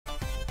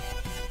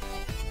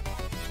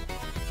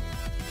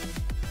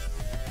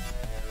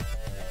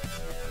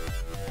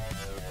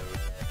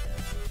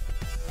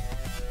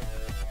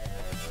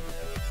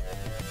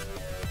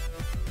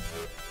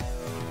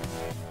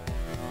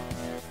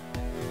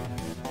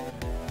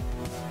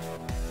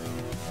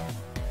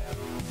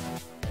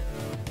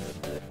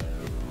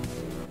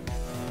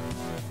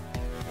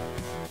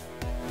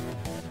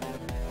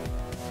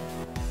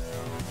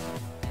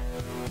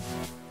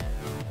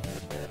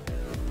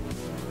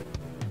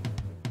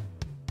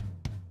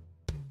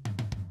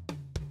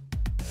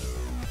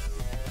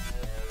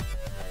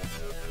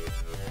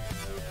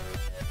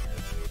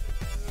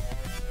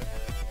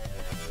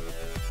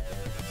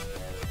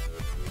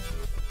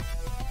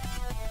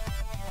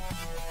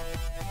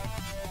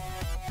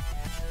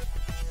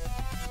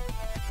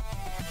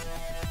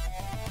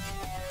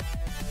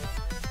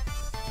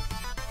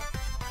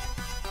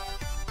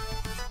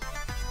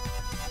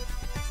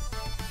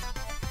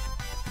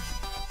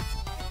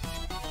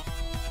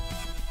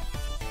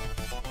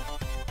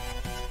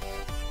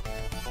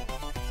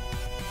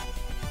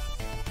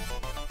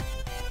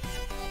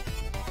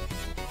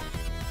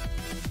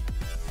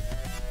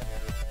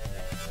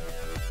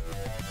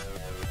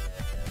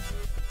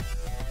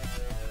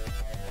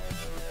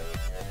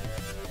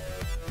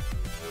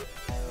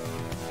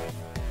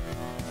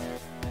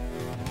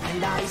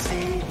And I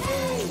say,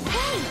 hey,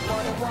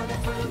 what a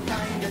wonderful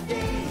kind of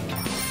day.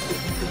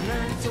 If you could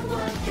learn to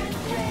work and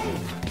play.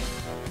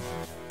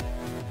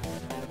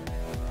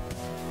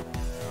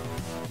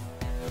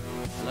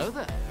 Hello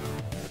there.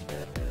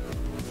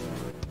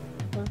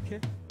 Okay.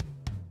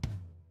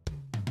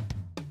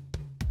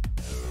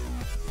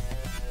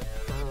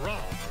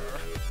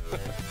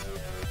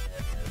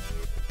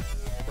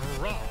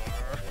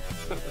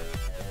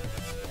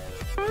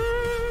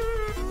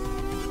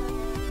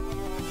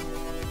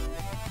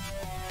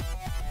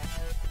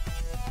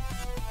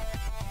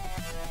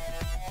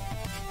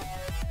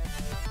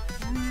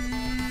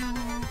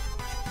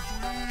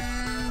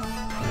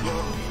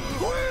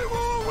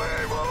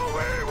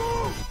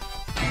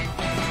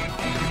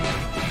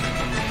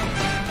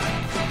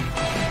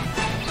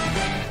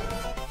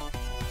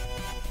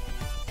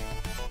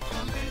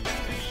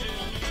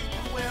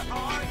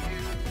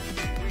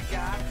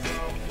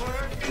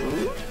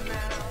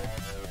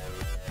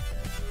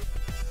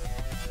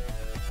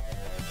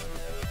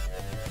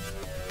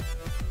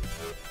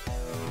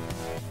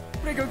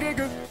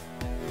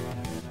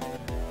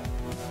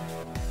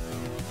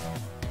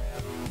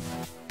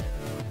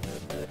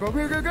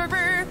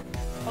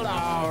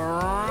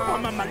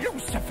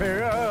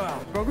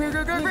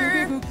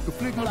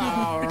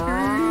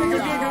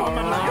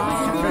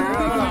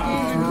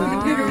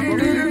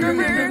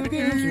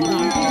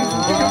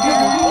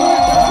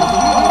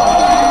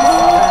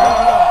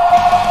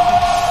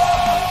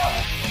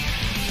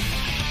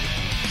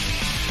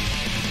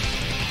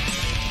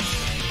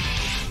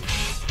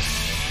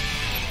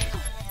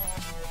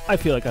 I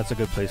feel like that's a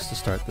good place to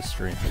start the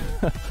stream.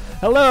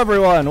 Hello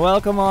everyone,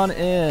 welcome on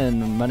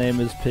in. My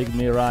name is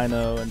Pygmy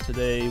Rhino and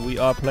today we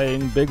are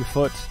playing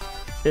Bigfoot.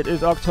 It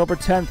is October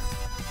 10th,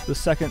 the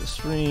second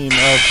stream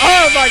of...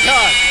 Oh my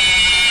god!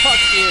 Fuck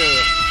you!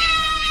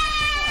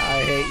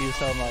 I hate you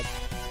so much.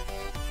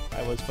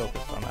 I was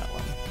focused on that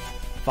one.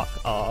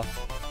 Fuck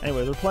off.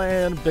 Anyways, we're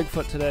playing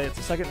Bigfoot today. It's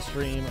the second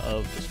stream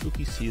of the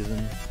spooky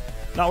season.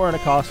 Not wearing a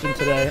costume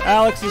today.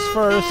 Alex is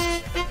first.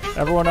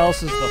 Everyone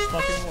else is the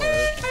fucking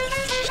worst.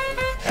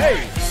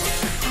 Hey!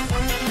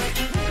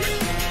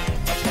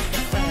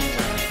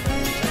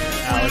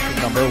 Alex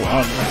is number one.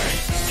 Alex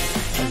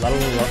is number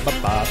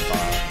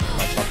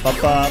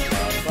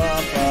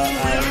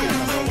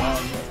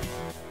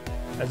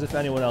one. As if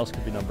anyone else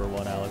could be number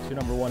one, Alex. You're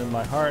number one in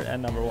my heart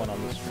and number one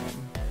on the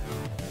stream.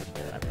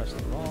 I pressed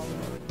the wrong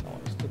button.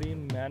 On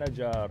stream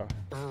manager.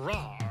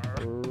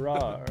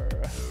 Rawr.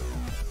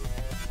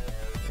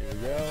 Here we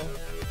go.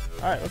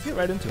 Alright, let's get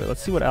right into it.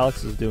 Let's see what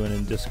Alex is doing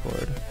in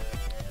Discord.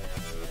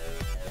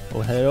 Oh,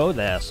 hello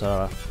there,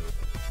 sir.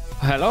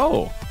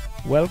 Hello.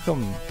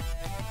 Welcome.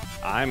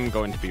 I'm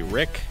going to be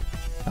Rick.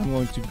 I'm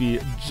going to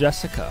be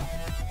Jessica.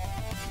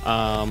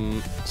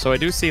 So I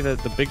do see that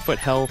the Bigfoot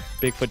health,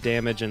 Bigfoot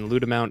damage, and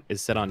loot amount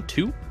is set on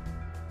 2.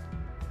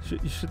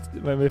 You should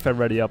maybe if I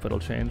ready up, it'll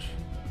change.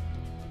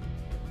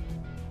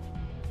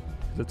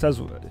 It says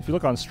if you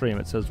look on stream,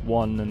 it says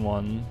 1 and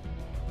 1.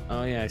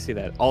 Oh yeah, I see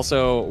that.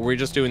 Also, we're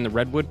just doing the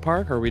Redwood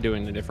Park, or are we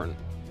doing a different?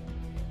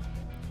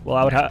 Well,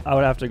 I would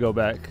have to go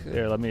back.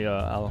 Here, let me.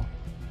 How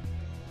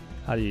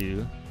do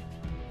you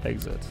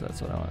exit?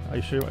 That's what I want. Are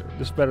you sure?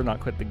 Just better not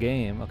quit the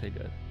game. Okay,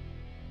 good.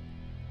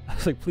 I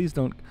was like, please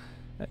don't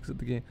exit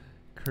the game.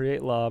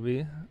 Create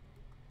lobby.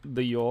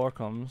 The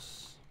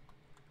Yorkums.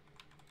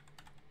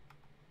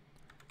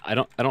 I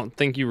don't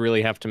think you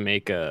really have to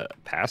make a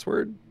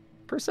password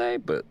per se,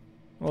 but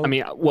Well, I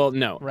mean, well,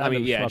 no. I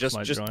mean, yeah, just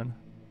join.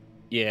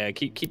 Yeah,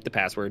 keep the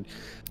password.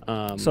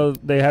 So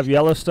they have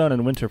Yellowstone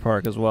and Winter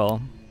Park as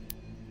well.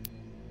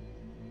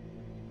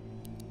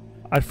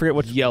 I forget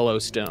which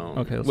Yellowstone.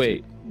 Okay,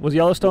 wait. Was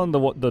Yellowstone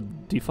the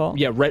default?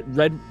 Yeah, red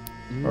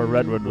or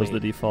Redwood was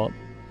the default.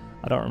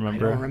 I don't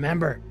remember.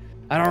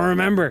 I don't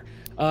remember.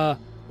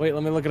 Wait,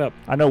 let me look it up.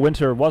 I know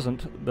Winter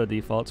wasn't the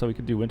default, so we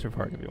could do Winter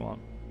Park if you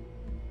want.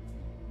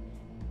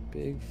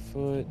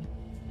 Bigfoot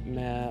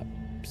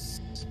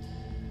maps.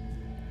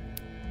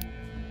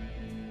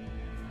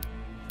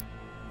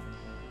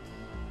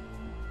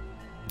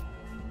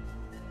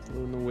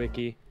 In the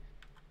wiki.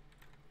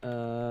 3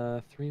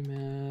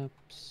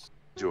 maps.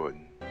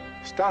 Jordan,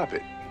 stop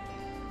it.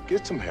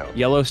 Get some help.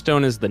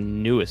 Yellowstone is the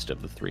newest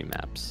of the 3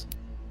 maps.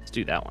 Let's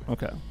do that one.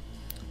 Okay.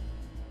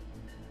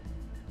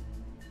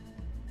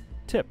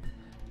 Tip.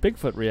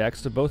 Bigfoot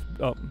reacts to both...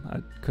 Oh,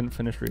 I couldn't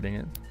finish reading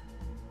it.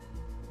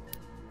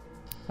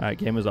 Alright,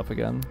 game is up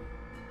again.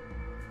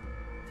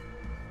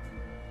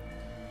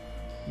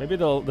 Maybe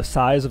the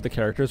size of the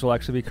characters will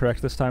actually be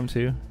correct this time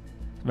too.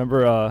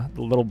 Remember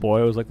the little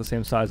boy was like the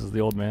same size as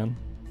the old man?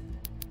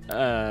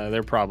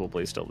 They're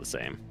probably still the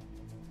same.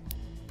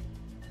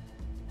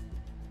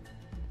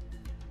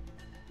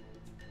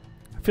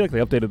 I feel like they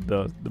updated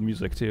the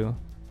music too.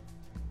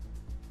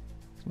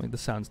 Like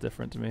this sounds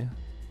different to me.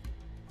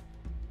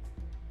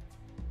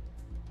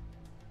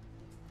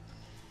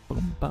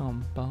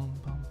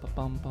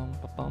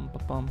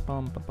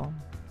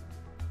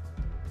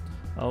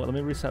 Oh, let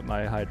me reset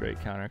my hydrate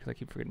counter because I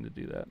keep forgetting to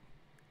do that.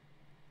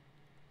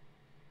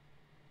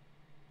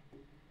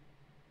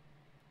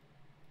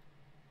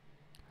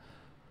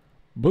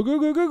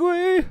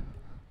 Boo-goo-goo-goo-goo.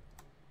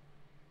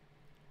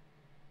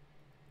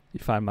 You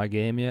find my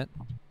game yet?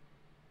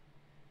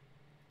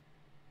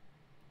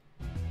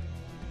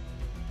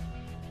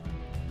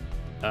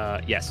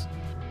 Yes.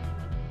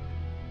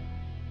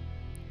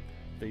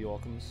 The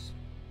Yorkums.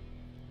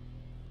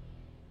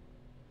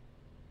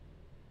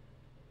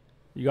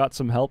 You got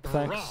some help,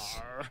 thanks.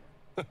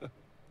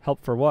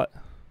 Help for what?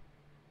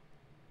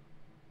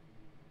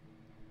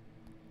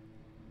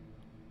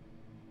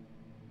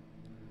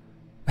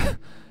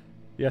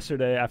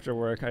 Yesterday after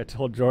work, I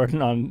told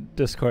Jordan on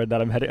Discord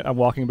that I'm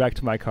walking back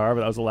to my car,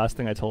 but that was the last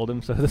thing I told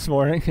him. So this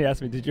morning he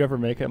asked me, "Did you ever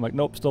make it?" I'm like,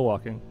 "Nope, still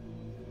walking."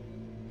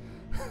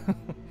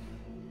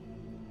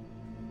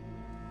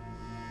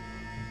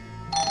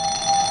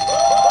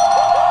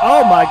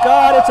 Oh my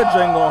God! It's a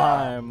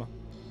Jingleheimer.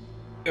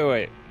 Oh,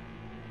 wait.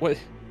 What?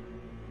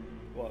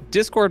 What?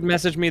 Discord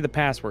messaged me the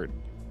password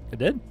It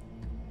did?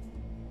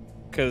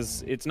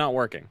 because it's not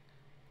working.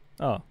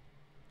 Oh.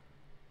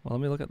 Well, let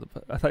me look at the.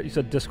 I thought you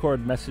said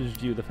Discord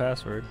messaged you the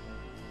password.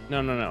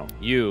 No, no, no.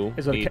 You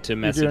Is it need to you're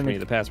message doing me a-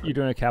 the password. You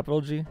doing a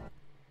capital G?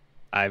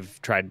 I've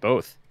tried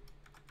both.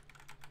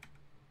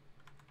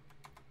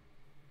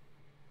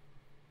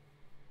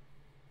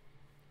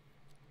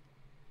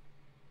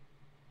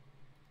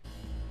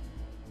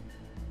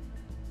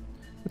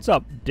 What's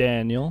up,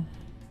 Daniel?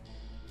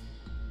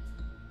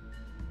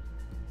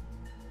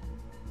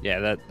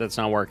 Yeah, that's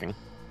not working.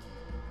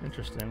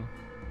 Interesting.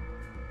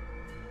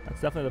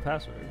 That's definitely the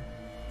password.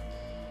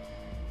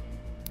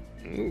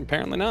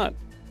 Apparently not.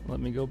 Let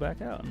me go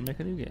back out and make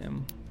a new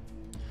game.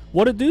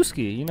 What a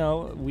dooski! You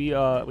know, we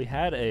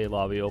had a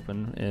lobby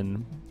open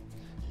in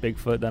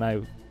Bigfoot, then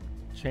I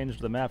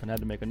changed the map and had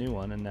to make a new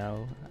one, and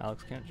now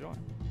Alex can't join.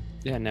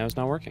 Yeah, now it's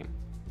not working.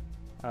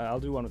 I'll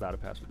do one without a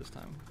password this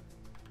time.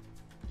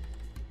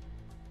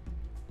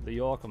 The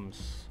Yorkums.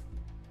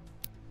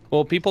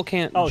 Well, people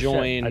can't Oh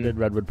join. shit! I did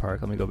Redwood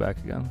Park. Let me go back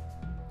again.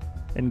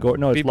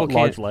 No, it's People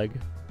large can't- leg.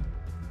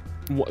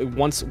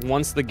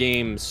 Once the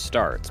game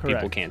starts, people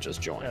Correct. can't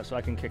just join. Yeah, so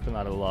I can kick them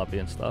out of the lobby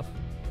and stuff.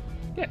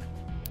 Yeah.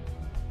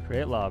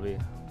 Create lobby.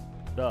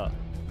 The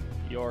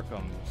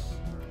Yorkums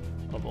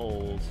of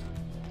old.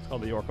 It's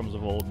called the Yorkums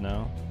of old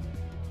now.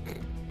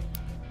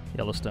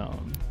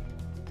 Yellowstone.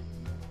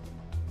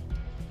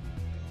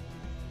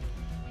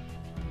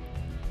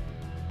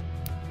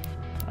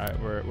 Alright,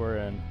 we're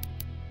in.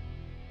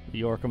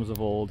 The Yorkums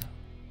of old.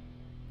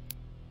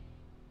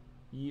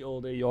 Ye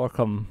olde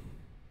Yorkum.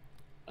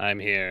 I'm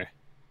here.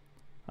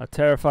 A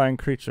terrifying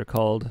creature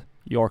called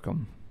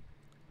Yorkum.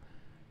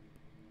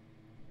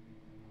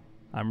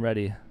 I'm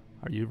ready.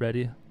 Are you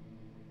ready?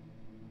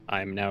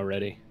 I'm now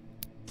ready.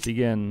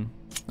 Begin.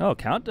 Oh,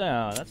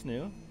 countdown. That's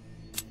new.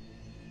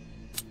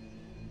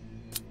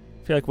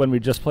 I feel like when we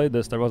just played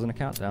this, there wasn't a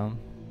countdown.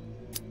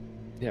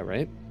 Yeah,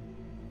 right?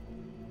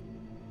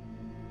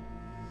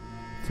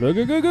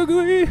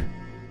 Flugagugugui.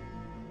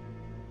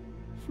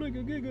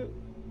 Flugagugug.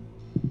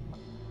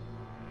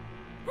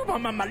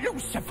 Mama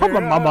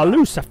Lucifer. Mama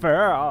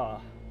Lucifer.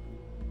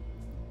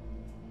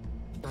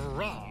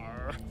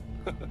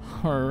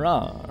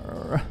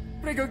 Hurrah.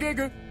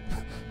 Flugagugug.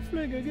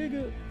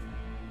 Flugagugug.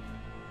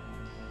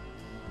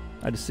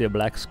 I just see a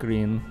black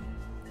screen.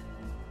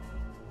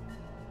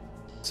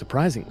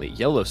 Surprisingly,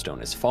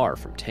 Yellowstone is far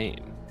from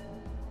tame.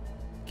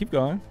 Keep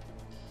going.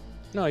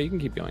 No, you can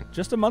keep going.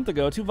 Just a month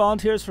ago, 2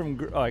 volunteers from...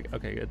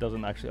 okay, it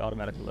doesn't actually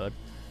automatically load.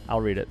 I'll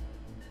read it.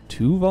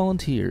 2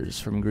 volunteers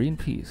from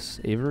Greenpeace,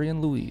 Avery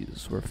and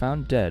Louise, were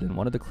found dead in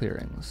one of the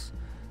clearings.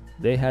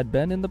 They had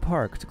been in the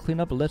park to clean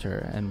up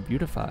litter and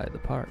beautify the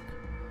park.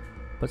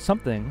 But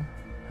something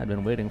had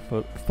been waiting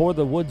for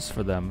the woods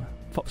for them.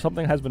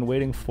 Something has been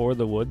waiting for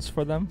the woods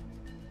for them?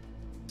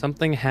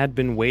 Something had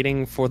been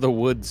waiting for the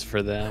woods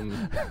for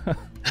them.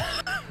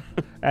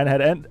 And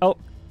had oh,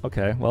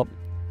 okay, well.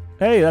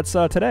 Hey, that's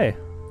today.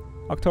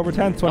 October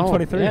 10th,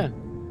 2023. Oh, yeah.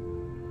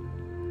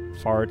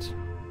 Fart.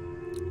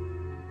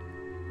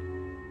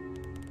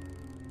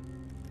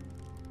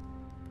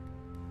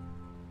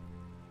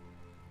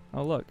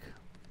 Oh, look.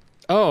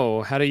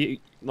 Oh, how do you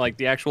like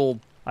the actual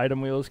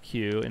Item wheel is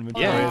Q.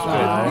 Inventory Yeah, is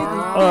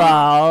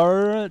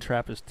good. Y.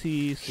 Trap is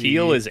T. C,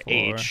 heal is 4,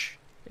 H?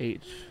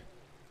 H.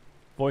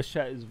 Voice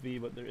chat is V,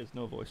 but there is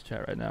no voice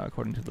chat right now,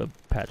 according to the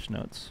patch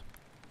notes.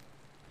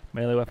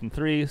 Melee weapon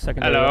 3,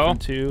 secondary Hello? weapon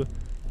 2,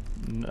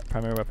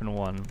 primary weapon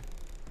 1.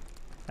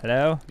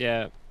 Hello?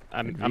 Yeah,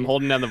 I'm Agree.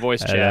 holding down the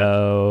voice chat.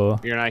 Hello?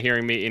 You're not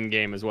hearing me in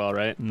game as well,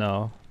 right?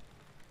 No.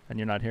 And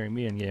you're not hearing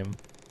me in game.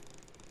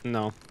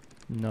 No.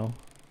 No.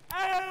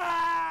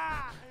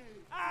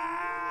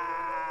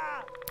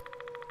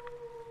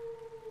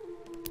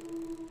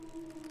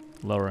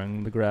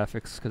 Lowering the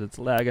graphics because it's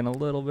lagging a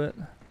little bit.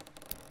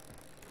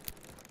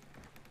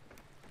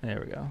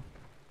 There we go.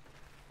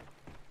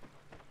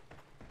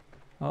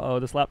 Uh-oh,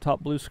 this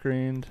laptop blue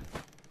screened.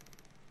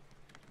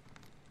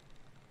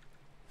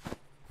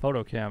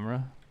 Photo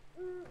camera.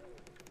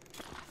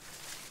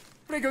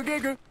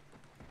 Flugagugug.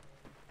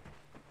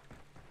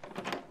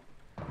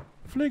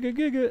 Fliga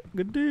giga,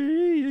 good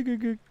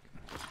day.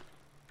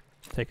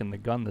 taking the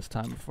gun this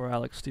time before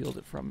Alex steals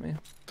it from me.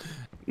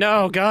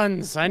 No,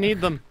 guns! I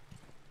need them.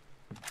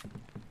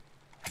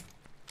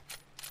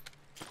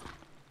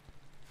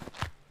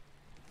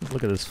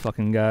 Look at this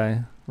fucking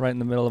guy right in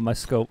the middle of my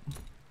scope.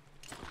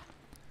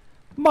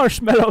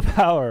 Marshmallow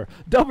power!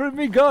 Double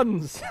me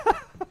guns!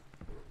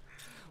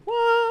 Whoa,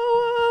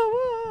 whoa,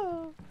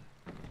 whoa!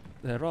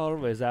 They're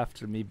always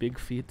after me, big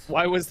feet.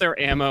 Why was there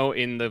ammo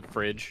in the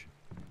fridge?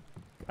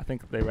 I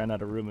think they ran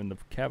out of room in the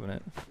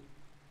cabinet.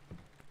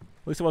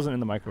 At least it wasn't in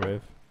the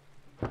microwave.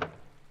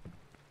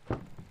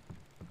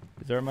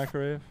 Is there a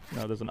microwave?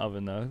 No, there's an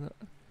oven though.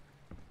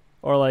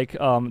 Or like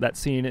that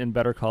scene in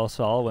Better Call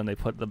Saul when they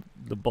put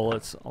the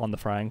bullets on the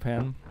frying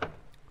pan.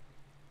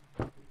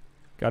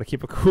 Gotta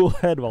keep a cool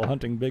head while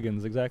hunting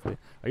biggins, exactly.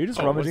 Are you just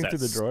rummaging through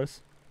the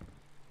drawers?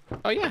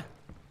 Oh yeah.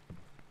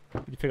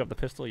 Did you pick up the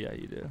pistol? Yeah,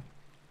 you do.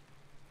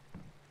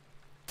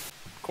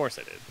 Of course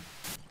I did.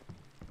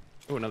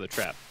 Ooh, another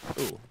trap.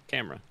 Ooh,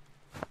 camera.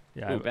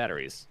 Yeah. Ooh,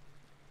 batteries.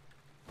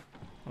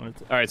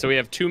 Alright, so we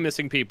have 2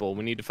 missing people.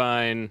 We need to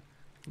find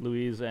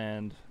Louise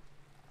and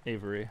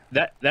Avery.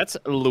 That's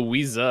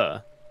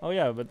Louisa. Oh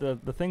yeah, but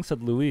the thing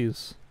said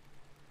Louise.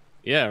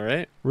 Yeah,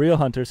 right? Real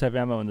hunters have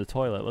ammo in the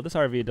toilet. Well, this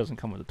RV doesn't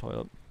come with a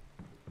toilet.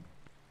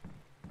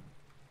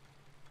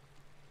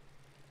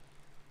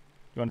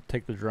 You want to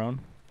take the drone?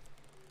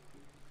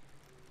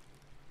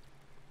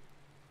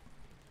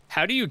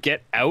 How do you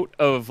get out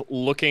of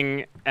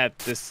looking at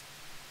this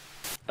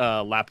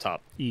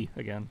laptop? E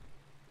again.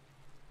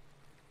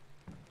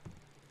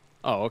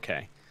 Oh,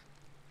 okay.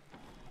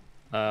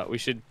 We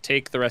should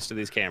take the rest of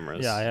these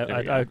cameras.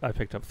 Yeah, I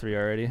picked up 3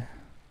 already.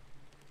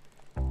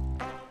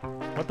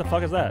 What the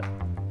fuck is that?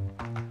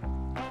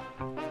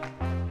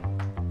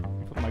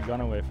 Put my gun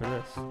away for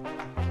this.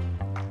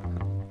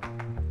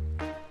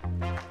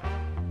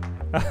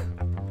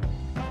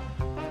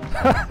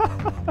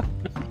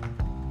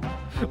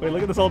 Wait,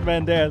 look at this old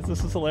man dance.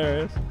 This is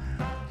hilarious.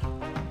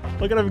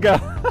 Look at him go.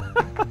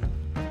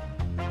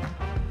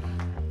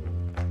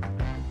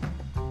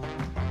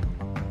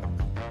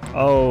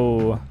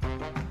 Oh,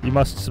 you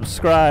must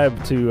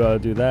subscribe to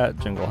do that,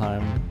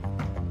 Jingleheim.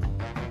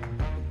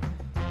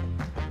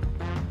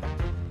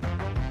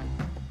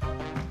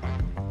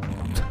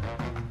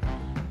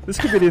 This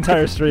could be the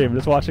entire stream,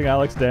 just watching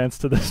Alex dance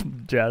to this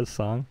jazz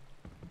song.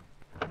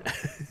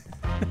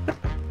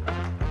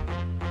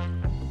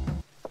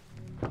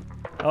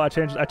 Oh, I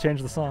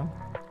changed the song.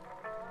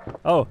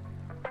 Oh.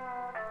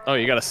 Oh,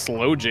 you got a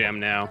slow jam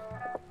now.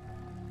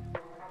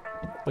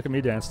 Look at me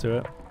dance to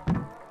it.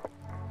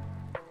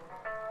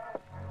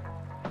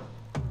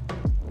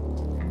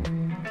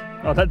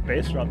 Oh, that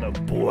bass drop though.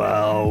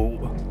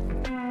 Wow.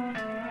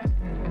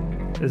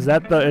 Is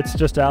that the? It's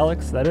just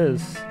Alex. That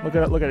is. Look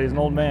at it. Look at it. He's an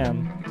old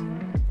man.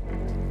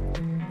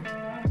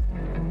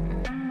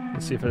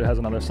 Let's see if it has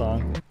another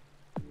song.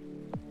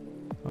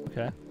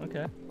 Okay.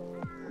 Okay.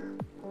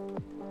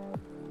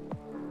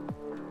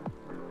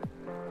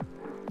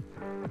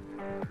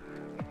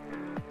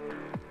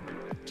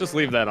 Just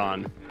leave that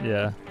on.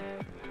 Yeah.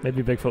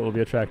 Maybe Bigfoot will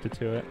be attracted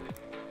to it.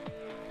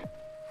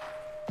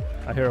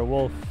 I hear a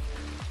wolf.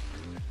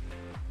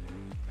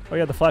 Oh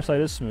yeah, the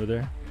flashlight is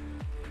smoother.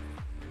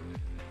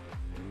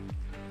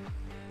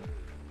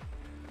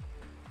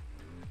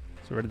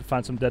 So ready to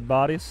find some dead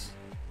bodies?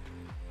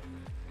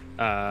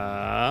 Get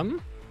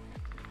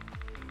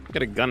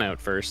a gun out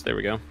first. There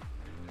we go.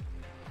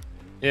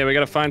 Yeah, we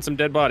gotta find some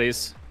dead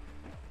bodies.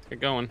 Let's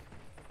get going.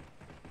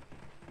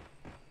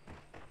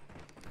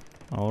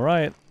 All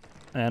right,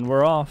 and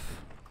we're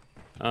off.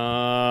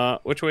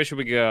 Which way should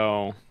we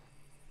go?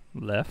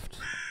 Left.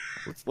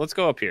 Let's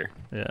go up here.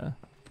 Yeah.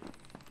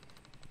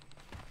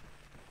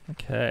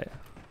 Okay.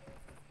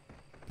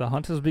 The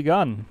hunt has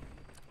begun.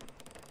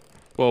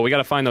 Well, we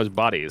gotta find those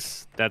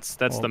bodies. That's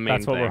the main thing.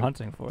 That's what we're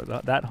hunting for.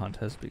 That hunt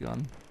has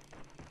begun.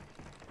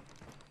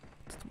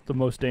 It's the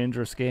most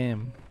dangerous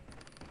game.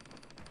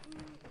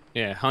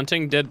 Yeah,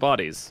 hunting dead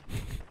bodies.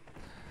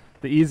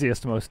 The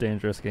easiest, most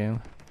dangerous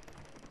game.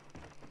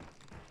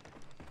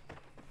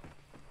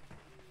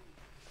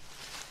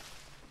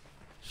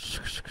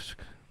 Shaka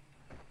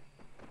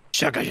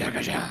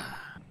shaka shaka.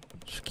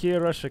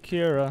 Shakira,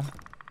 Shakira.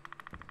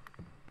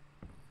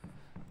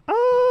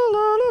 Oh,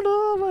 la la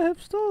la, my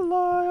hips don't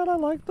lie, and I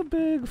like the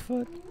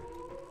Bigfoot.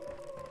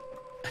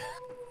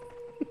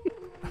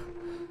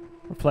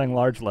 We're playing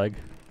large leg.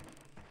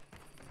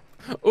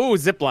 Ooh,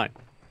 zipline.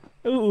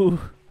 Ooh.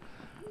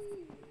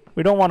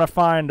 We don't want to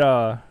find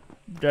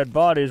dead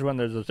bodies when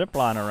there's a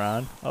zipline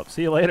around. Oh,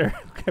 see you later.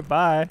 Okay,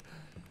 bye.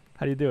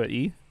 How do you do it?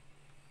 E?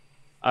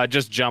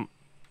 Just jump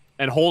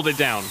and hold it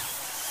down.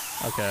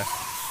 Okay.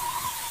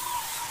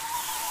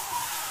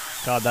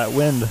 God, that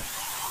wind.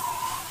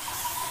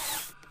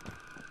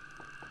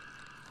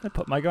 I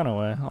put my gun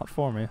away. Not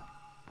for me.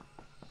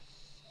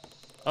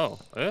 Oh,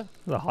 Is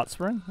it a hot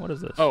spring? What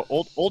is this? Oh,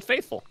 Old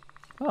Faithful.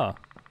 Oh.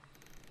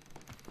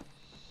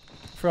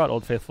 I forgot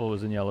Old Faithful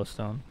was in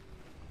Yellowstone.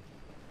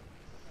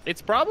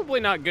 It's probably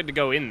not good to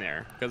go in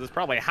there because it's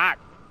probably hot.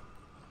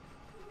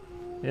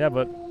 Yeah,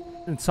 but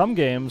in some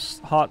games,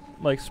 hot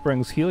like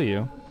springs heal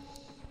you.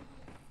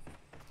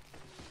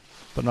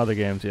 But in other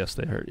games, yes,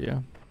 they hurt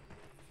you.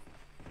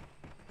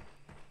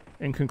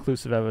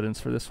 Inconclusive evidence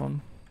for this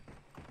one.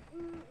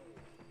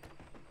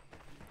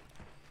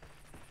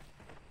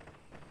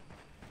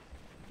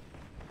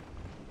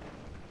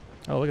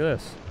 Oh, look at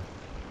this.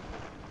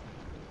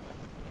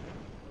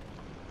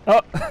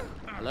 Oh!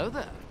 Hello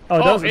there.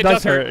 Oh, it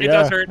does hurt. It yeah.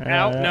 does hurt.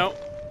 Yeah, Ow, yeah. no.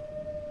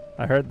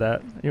 I heard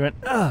that. You went,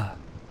 ugh.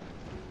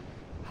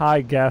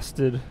 Hi,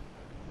 Gasted.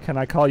 Can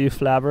I call you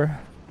Flabber?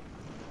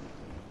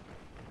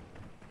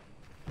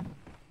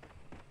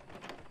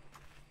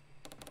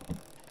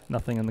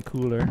 Nothing in the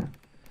cooler.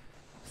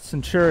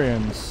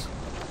 Centurions.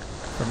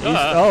 From east.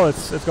 Oh,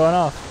 it's going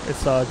off.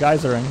 It's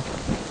geysering.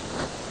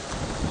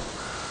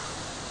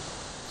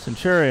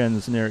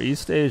 Centurions near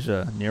East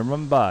Asia, near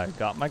Mumbai,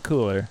 got my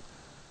cooler.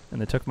 And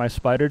they took my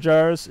spider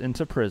jars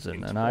into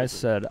prison. And I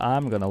said,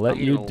 I'm going to let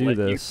you do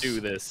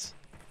this.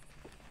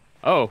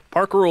 Oh,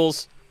 park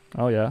rules.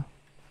 Oh, yeah.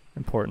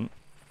 Important.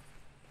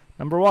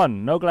 Number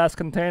 1, no glass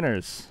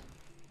containers.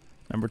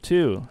 Number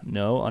 2,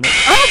 no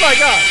Oh my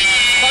god!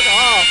 Fuck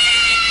off!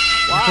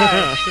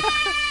 Why?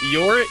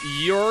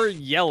 your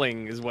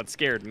yelling is what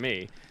scared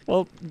me.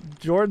 Well,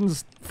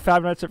 Jordan's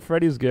Five Nights at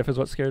Freddy's gif is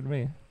what scared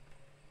me.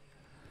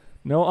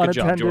 No Good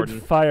job, unattended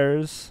Jordan.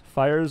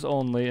 fires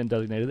only in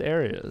designated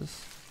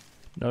areas.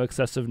 No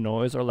excessive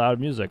noise or loud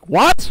music.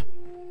 What?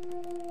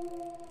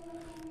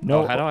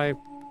 No. Oh, how do I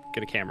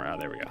get a camera out?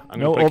 There we go. I'm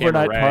No gonna put a camera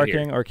overnight right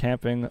parking here. or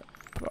camping.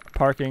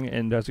 Parking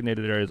in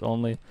designated areas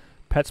only.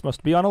 Pets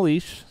must be on a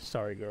leash.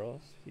 Sorry,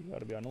 girls. You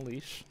gotta be on a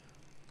leash.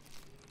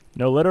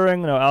 No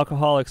littering, no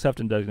alcohol except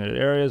in designated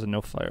areas, and no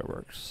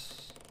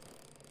fireworks.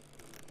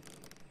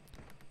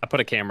 I put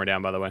a camera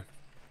down, by the way.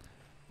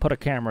 Put a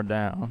camera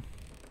down.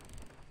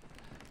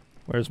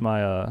 Where's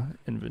my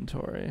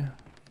inventory?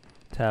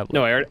 Tablet.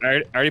 No, I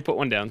already put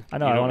one down. I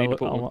know. You I don't want need to. to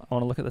put one. I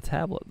want to look at the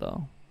tablet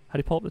though. How do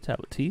you pull up the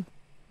tablet? T?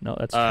 No,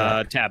 that's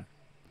Tab.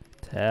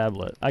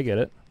 tablet. I get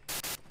it.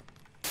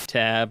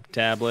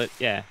 Tablet.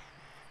 Yeah.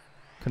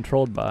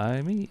 Controlled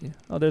by me.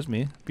 Oh, there's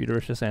me.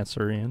 Beautiricious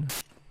Answerian.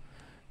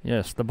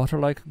 Yes, the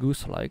butter-like,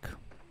 goose-like.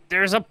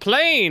 There's a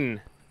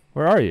plane.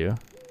 Where are you?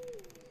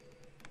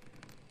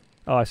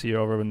 Oh, I see you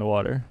over in the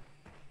water.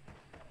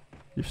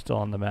 You're still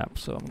on the map,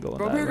 so I'm going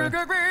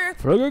that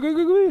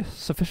way.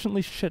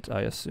 Sufficiently shit,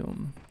 I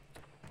assume.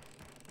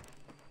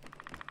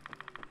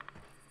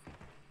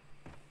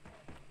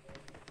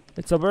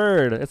 It's a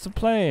bird. It's a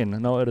plane.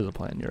 No, it is a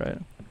plane. You're right.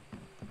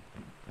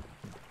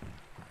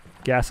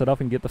 Gas it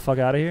up and get the fuck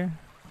out of here?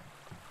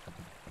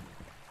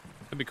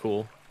 That'd be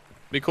cool.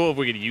 Be cool if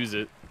we could use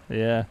it.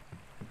 Yeah.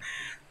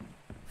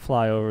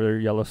 Fly over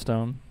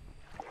Yellowstone.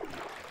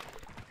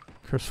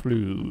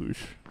 Kersplooge.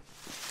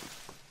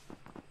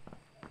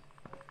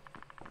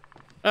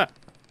 Ah.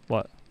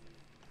 What?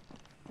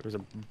 There was a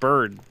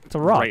bird It's a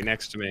rock. right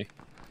next to me.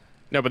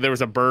 No, but there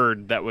was a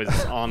bird that was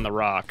on the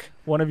rock.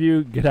 One of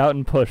you get out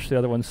and push, the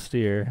other one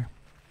steer.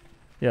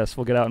 Yes,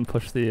 we'll get out and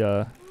push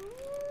the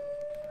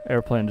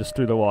airplane just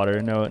through the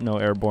water. No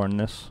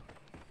airborneness.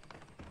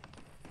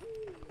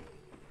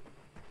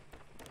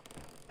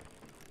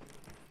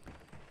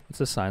 What's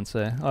this sign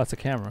say? Oh, it's a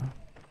camera.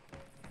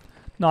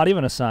 Not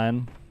even a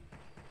sign.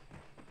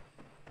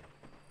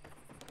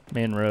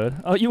 Main road.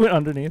 Oh, you went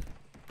underneath.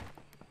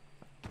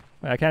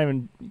 Wait,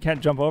 you can't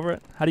jump over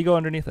it? How do you go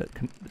underneath it?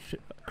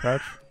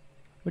 Crouch?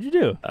 What'd you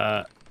do?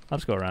 I'll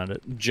just go around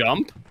it.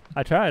 Jump?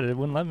 I tried, it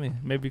wouldn't let me.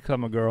 Maybe because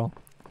I'm a girl.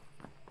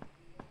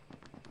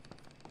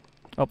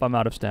 Oh, I'm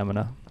out of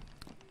stamina.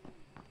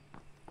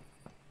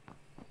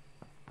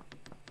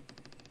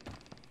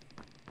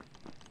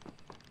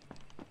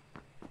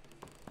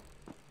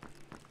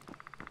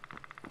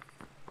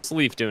 What's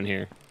Leaf doing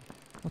here?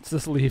 What's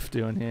this leaf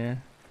doing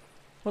here?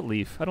 What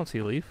leaf? I don't see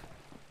a leaf.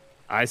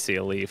 I see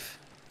a leaf.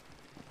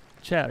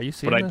 Chat, are you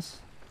seeing But this?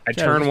 I Chat,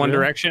 is turn this one real?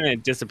 direction and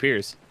it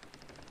disappears.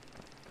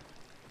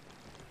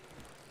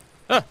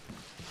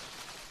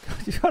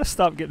 You gotta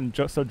stop getting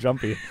so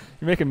jumpy.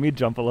 You're making me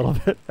jump a little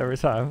bit every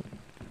time.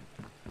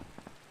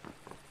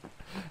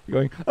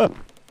 You're going, oh!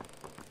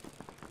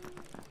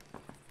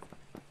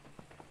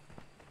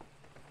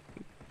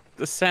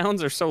 The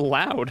sounds are so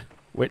loud.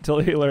 Wait till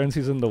he learns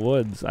he's in the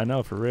woods. I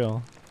know, for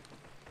real.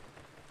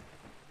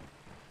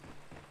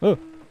 Oh!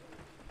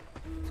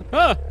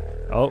 Ah!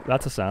 Oh,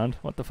 that's a sound.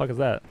 What the fuck is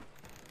that?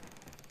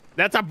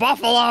 That's a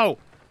buffalo!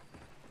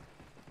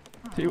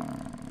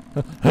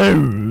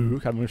 I'm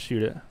gonna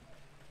shoot it.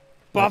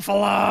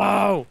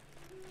 Buffalo!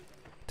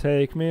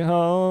 Take me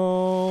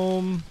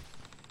home,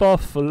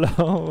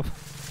 Buffalo.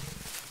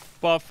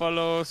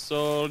 Buffalo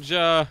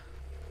soldier.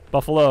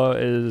 Buffalo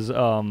is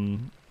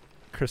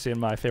Chrissy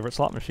and my favorite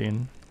slot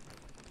machine.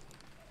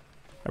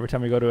 Every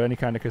time we go to any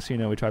kind of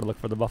casino, we try to look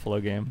for the Buffalo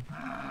game.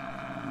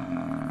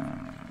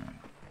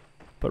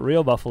 But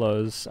real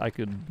buffaloes, I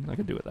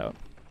could do without.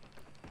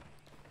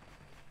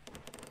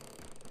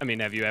 I mean,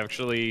 have you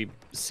actually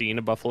seen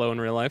a buffalo in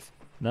real life?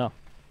 No,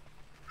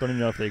 don't even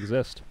know if they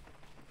exist.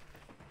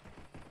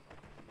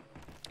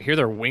 I hear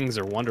their wings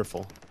are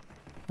wonderful.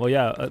 Well,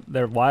 yeah,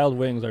 their wild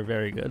wings are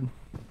very good.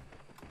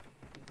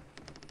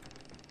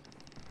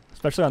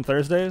 Especially on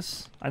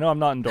Thursdays. I know I'm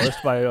not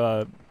endorsed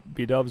by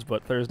B-dubs,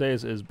 but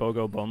Thursdays is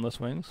BOGO boneless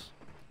wings.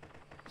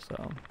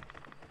 So,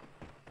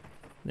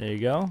 there you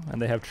go. And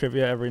they have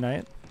trivia every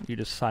night. You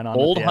just sign on.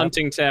 Old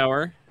Hunting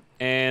Tower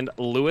and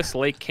Lewis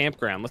Lake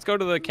Campground. Let's go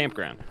to the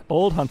campground.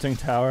 Old Hunting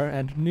Tower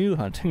and New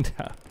Hunting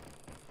Tower.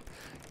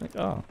 Like,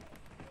 oh.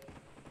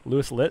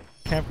 Lewis Lit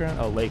Campground?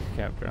 Oh, Lake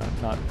Campground,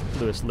 not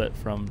Lewis Lit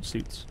from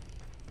Suits.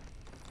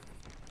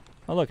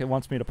 Oh, look, it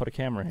wants me to put a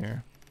camera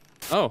here.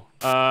 Oh,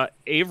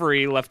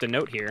 Avery left a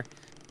note here.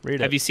 Read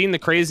it. Have you seen the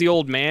crazy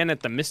old man at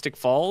the Mystic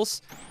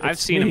Falls? I've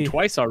seen me. him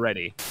twice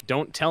already.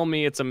 Don't tell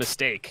me it's a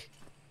mistake.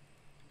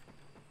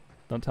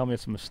 Don't tell me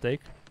it's a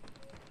mistake.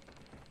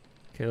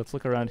 Okay, let's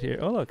look around here.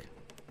 Oh, look.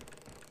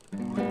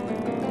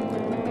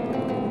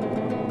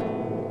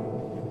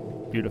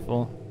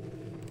 Beautiful.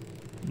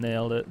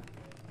 Nailed it.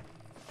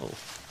 Oh,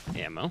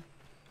 ammo.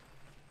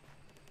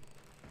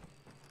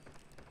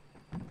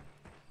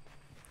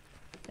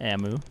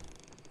 Ammo.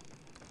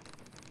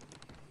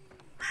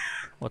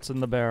 What's in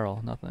the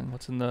barrel? Nothing.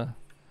 What's in the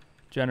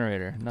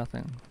generator?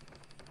 Nothing.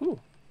 Ooh.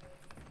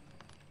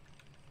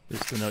 This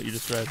is the note you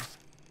just read.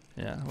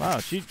 Yeah. Wow.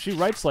 She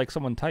writes like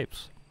someone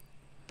types.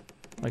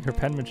 Like her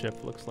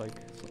penmanship looks like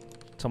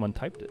someone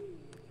typed it.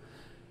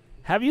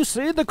 Have you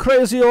seen the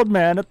crazy old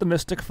man at the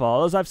Mystic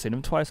Falls? I've seen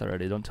him twice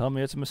already. Don't tell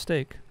me it's a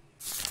mistake.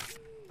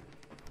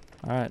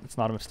 Alright, it's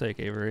not a mistake,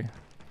 Avery.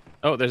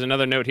 Oh, there's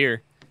another note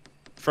here.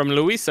 From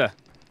Louisa.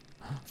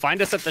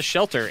 Find us at the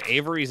shelter.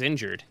 Avery's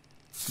injured.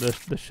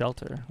 The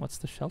shelter. What's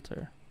the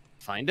shelter?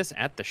 Find us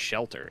at the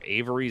shelter.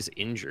 Avery's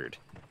injured.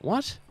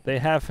 What? They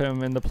have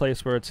him in the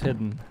place where it's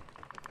hidden.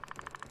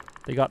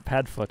 They got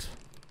Padfoot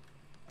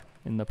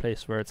in the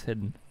place where it's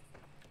hidden.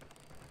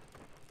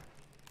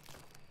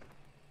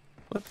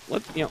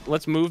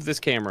 Let's move this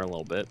camera a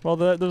little bit. Well,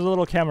 there's a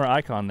little camera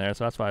icon there,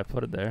 so that's why I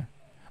put it there.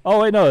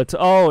 Oh wait, no, it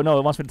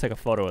wants me to take a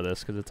photo of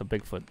this because it's a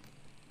Bigfoot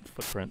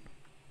footprint.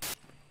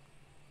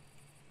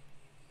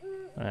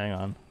 Hang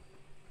on.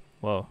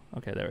 Whoa.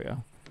 Okay, there we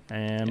go.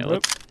 And Yeah,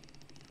 whoop.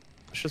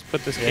 let's just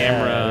put this Yeah,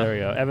 camera. there we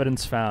go.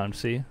 Evidence found.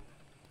 See?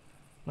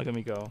 Look at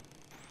me go.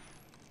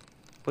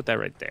 Put that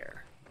right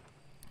there.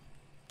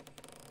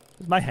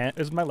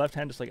 Is my left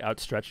hand just like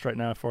outstretched right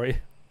now for you?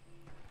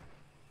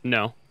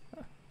 No.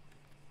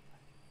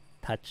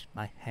 Touch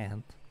my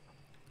hand.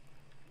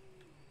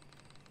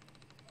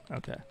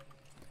 Okay.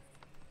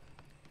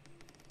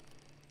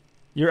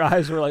 Your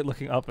eyes were like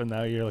looking up, and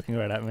now you're looking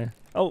right at me.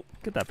 Oh,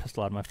 get that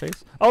pistol out of my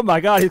face! Oh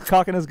my God, he's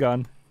cocking his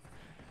gun.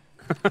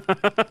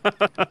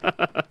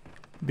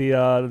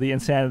 The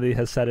insanity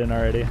has set in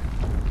already.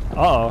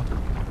 Uh-oh.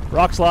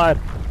 Rock slide.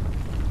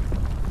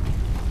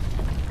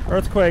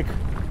 Earthquake.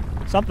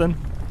 Something.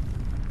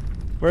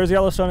 Where's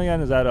Yellowstone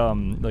again? Is that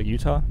like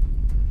Utah?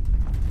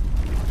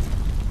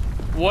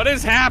 What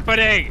is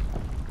happening?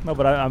 No,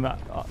 but I'm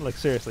like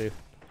seriously.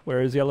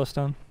 Where is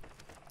Yellowstone?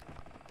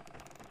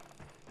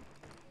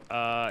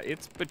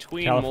 It's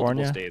between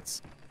California? multiple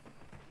states.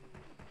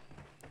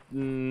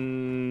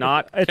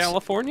 Not It's-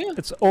 California?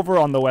 It's over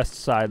on the west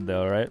side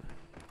though, right?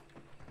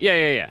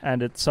 Yeah.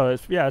 And it's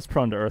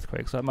prone to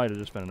earthquakes. So that might have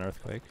just been an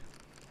earthquake.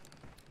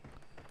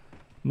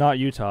 Not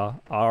Utah,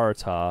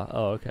 Arta.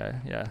 Oh, okay.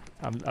 Yeah,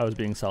 I was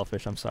being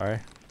selfish. I'm sorry.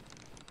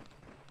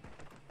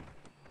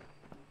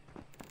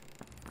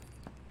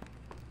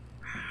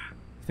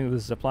 Think the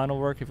zipline will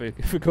work if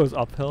it goes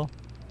uphill?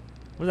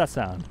 What does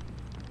that sound?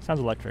 Sounds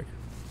electric.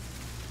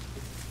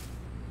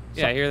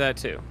 Yeah, I hear that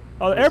too.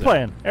 Oh, the What is that?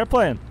 airplane!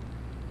 Airplane!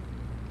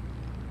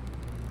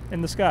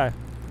 In the sky.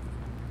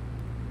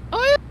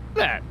 Oh, yeah,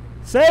 that.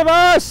 Save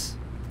us!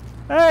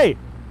 Hey!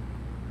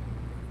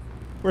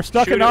 We're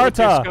stuck Shoot in it with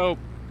your Arta. scope.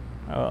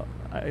 Oh,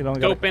 I don't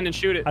Scope in and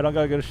shoot it. I don't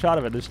gotta get a shot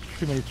of it. There's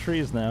too many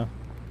trees now.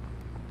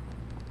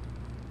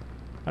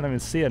 I don't even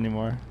see it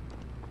anymore.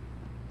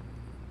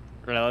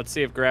 Right, let's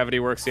see if gravity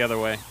works the other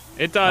way.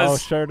 It does. Oh,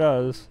 sure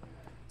does.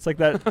 It's like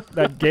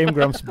that Game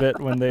Grumps bit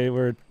when they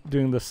were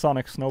doing the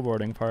Sonic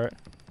snowboarding part.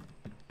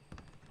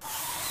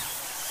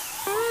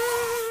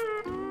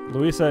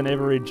 Louisa and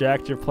Avery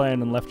jacked your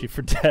plane and left you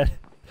for dead.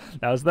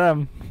 That was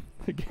them.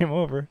 Game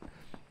over.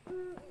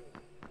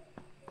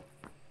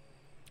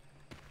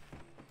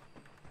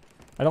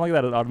 I don't like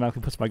that it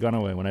automatically puts my gun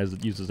away when I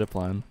use a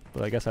zipline,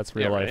 but I guess that's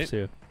real Yeah, life right?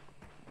 too.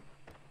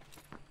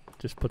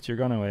 Just puts your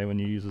gun away when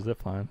you use a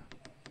zipline.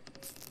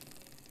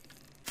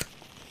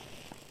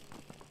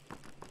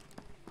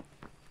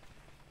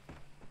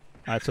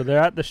 Alright, so they're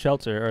at the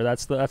shelter, or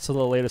that's the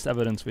latest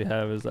evidence we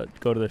have is that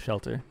go to the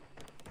shelter.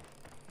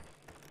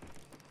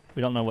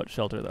 We don't know what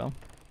shelter though.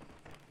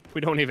 We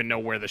don't even know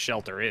where the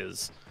shelter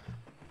is.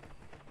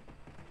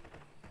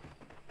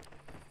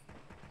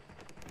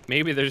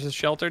 Maybe there's a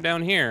shelter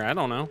down here. I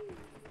don't know.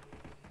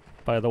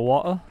 By the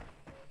water?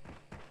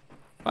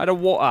 By the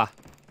water.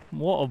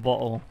 Water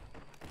bottle.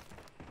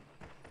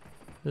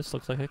 This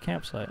looks like a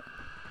campsite.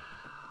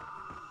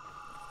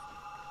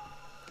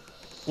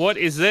 What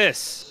is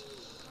this?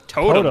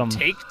 Totem. Totem.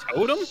 Take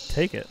totem?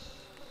 Take it.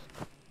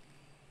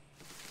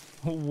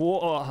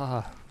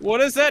 Whoa. What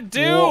does that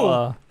do?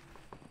 Whoa.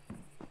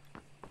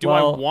 Do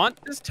Well, I want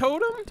this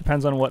totem?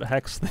 Depends on what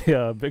hex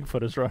the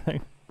Bigfoot is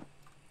running.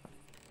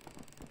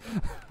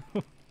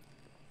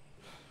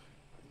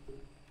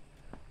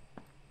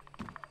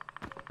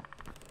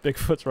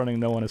 Bigfoot's running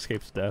No One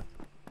Escapes Death.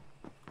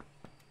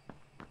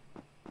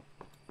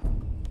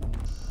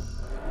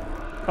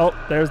 Oh,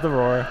 there's the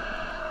roar.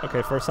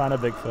 Okay, first sign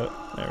of Bigfoot.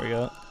 There we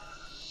go.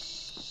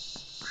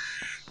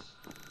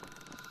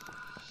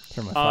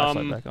 Turn my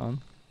flashlight back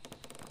on.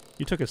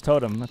 You took his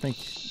totem. I think.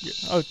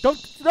 Oh, don't!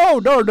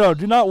 No!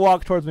 Do not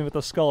walk towards me with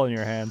a skull in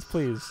your hands,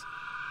 please.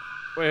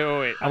 Wait. I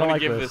don't want to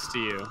like give this. this to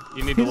you.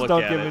 You need Please to look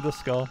don't at give it. me the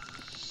skull.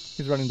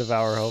 He's running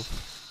Devour Hope.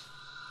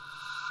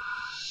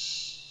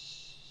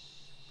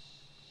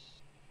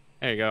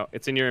 There you go.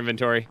 It's in your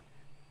inventory.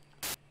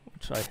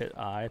 Which I hit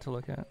I to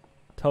look at.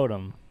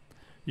 Totem.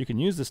 You can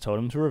use this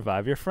totem to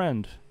revive your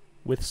friend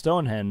with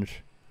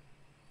Stonehenge.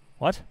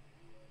 What?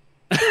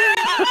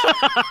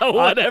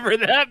 Whatever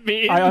that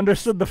means. I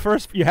understood the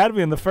first. You had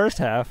me in the first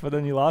half, but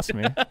then you lost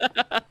me.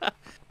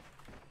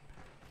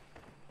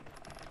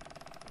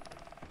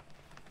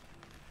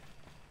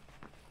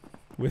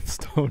 With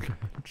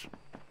Stonehenge.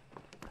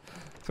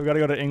 So we gotta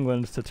go to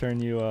England to turn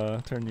you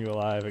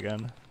alive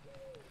again.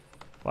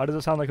 Why does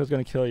it sound like it was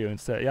gonna kill you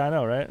instead? Yeah, I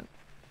know, right?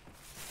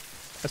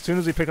 As soon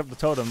as we picked up the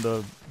totem,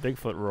 the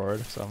Bigfoot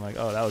roared. So I'm like,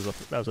 oh,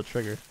 that was a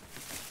trigger.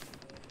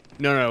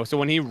 No. So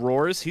when he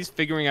roars, he's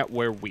figuring out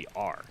where we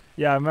are.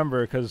 Yeah, I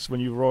remember, because when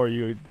you roar,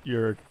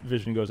 your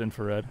vision goes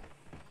infrared.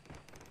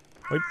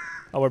 Wait.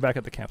 Oh, we're back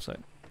at the campsite.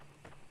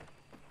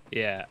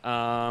 Yeah.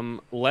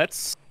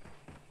 Let's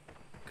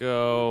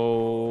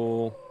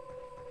go.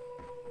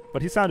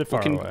 But he sounded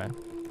far away.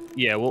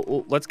 Yeah.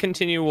 Let's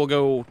continue. We'll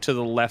go to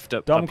the left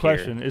up. Dumb up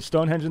question. Here. Is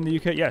Stonehenge in the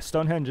UK? Yes,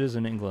 Stonehenge is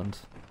in England.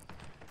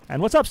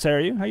 And what's up,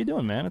 Sarah? How you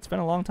doing, man? It's been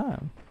a long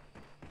time.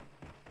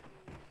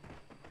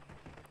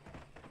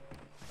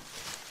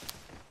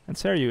 And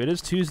Sarah, it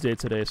is Tuesday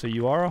today, so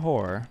you are a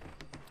whore.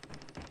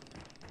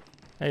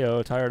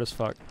 Heyo, tired as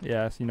fuck.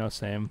 Yeah, you know,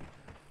 same.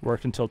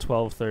 Worked until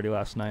 12:30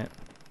 last night.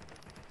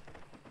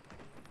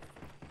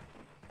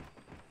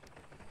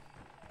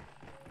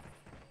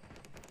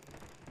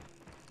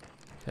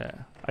 Okay.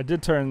 I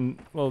did turn,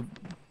 well,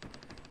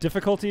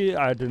 difficulty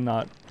I did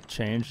not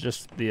change,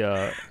 just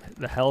the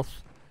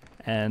health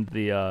and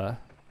the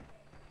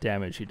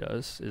damage he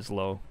does is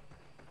low.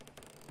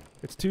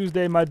 It's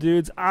Tuesday, my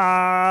dudes.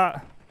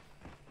 Ah!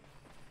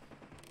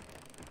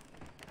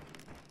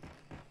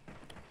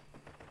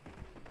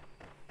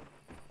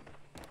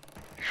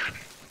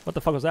 What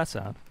the fuck was that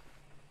sound?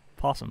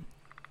 Possum.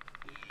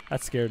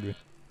 That scared me.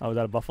 Oh, was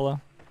that a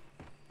buffalo?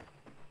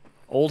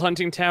 Old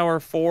Hunting Tower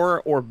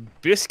 4 or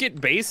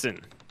Biscuit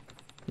Basin.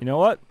 You know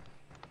what?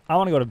 I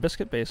want to go to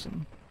Biscuit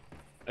Basin.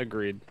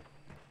 Agreed.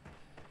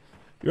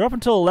 You're up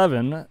until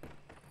 11.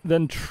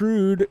 Then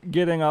Trude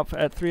getting up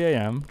at 3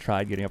 a.m.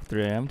 Tried getting up at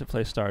 3 a.m. to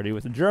play Stardew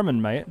with a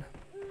German mate.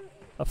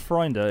 A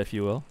Freunde, if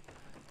you will.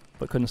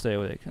 But couldn't stay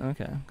awake.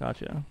 Okay,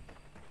 gotcha.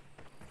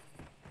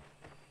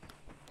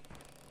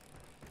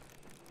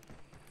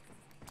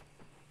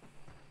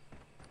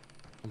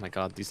 Oh my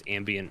god, these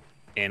ambient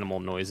animal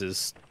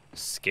noises.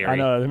 Scary. I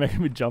know, they're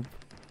making me jump.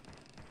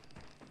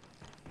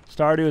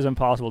 Stardew is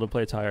impossible to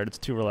play tired. It's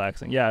too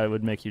relaxing. Yeah, it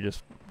would make you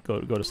just go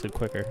to sleep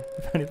quicker,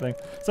 if anything.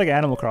 It's like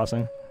Animal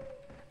Crossing.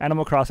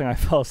 Animal Crossing, I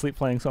fell asleep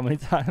playing so many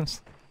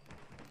times.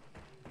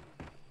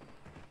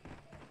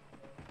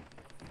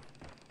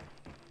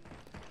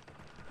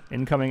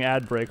 Incoming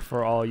ad break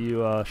for all you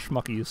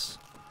schmuckies.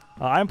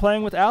 I'm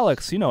playing with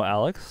Alex. You know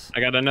Alex.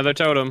 I got another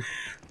totem.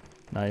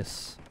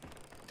 Nice.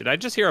 Did I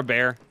just hear a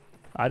bear?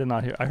 I did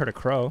not hear. I heard a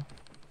crow.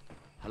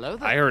 Hello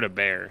there. I heard a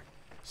bear.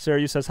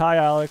 Siriu says hi,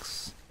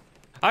 Alex.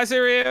 Hi,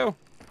 Siriu.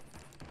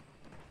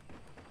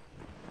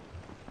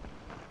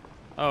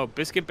 Oh,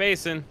 Biscuit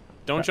Basin.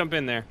 Don't jump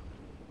in there.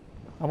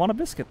 I want a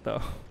biscuit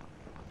though.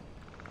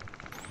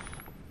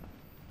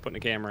 Putting a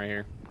camera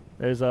here.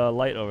 There's a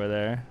light over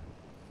there.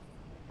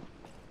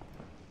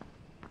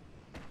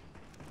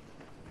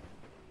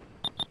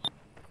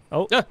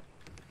 Oh.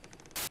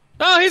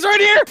 Oh, he's right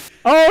here!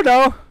 Oh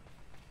no!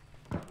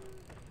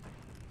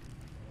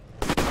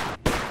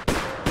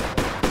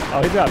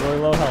 Oh, he's got really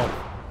low health.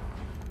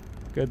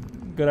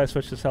 Good I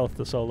switched his health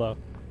to so low.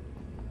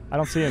 I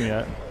don't see him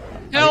yet.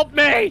 Help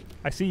me!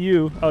 I see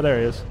you. Oh, there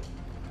he is.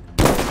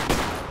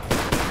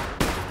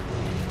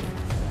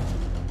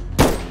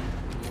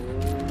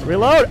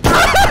 Reload!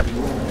 Ah!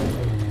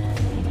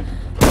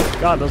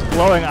 God, those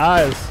glowing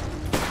eyes.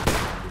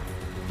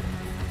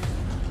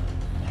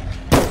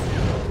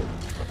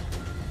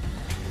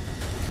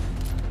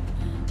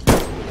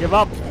 Give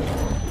up.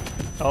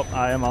 Oh,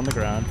 I am on the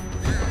ground.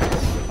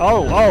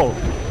 Oh!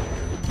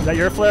 Is that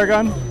your flare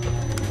gun?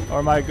 Or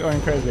am I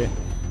going crazy?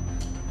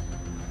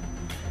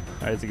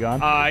 Alright, is he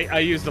gone? I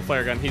used the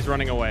flare gun. He's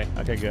running away.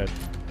 Okay, good.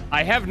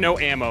 I have no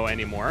ammo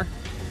anymore.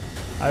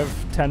 I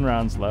have 10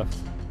 rounds left.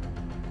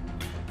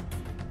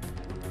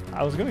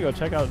 I was gonna go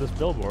check out this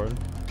billboard.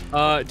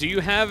 Do you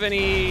have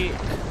any...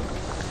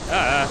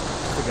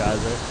 The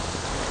geyser.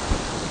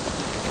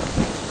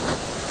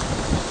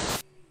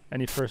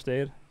 Any first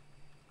aid?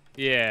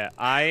 Yeah,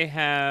 I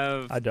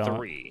have I don't.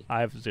 3. I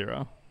have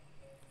 0.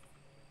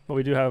 But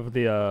we do have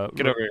the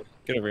Get over here.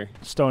 Get over here.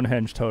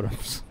 Stonehenge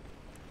totems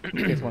in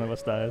case one of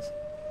us dies.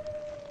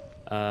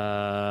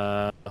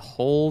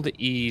 Hold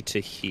E to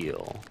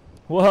heal.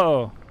 Whoa.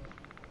 Oh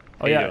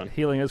How you yeah, doing?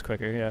 healing is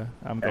quicker. Yeah,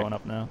 I'm Okay. going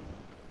up now.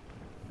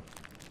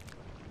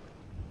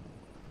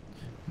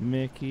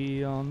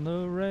 Mickey on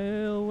the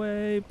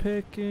railway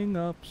picking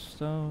up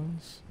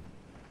stones.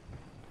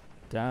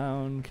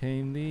 Down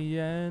came the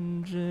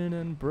engine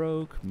and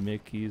broke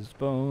Mickey's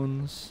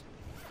bones.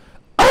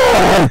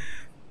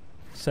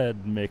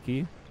 Said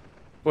Mickey.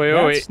 Wait,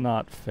 That's wait.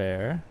 not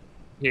fair.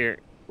 Here,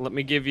 let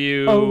me give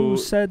you. Oh,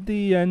 said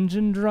the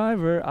engine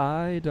driver,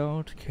 I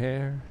don't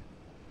care.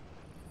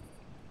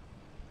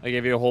 I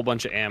gave you a whole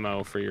bunch of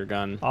ammo for your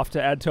gun. Off to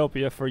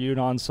Adtopia for you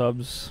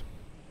non-subs.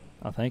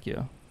 Oh, thank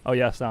you. Oh,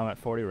 yes, now I'm at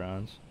 40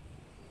 rounds.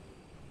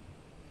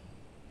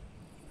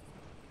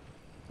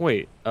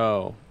 Wait.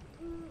 Oh.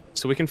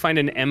 So we can find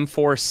an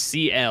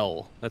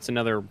M4CL. That's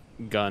another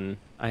gun.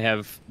 I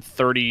have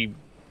 30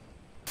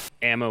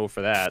 ammo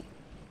for that.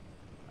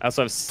 I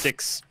also have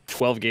 6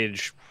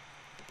 12-gauge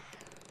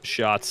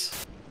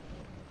shots.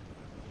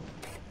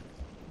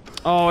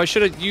 Oh, I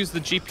should have used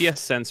the GPS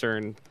sensor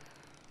and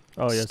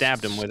Oh, yeah.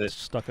 stabbed him with it.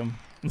 Stuck him.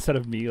 Instead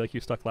of me like you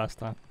stuck last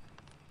time.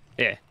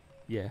 Yeah.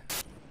 Yeah.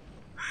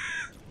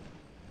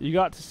 You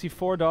got to see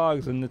 4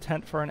 dogs in the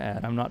tent for an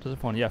ad. I'm not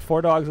disappointed. Yeah,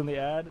 4 dogs in the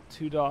ad,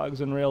 2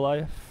 dogs in real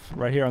life.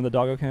 Right here on the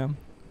doggo cam.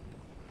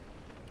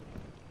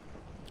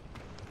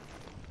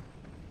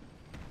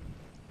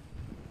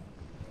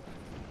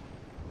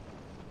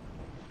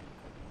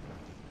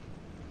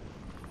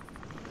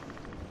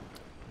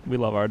 We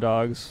love our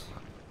dogs.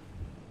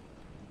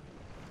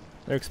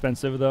 They're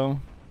expensive though.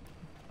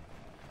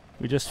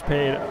 We just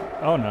paid,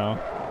 oh no.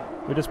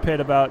 We just paid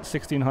about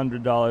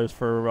 $1,600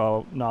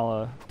 for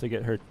Nala to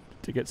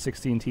get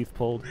 16 teeth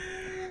pulled.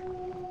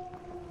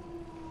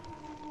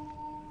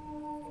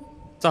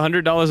 It's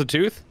 $100 a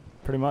tooth?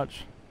 Pretty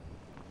much.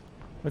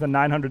 With a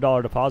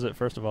 $900 deposit,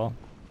 first of all.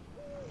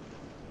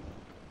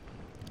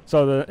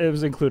 So it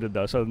was included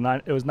though. So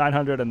it was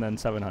 900 and then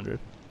 700.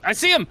 I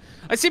see him!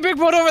 I see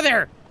Bigfoot over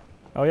there!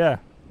 Oh yeah.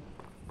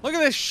 Look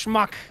at this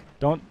schmuck.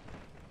 Don't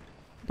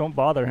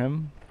bother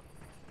him.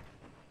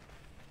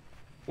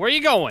 Where are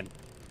you going?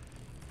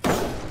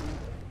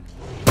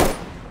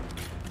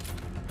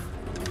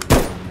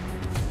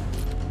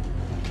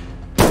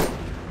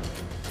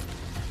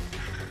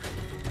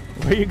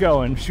 Where you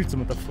going? Shoots him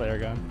with the flare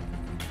gun.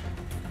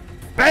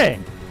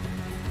 Bang!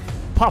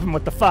 Pop him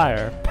with the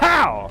fire.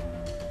 Pow!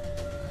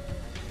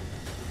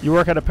 You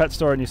work at a pet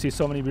store and you see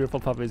so many beautiful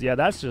puppies. Yeah,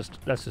 that's just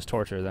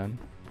torture then.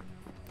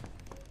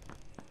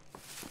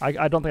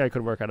 I don't think I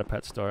could work at a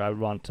pet store. I would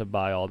want to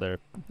buy all their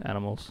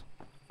animals.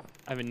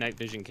 I have a night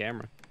vision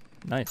camera.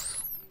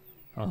 Nice.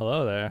 Oh,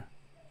 hello there.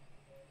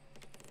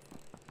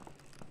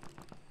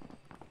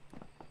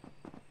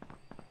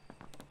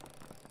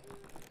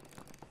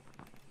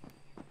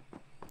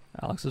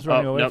 Alex is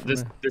running away no, from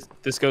this, me.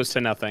 this goes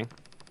to nothing.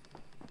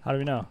 How do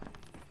we know?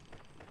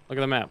 Look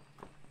at the map.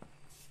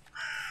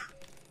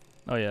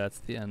 Oh yeah, that's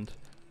the end.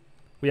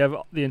 We have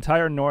the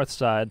entire north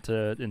side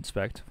to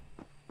inspect.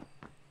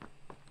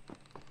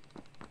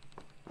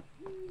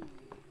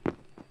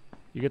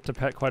 You get to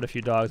pet quite a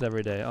few dogs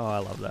every day. Oh, I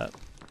love that.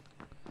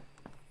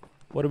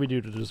 What do we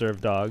do to deserve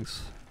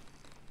dogs?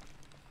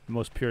 The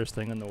most purest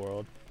thing in the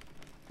world.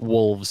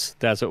 Wolves.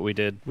 That's what we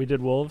did. We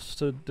did wolves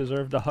to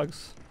deserve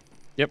dogs?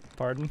 Yep.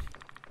 Pardon?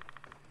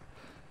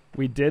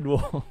 We did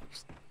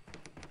wolves.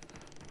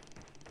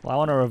 Well, I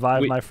want to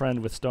revive my friend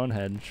with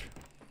Stonehenge.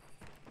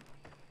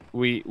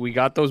 We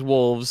got those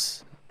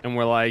wolves, and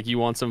we're like, you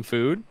want some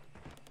food?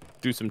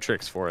 Do some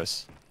tricks for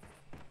us.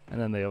 And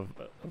then they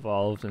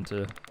evolved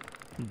into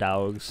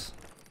dogs.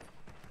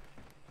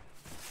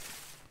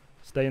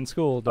 Stay in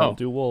school, don't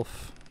do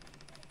wolf.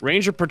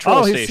 Ranger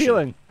patrol station. Oh, he's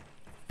healing.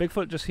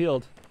 Bigfoot just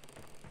healed.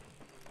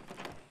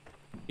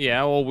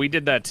 Yeah, well, we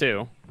did that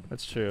too.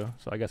 That's true,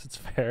 so I guess it's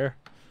fair.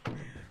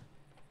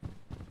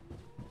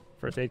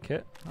 First aid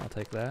kit, I'll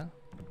take that.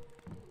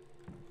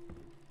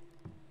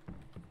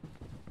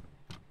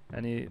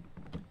 Any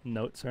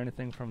notes or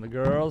anything from the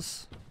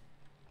girls?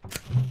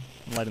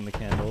 I'm lighting the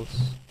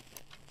candles.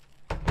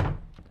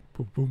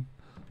 Boom, boom,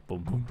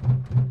 boom, boom,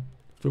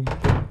 boom,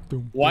 boom,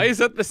 boom. Why is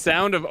that the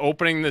sound of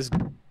opening this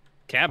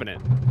cabinet?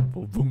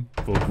 Boom, boom,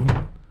 boom,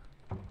 boom.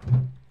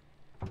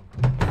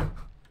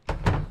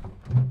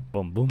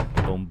 Boom, boom,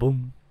 boom,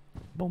 boom,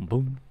 boom,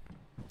 boom.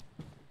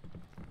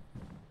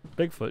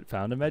 Bigfoot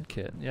found a med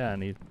kit. Yeah,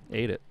 and he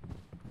ate it.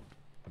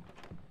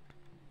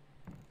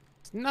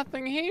 There's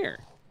nothing here.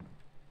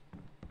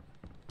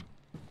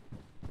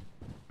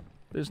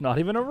 There's not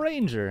even a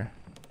ranger.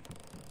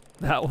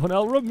 That one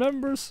I'll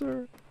remember,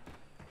 sir.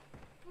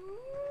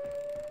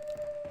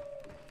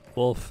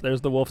 Wolf.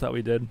 There's the wolf that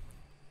we did.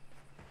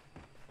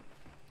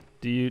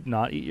 Do you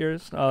not eat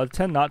yours? I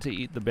tend not to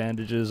eat the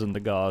bandages and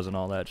the gauze and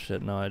all that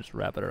shit. No, I just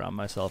wrap it around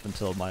myself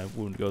until my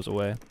wound goes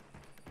away.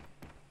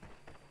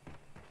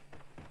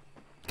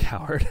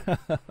 Coward.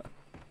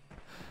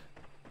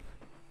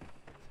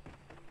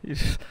 You,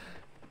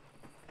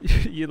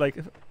 you like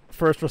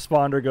first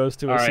responder goes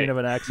to a All scene right. of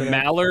an accident.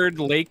 Mallard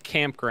Lake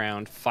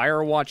Campground,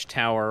 Firewatch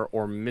Tower,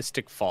 or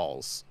Mystic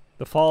Falls.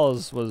 The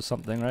falls was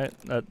something, right?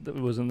 That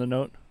was in the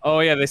note. Oh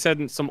yeah, they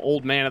said some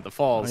old man at the Oh,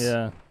 falls.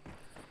 yeah.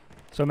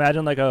 So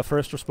imagine like a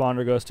first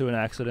responder goes to an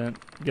accident,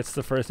 gets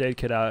the first aid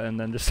kit out, and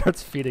then just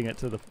starts feeding it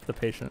to the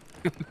patient.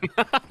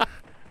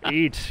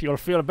 Eat, you'll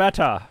feel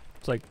better.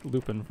 It's like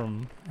Lupin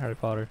from Harry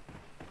Potter.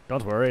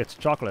 Don't worry, it's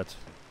chocolate.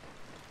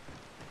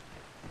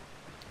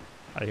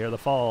 I hear the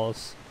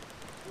falls.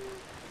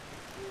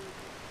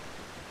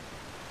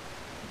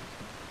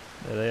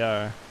 There they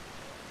are.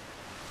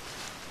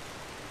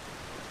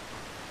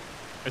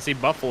 I see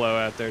buffalo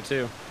out there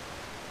too.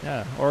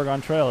 Yeah,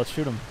 Oregon Trail, let's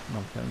shoot them. No,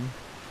 I'm kidding.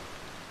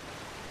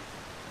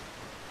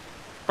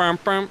 Bum,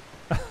 bum.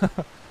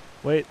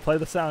 Wait, play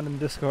the sound in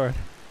Discord.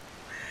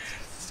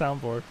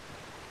 Soundboard.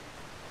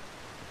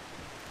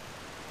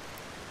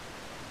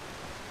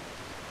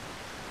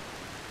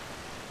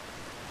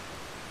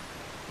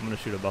 I'm gonna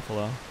shoot a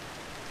buffalo.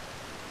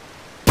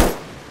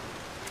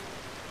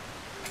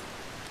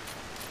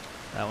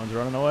 That one's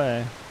running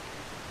away.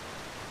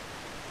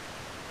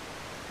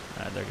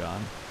 Alright, they're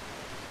gone.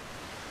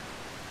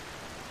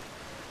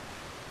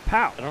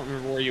 Pow! I don't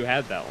remember where you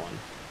had that one.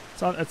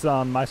 It's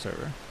on my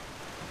server.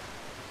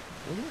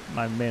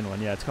 My main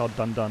one, yeah, it's called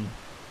Dun Dun.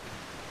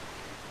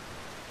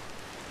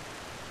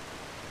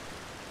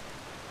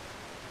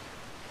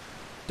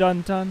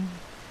 Dun Dun.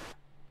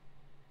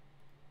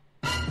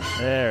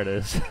 There it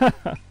is.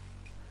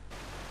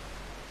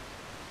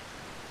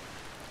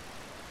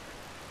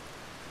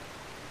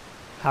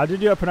 How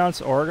did you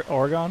pronounce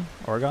Oregon?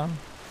 Oregon?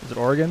 Is it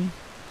Oregon?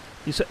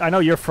 You I know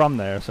you're from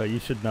there, so you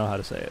should know how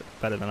to say it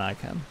better than I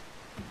can.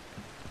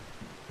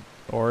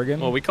 Oregon?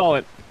 Well, we call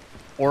it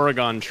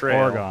Oregon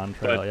Trail. Oregon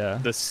Trail, but yeah.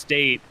 The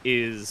state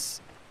is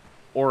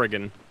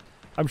Oregon.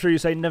 I'm sure you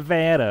say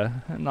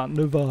Nevada, not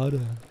Nevada.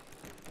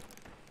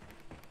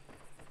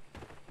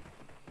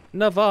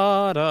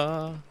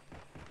 Nevada.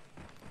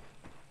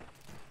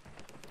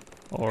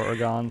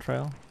 Oregon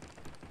Trail.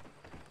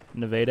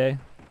 Nevada.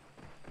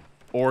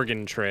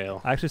 Oregon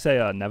Trail. I actually say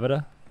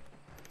Nevada.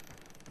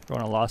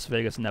 Going to Las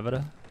Vegas,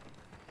 Nevada.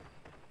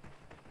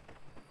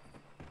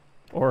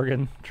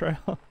 Oregon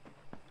Trail.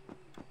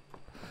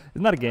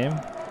 Isn't that a game?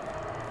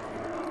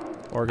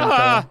 Oregon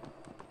Trail.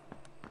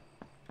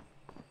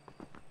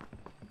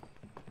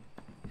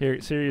 Here,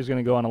 Siri's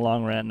gonna go on a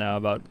long rant now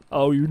about,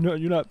 oh, you're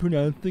not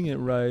pronouncing it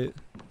right.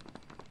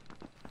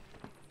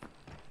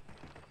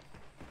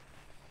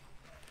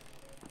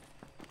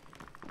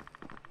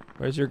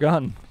 Where's your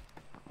gun?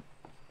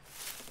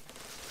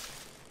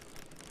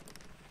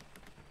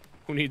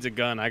 Who needs a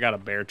gun? I got a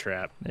bear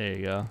trap. There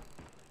you go.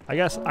 I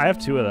guess I have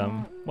two of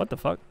them. What the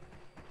fuck?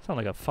 Sound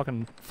like a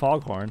fucking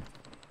foghorn.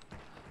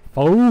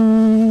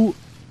 Oh!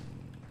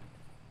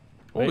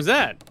 What was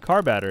that?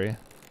 Car battery.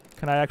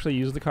 Can I actually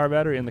use the car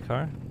battery in the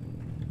car?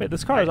 Wait,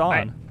 this car is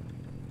on.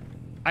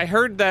 I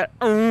heard that.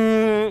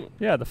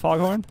 Yeah, the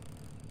foghorn.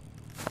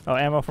 Oh,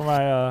 ammo for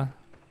my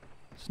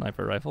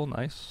sniper rifle.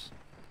 Nice.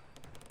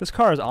 This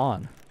car is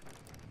on.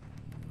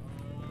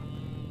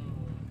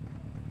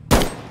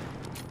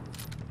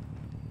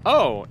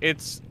 Oh,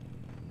 it's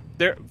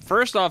there.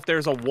 First off,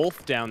 there's a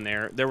wolf down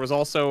there. There was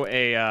also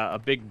a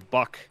big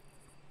buck.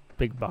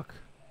 Big buck.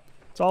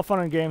 It's all fun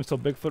and games till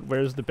Bigfoot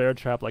wears the bear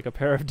trap like a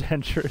pair of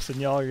dentures and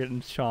y'all are getting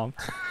chomped.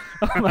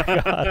 Oh my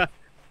god.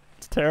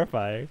 It's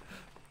terrifying.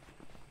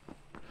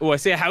 Oh, I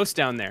see a house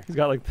down there. He's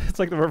got like, it's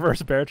like the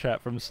reverse bear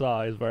trap from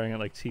Saw. He's wearing it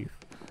like teeth.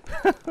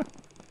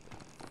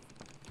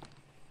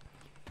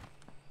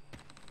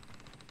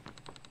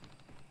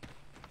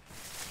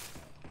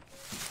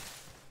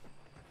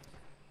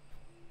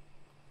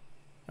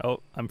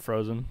 Oh, I'm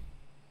frozen.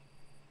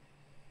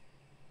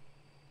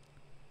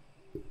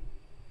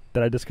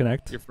 Did I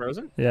disconnect? You're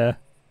frozen? Yeah.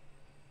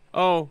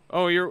 Oh,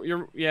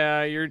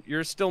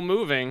 you're still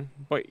moving,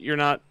 but you're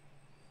not.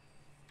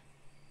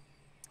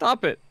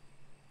 Stop it.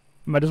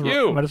 Am I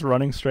just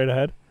running straight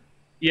ahead?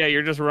 Yeah,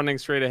 you're just running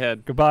straight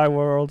ahead. Goodbye,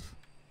 world.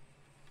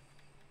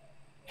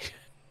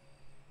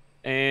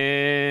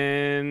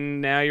 And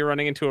now you're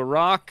running into a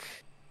rock,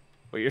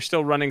 but you're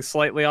still running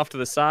slightly off to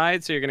the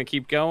side, so you're gonna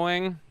keep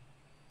going.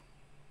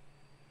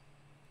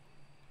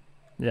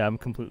 Yeah, I'm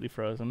completely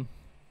frozen.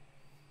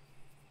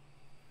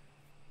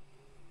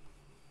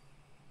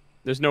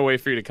 There's no way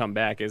for you to come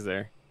back, is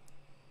there?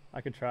 I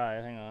could try.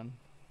 Hang on.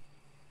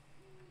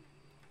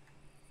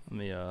 Let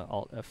me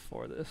Alt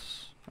F4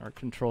 this, or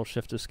Control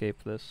Shift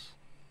Escape this.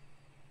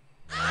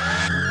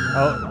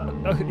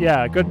 Oh,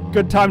 yeah.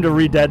 Good time to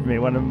re-dead me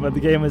when the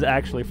game is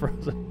actually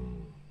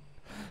frozen.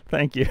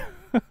 Thank you.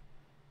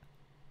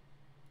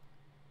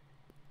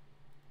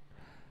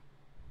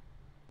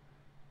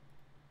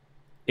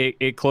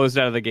 It closed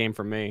out of the game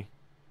for me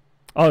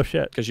Oh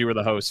shit. because you were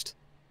the host.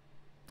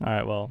 All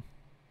right. Well,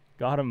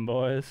 got him,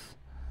 boys.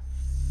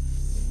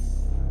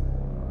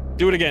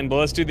 Do it again, but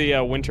let's do the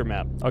winter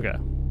map. Okay.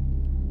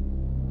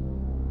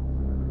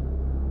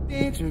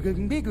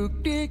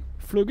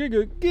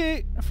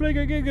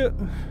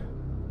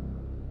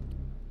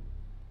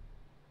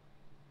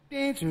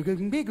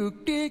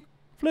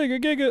 Fligga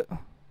gigga.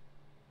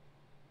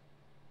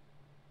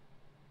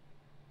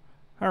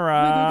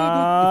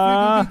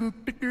 Hurrah!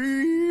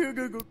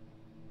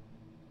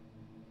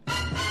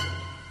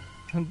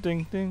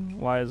 Ding ding.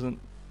 Why isn't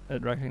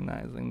it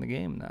recognizing the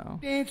game now?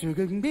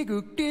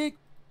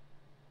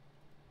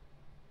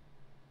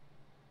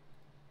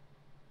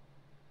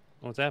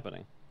 What's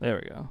happening? There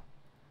we go.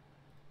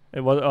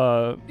 It was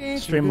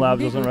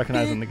Streamlabs wasn't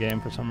recognizing the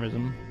game for some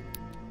reason.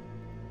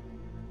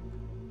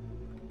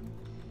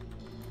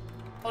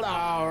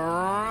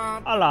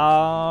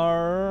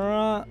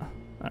 Hello.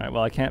 Alright,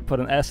 well I can't put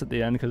an S at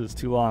the end because it's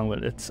too long,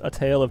 but it's A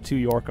Tale of Two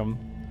Yorkham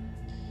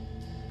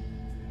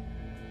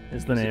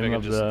is the name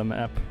of the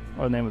map,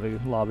 or the name of the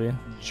lobby.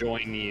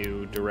 Join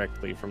you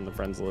directly from the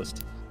friends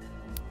list.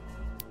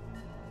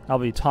 I'll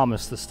be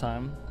Thomas this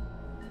time.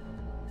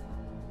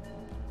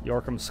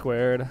 Yorkham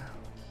squared.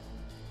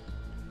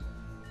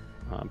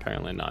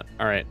 Apparently not.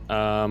 Alright,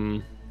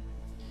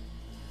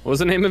 what was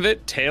the name of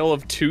it? Tale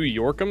of Two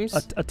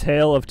Yorkhams? A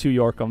Tale of Two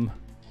Yorkham.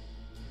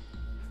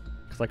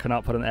 Because I could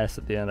not put an S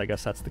at the end, I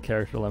guess that's the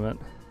character limit.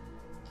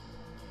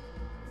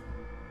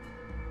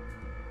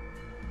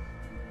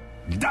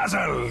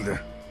 Dazzled!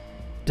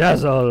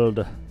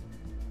 Dazzled!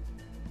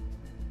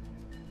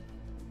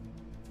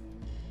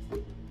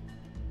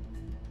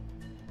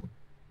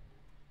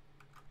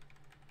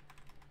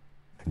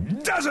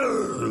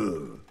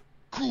 Dazzle!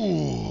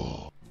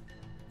 Cool!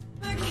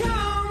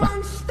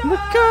 The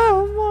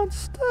cow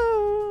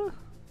monster!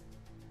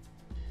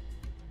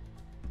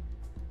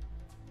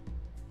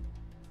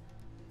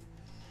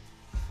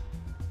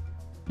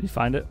 Did you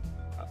find it?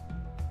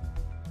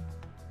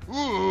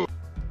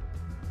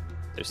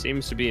 There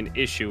seems to be an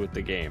issue with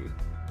the game.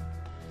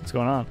 What's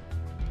going on?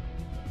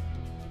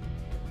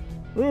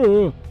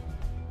 Ooh.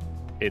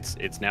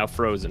 It's now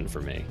frozen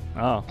for me.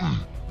 Oh.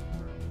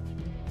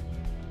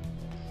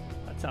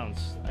 That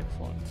sounds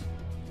excellent.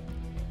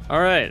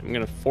 Alright, I'm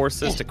gonna force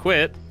this to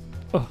quit.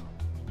 Oh.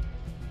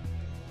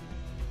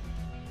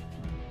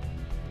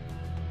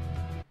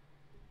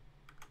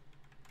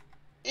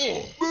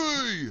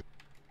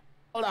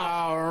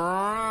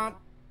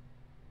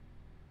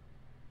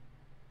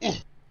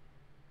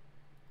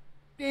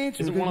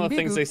 Isn't one of the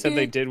things they said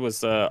they did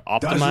was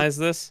optimize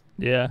this?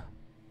 Yeah.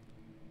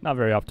 Not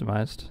very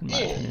optimized, in my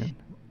opinion.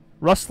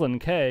 Rustlin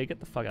K, get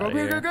the fuck out of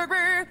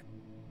here.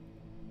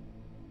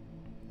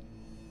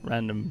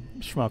 Random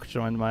schmuck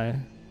joined my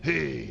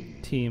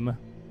team.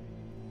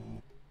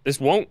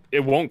 It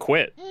won't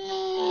quit.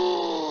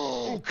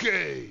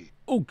 Okay.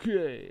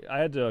 Okay. I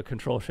had to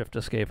control shift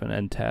escape and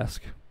end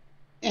task.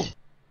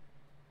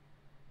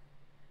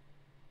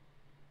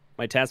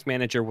 My task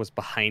manager was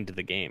behind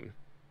the game.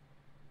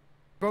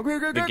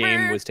 The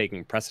game was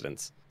taking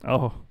precedence.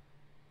 Oh.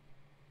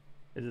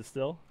 Is it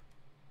still?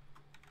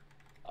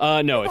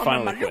 No, it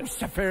finally quit.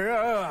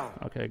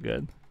 Okay,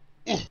 good.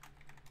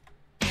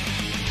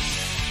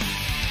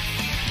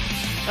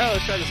 Oh,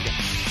 let's try this again.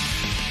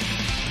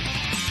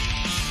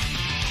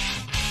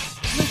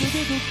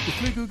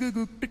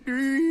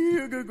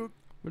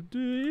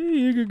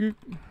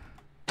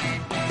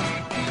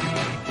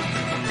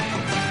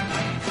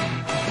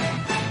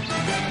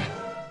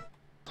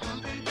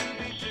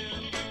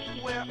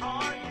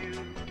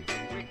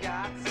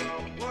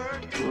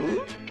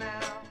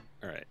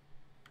 Alright.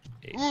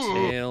 A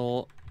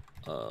Tale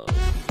of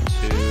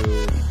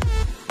Two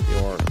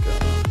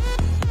Yorkham.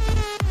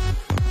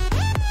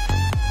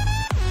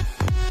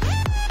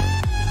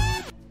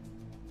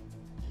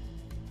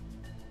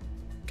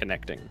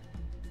 Connecting.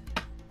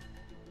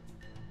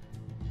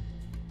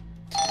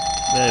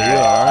 There you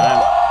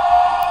are.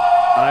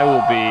 I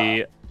will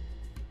be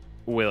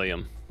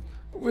William.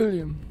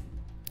 William.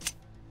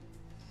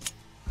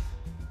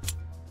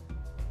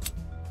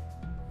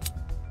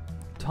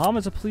 Tom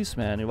is a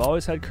policeman who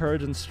always had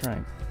courage and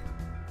strength.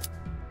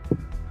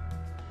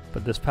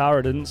 But this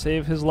power didn't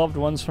save his loved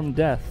ones from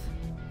death.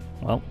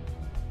 Well,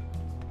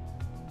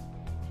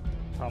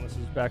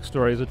 Thomas's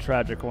backstory is a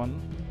tragic one.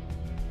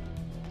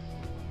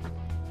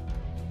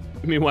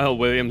 Meanwhile,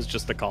 William's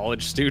just a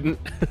college student.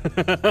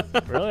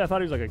 Really? I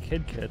thought he was like a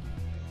kid.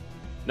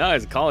 No,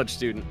 he's a college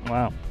student.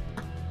 Wow.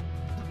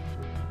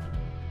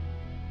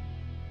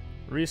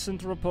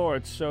 Recent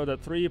reports show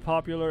that 3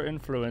 popular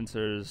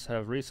influencers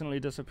have recently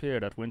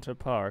disappeared at Winter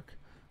Park.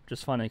 Which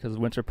is funny because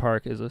Winter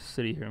Park is a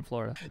city here in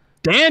Florida.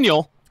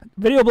 Daniel!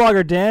 Video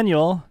blogger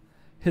Daniel,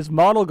 his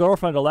model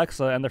girlfriend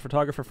Alexa, and their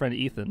photographer friend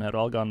Ethan had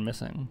all gone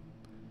missing.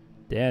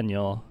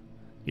 Daniel.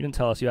 You didn't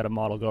tell us you had a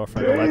model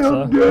girlfriend,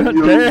 Alexa.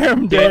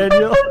 Damn,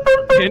 Daniel!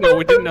 Daniel,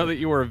 we didn't know that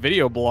you were a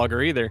video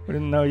blogger either. We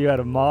didn't know you had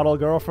a model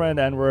girlfriend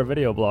and were a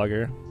video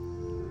blogger.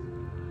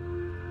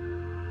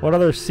 What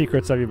other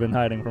secrets have you been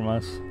hiding from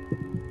us?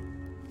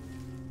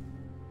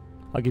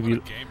 I'll give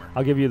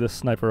you the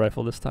sniper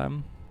rifle this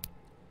time.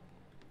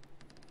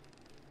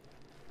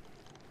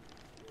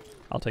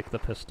 I'll take the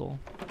pistol.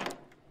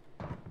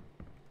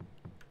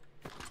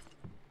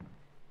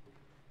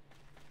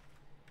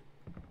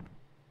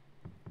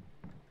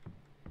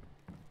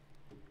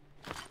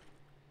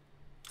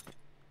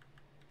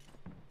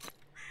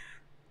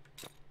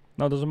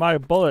 No, those are my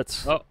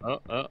bullets. Oh,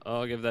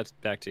 I'll give that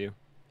back to you.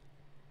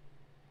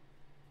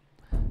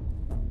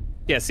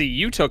 Yeah, see,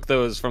 you took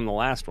those from the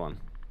last one.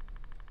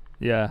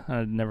 Yeah,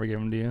 I never gave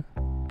them to you.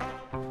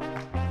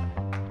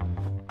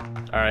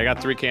 Alright, I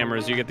got 3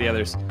 cameras. You get the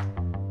others.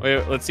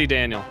 Wait, let's see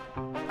Daniel.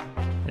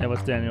 Yeah,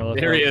 what's Daniel?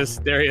 There he is.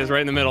 There he is,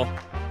 right in the middle.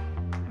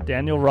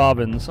 Daniel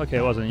Robbins. Okay,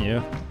 it wasn't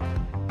you.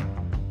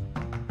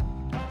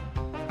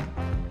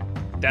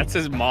 That's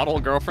his model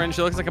girlfriend.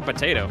 She looks like a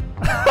potato.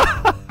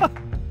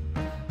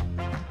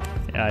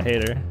 Yeah, I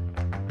hate her.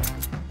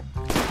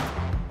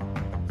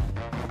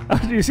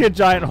 Do you see a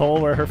giant hole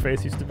where her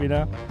face used to be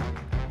now?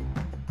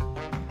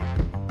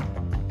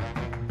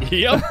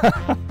 Yep.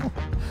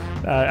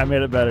 I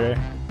made it better.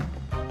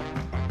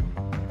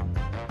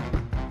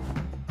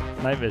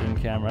 Night vision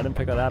camera. I didn't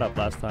pick that up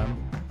last time.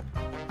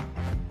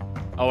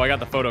 Oh, I got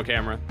the photo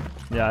camera.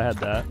 Yeah, I had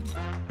that.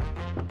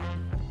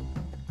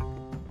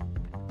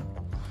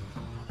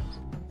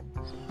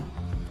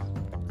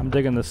 I'm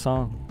digging this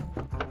song.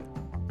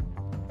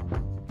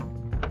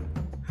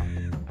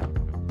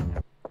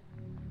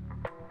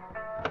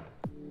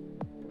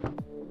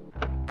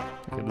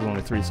 Okay, there's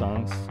only 3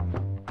 songs.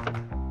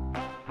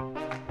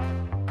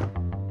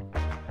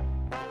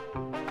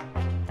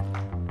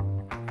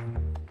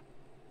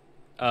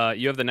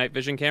 You have the night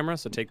vision camera,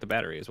 so take the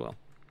battery as well.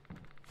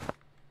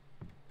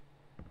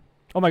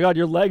 Oh my god,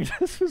 your leg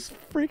just was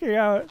freaking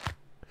out.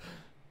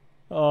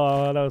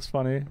 Oh, that was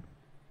funny.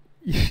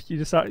 You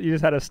just had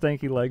a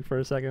stanky leg for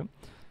a second.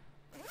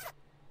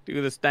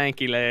 Do the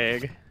stanky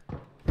leg.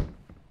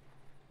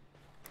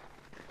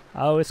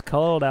 Oh, it's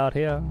cold out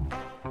here.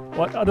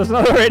 What? Oh, there's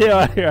another radio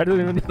out here. I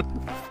didn't even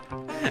know.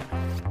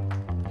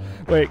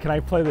 Wait, can I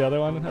play the other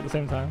one at the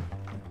same time?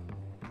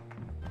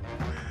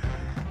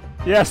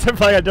 Yes, they're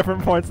playing at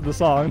different points of the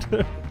song.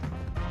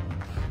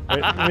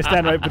 Wait, let me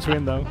stand right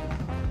between them.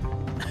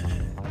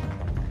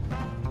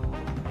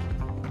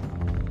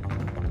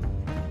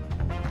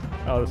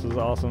 Oh, this is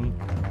awesome.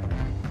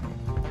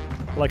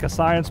 Like a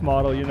science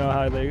model, you know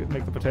how they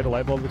make the potato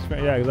light bulb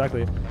experience? Yeah,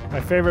 exactly. My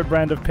favorite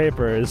brand of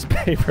paper is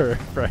Paper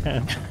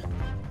Brand.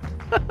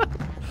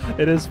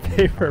 It is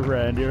Paper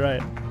Brand, you're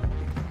right.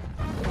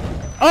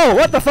 Oh,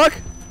 what the fuck?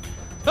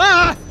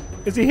 Ah!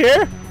 Is he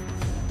here?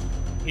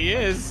 He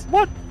is.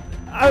 What?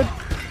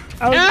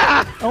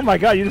 Oh my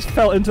god, you just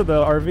fell into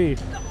the RV.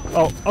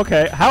 Oh,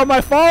 okay. How am I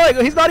falling?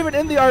 He's not even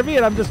in the RV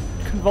and I'm just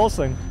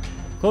convulsing.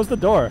 Close the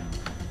door.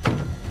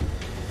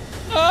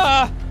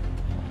 Ah!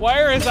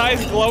 Why are his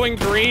eyes glowing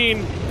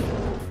green?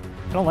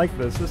 I don't like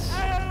this.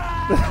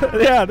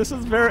 Yeah, this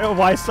is very a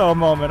why so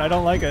moment. I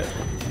don't like it.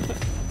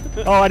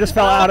 Oh, I just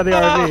fell out of the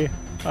RV.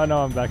 Oh no,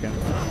 I'm back in.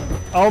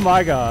 Oh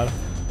my god.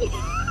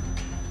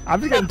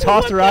 I'm just getting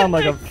tossed around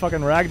like a fucking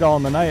ragdoll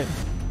in the night.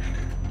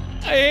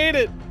 I hate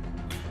it.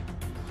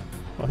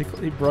 Well,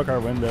 he broke our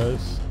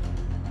windows.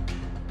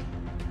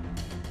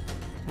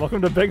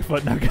 Welcome to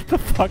Bigfoot. Now get the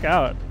fuck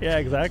out. Yeah,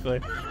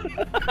 exactly.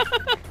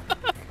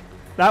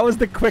 That was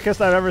the quickest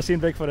I've ever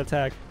seen Bigfoot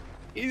attack.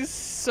 He's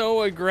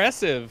so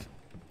aggressive.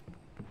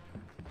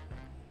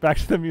 Back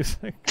to the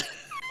music.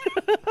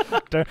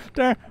 Dun,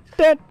 dun,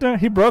 dun, dun.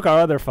 He broke our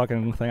other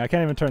fucking thing. I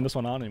can't even turn this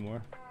one on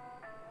anymore.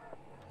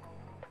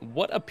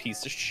 What a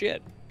piece of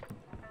shit.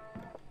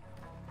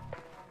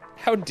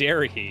 How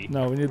dare he?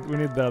 No, we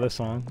need the other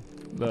song.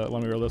 The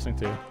one we were listening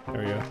to.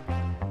 There we go.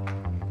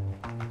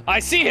 I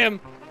see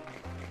him!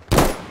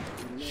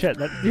 Shit,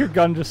 your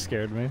gun just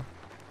scared me.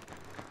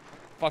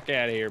 Fuck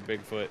out of here,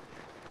 Bigfoot.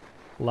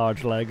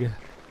 Large leg.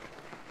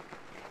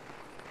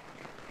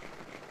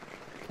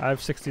 I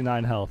have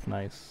 69 health.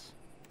 Nice.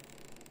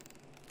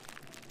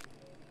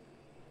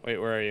 Wait,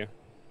 where are you?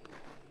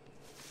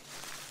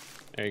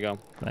 There you go.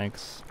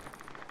 Thanks.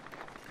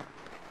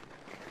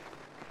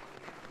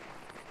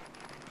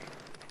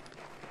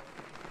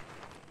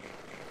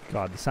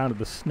 God, the sound of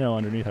the snow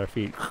underneath our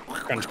feet.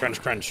 Crunch, crunch,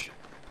 crunch.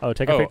 Oh,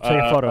 take a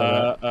photo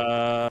of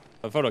that.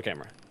 A photo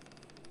camera.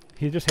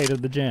 He just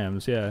hated the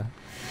jams, yeah.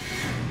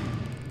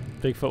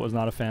 Bigfoot was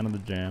not a fan of the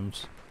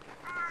jams.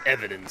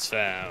 Evidence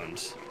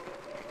found.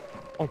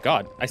 Oh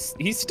god,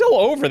 he's still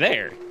over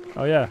there.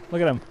 Oh yeah,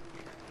 look at him.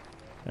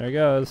 There he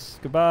goes.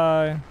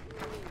 Goodbye.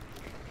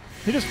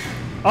 He just...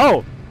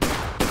 Oh!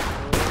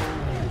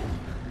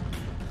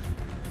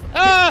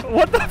 Ah!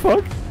 What the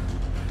fuck?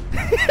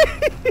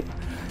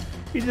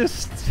 He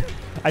just...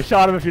 I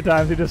shot him a few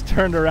times, he just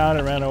turned around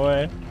and ran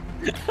away.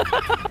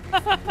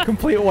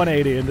 Complete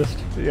 180 in just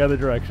the other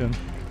direction.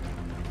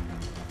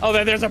 Oh,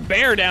 there's a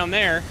bear down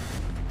there.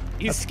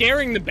 He's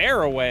scaring the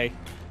bear away.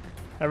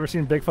 Ever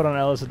seen Bigfoot on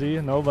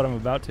LSD? No, but I'm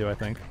about to, I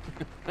think.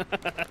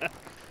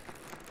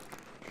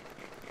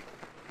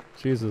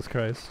 Jesus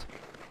Christ.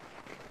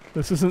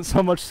 This isn't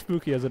so much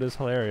spooky as it is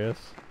hilarious.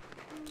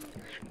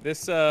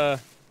 This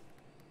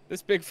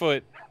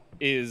Bigfoot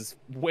is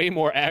way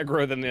more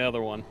aggro than the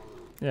other one.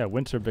 Yeah,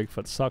 winter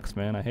Bigfoot sucks,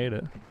 man. I hate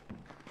it.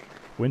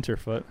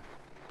 Winterfoot.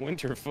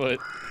 Winterfoot.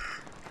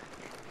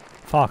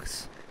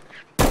 Fox.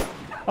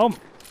 Oh.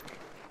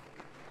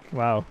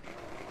 Wow.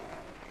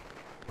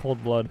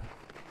 Cold blood.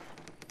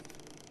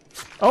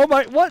 Oh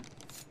my, what?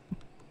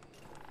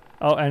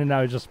 Oh, and now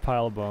it's just a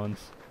pile of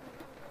bones.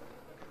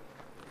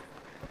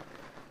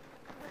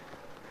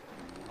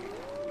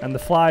 And the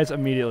flies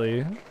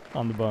immediately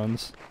on the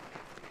bones.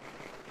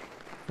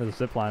 There's a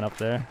zip line up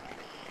there.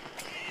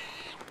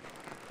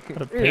 Is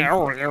that a pig? Yeah,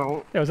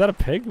 was that a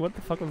pig? What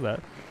the fuck was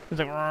that? It's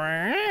like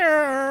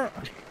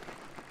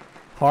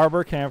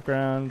Harbor,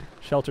 campground,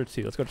 shelter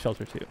 2. Let's go to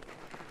shelter 2.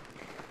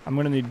 I'm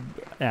gonna need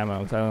ammo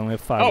because I only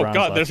have 5 rounds Oh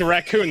god, left. there's a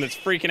raccoon that's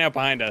freaking out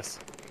behind us.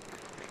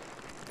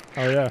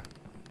 Oh yeah.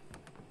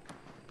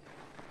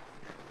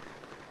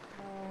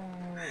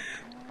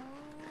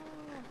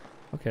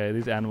 Okay,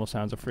 these animal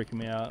sounds are freaking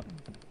me out.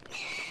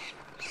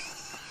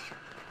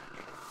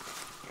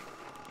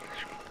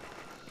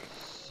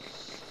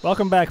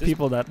 Welcome back,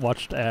 people that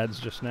watched ads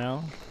just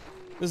now.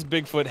 This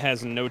Bigfoot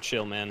has no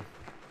chill, man.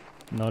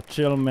 No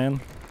chill, man.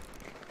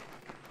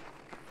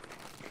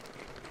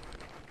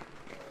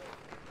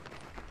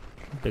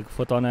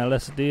 Bigfoot on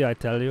LSD, I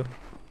tell you.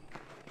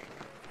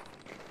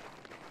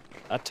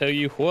 I tell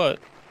you what.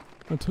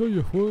 I tell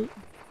you what.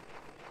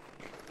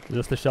 Is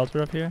this the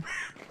shelter up here?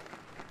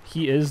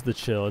 He is the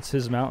chill. It's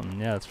his mountain.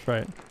 Yeah, that's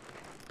right.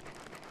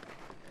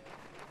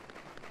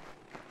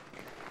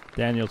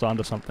 Daniel's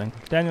onto something.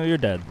 Daniel, you're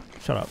dead.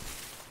 Shut up.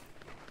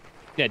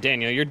 Yeah,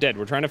 Daniel, you're dead.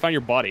 We're trying to find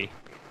your body.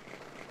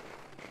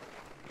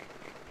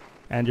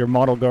 And your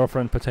model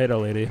girlfriend, Potato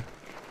Lady.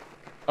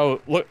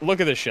 Oh,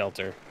 look at this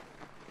shelter.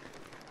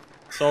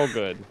 It's all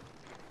good.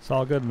 It's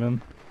all good,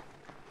 man.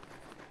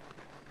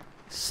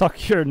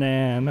 Suck your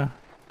nan.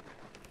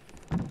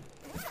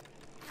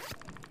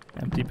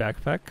 Empty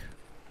backpack.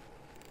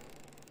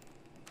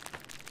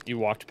 You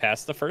walked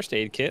past the first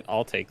aid kit.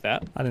 I'll take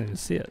that. I didn't even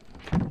see it.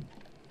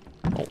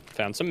 Oh,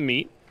 found some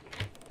meat.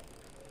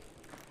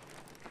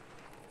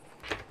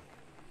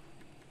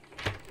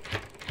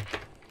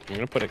 I'm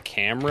gonna put a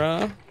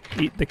camera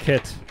Eat the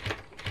kit.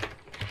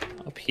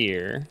 up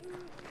here.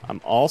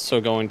 I'm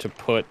also going to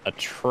put a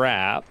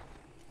trap.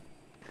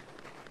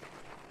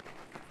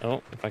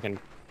 Oh, if I can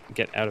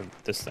get out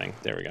of this thing.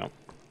 There we go.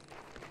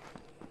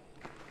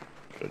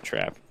 Put a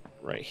trap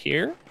right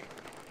here.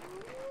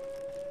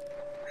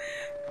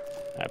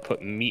 I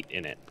put meat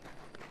in it.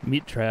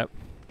 Meat trap.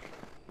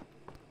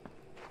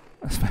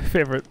 That's my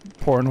favorite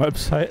porn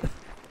website.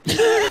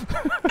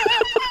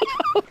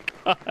 Oh,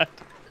 God.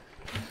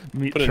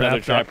 Meat Put another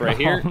trap right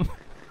here. .com.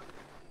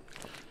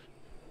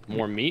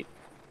 More meat.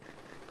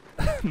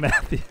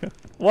 Matthew.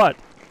 What?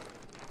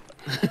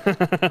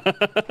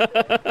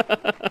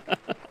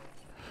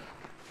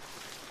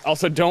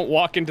 Also, don't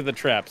walk into the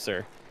trap,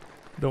 sir.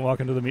 Don't walk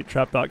into the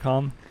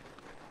meattrap.com.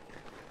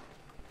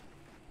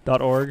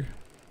 .org.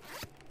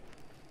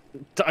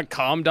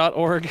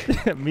 .com.org.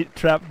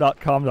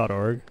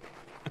 Meattrap.com.org.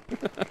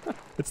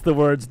 It's the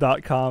words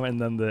 .com and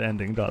then the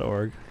ending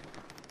 .org.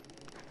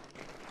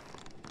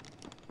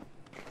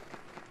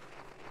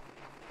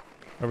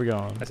 Where are we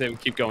going? I say we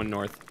keep going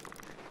north.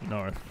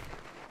 North.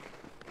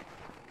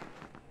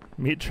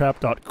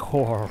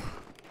 Meattrap.core.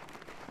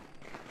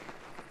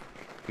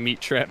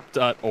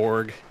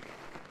 Meattrap.org.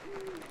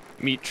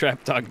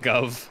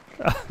 Meattrap.gov.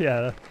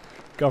 Yeah,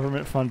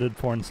 government-funded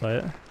porn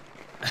site.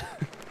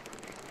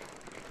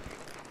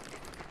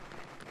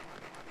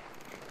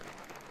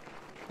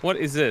 What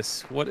is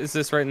this? What is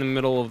this right in the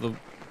middle of the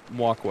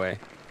walkway?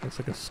 Looks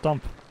like a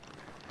stump.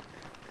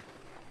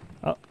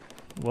 Oh,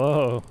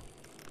 whoa.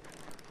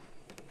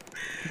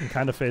 You can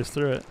kind of phase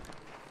through it.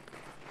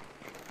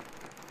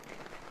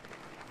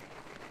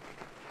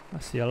 I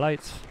see a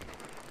light.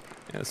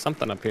 Yeah, there's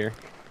something up here.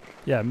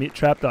 Yeah,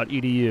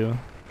 meattrap.edu.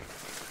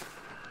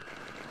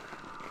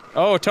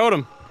 Oh, a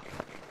totem.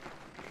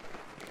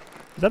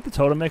 Is that the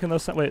totem making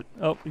those sounds? Wait,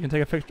 oh, you can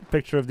take a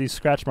picture of these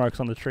scratch marks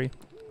on the tree.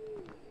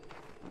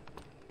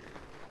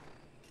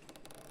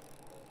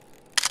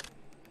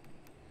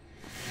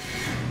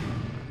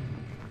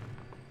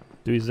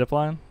 Do we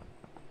zipline?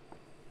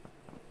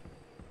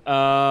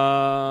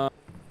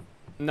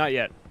 Not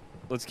yet.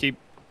 Let's keep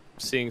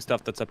seeing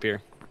stuff that's up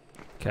here.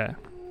 Okay.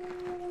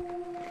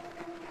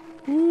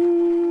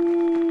 Ooh.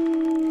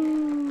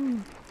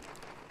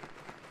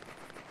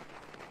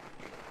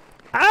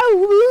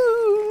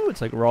 Ow!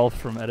 It's like Rolf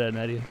from Edda and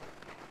Eddie.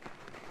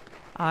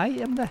 I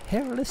am the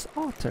hairless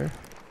otter,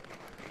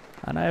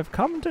 and I have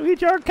come to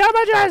eat your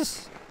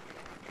cabbages!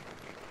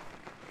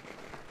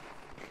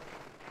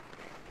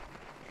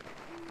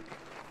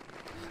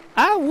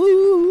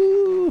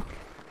 Ow!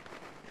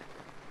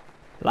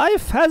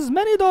 Life has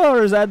many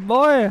doors, Ed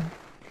boy.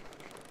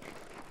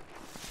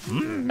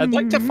 I'd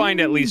like to find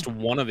at least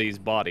one of these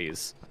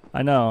bodies.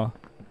 I know.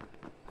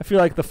 I feel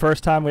like the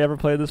first time we ever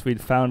played this,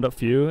 we'd found a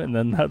few, and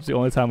then that's the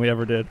only time we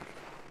ever did.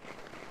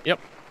 Yep.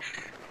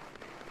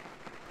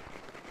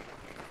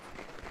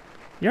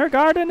 Your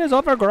garden is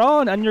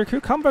overgrown, and your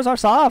cucumbers are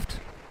soft.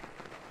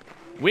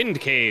 Wind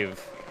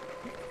cave.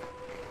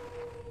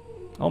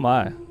 Oh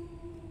my.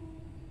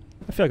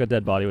 I feel like a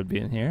dead body would be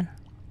in here.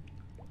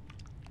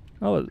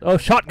 Oh,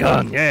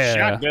 shotgun! Yeah!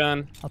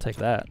 Shotgun. I'll take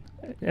that.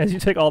 As you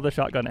take all the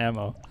shotgun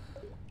ammo.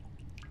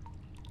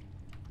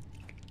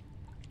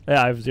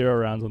 Yeah, I have 0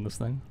 rounds on this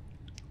thing.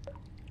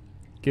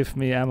 Give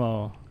me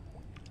ammo.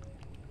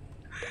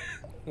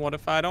 What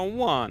if I don't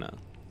wanna?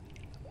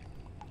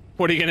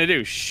 What are you gonna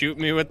do? Shoot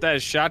me with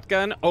that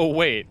shotgun? Oh,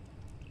 wait.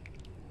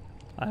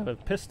 I have a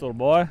pistol,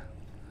 boy.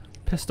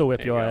 Pistol whip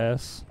There you your go.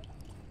 ass.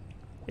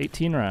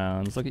 18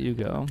 rounds. Look at you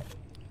go.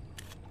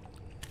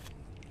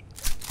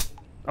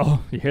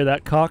 Oh, you hear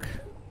that cock?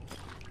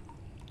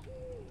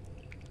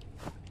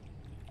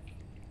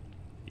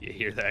 You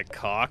hear that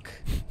cock?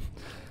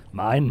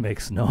 Mine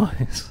makes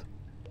noise.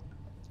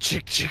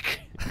 Chick,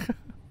 chick.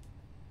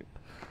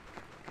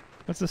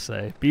 What's this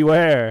say?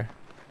 Beware.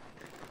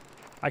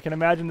 I can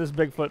imagine this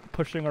Bigfoot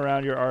pushing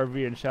around your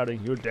RV and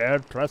shouting, "You dare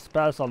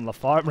trespass on the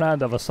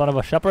farmland of a son of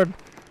a shepherd?"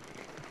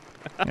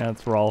 Yeah,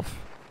 it's Rolf.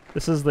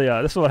 This is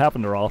what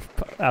happened to Rolf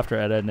after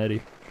Ed, Ed, and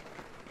Eddie.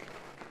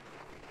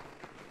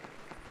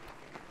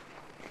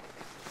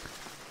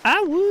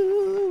 Ah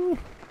woo!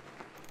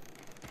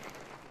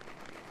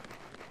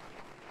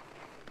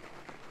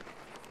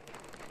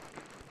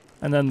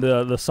 And then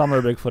the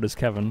summer Bigfoot is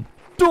Kevin.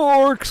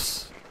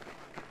 Dorks!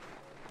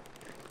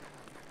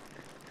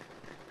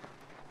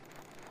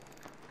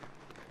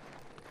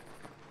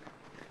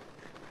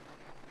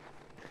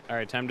 All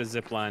right, time to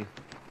zip line.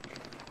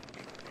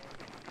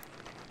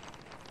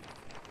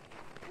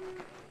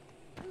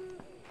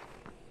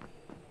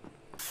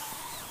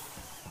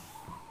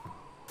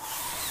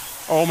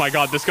 Oh my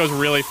god, this goes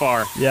really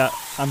far. Yeah,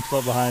 I'm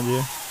still behind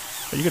you.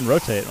 But you can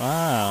rotate.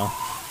 Wow.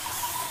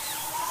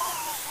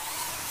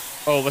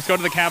 Oh, let's go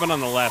to the cabin on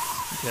the left.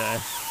 Okay.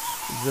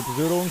 Zip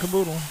zoodle and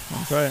caboodle.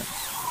 That's right.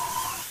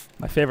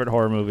 My favorite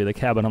horror movie, The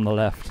Cabin on the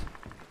Left.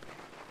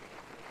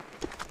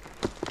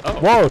 Oh.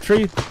 Whoa,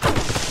 tree!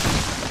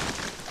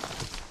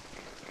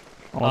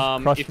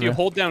 Almost crushed If you me.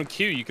 hold down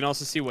Q, you can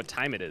also see what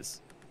time it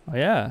is. Oh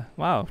yeah.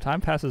 Wow, time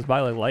passes by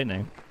like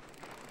lightning.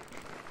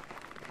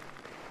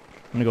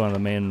 I'm gonna go into the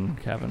main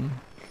cabin.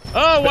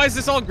 Oh, why is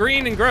this all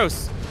green and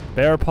gross?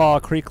 Bear Paw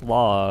Creek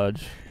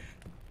Lodge.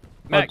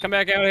 Matt, Oh, come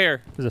back out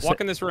here. There's a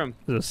Walk in this room.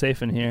 There's a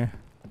safe in here.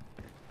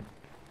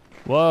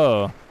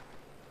 Whoa.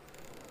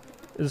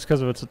 Is this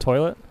because it's a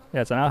toilet?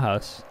 Yeah, it's an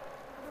outhouse.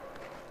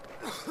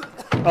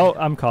 Oh,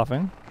 I'm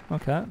coughing.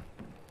 Okay.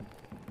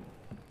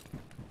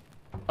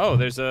 Oh,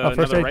 there's Oh,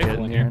 first another aid kit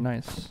rifle in in here.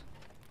 Nice.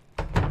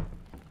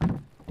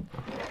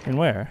 In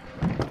where?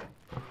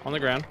 On the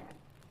ground.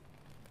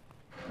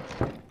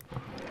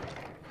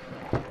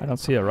 I don't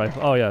see a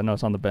rifle. Oh yeah, no,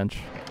 it's on the bench.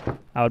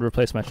 I would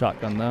replace my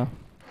shotgun though,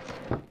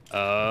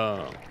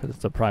 Oh. because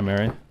it's a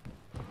primary.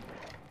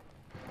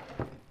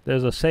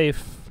 There's a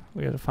safe.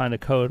 We have to find a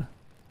code.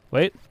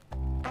 Wait.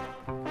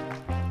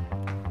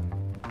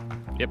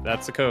 Yep,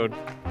 that's the code.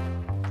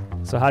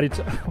 So how do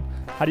you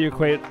how do you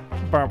equate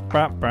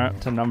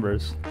to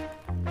numbers?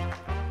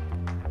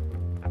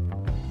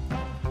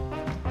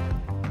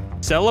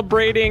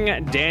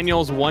 Celebrating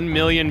Daniel's 1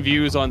 million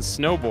views on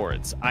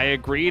snowboards. I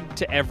agreed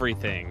to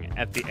everything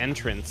at the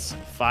entrance,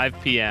 5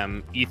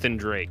 p.m. Ethan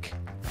Drake.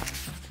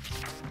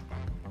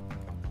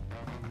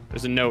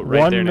 There's a note right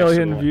 1 there next to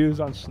million the- views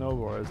on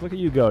snowboards. Look at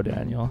you go,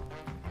 Daniel.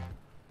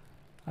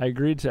 I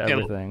agreed to Yeah.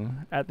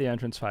 everything at the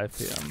entrance 5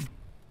 p.m.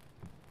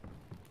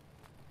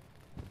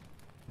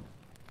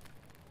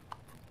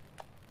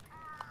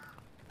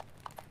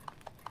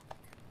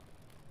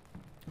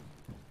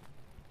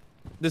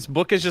 This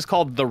book is just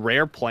called The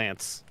Rare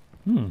Plants.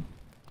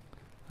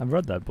 I've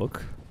read that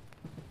book.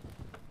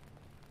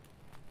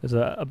 There's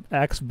a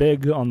axe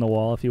big on the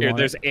wall if you Here, want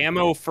there's it.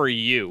 ammo for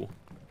you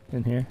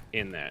In here.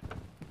 in that.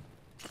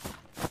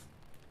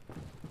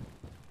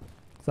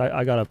 So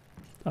I got a.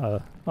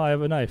 Oh, I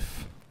have a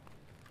knife.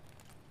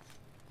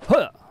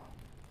 Huh!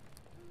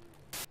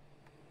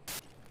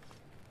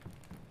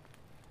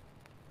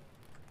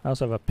 I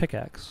also have a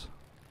pickaxe.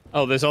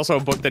 Oh, there's also a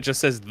book that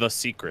just says The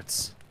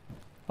Secrets.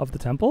 Of the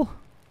temple?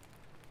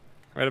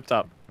 Right up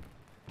top.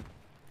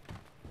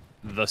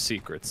 The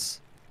Secrets.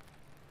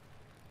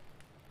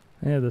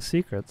 Yeah, the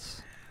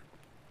secrets.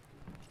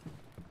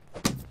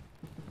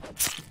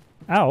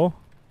 Ow.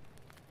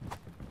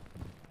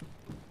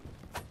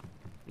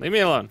 Leave me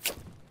alone.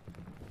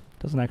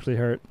 Doesn't actually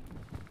hurt.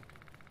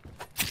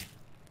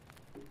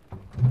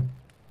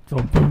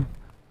 Boom,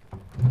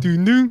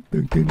 boom.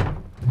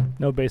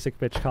 No basic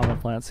bitch common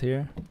plants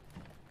here.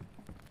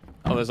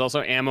 Oh, there's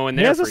also ammo in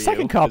there There's for a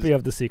second you. copy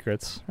of the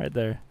secrets right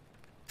there.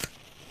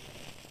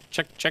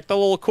 Check the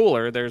little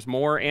cooler. There's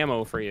more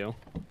ammo for you.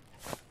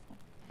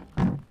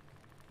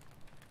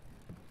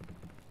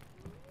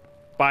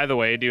 By the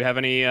way, do you have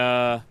any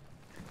ammo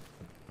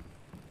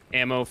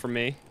for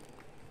me?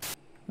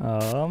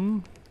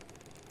 What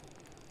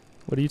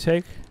do you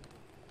take?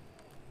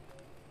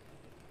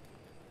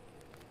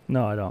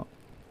 No, I don't.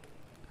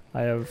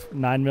 I have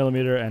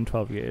 9mm and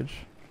 12 gauge.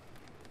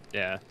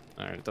 Yeah.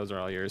 All right, those are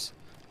all yours.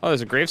 Oh,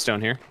 there's a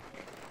gravestone here.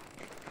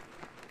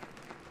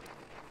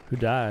 Who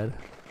died?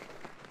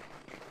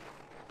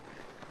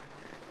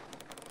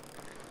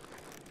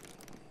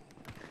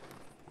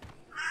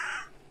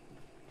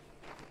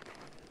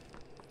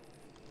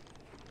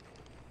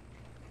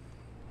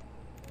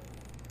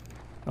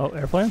 Oh,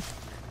 airplane?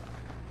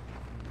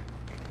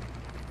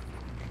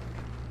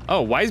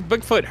 Oh, why is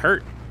Bigfoot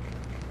hurt?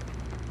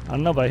 I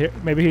don't know,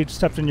 but maybe he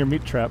stepped in your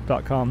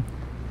meattrap.com.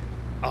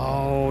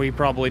 Oh, he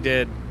probably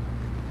did.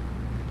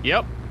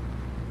 Yep.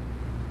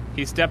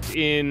 He stepped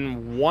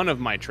in one of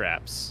my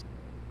traps.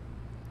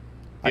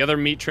 The other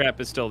meat trap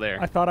is still there.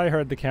 I thought I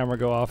heard the camera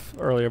go off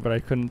earlier, but I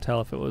couldn't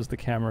tell if it was the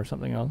camera or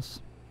something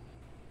else.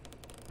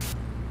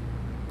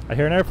 I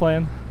hear an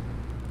airplane.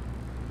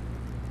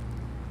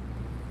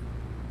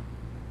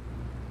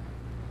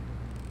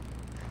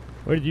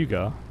 Where did you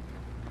go?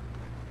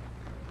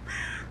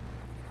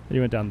 You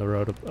went down the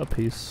road a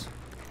piece.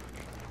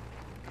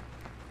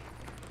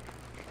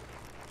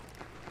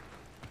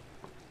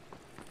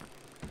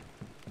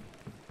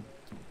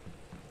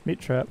 Meat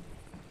trap.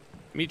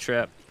 Meat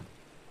trap.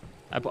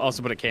 I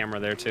also put a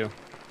camera there too.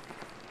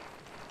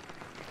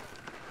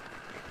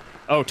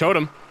 Oh,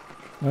 totem.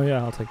 Oh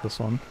yeah, I'll take this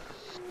one.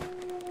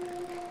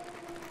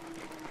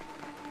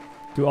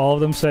 Do all of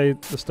them say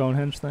the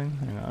Stonehenge thing?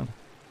 Hang on.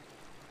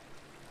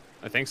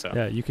 I think so.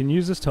 Yeah, you can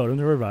use this totem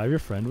to revive your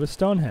friend with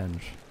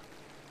Stonehenge.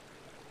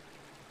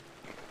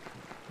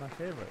 My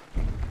favorite.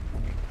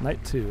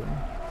 Night 2.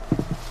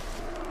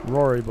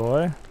 Rory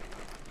boy.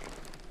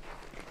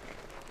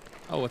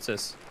 Oh, what's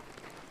this?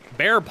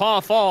 Bear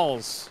Paw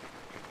Falls.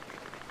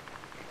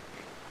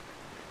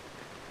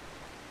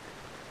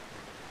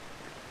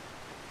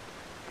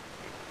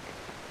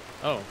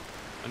 Oh,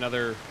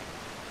 another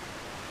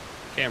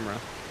camera.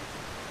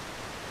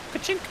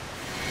 Ka-chink.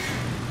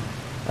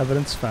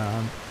 Evidence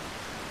found.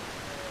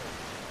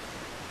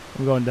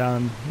 I'm going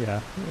down, yeah,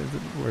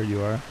 where you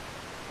are.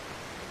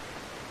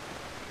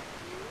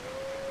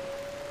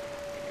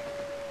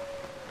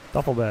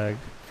 Duffel bag.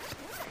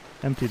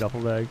 Empty duffel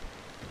bag.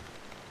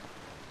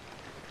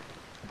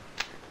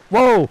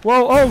 Whoa!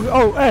 Whoa! Oh!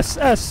 Oh!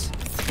 S!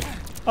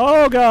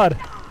 Oh god!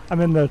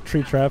 I'm in the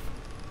tree trap.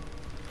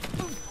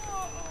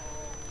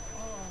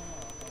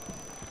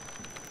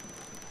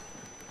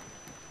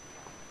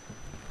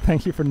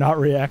 Thank you for not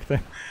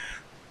reacting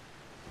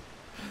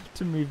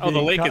to me. Oh, the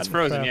being lake caught is in the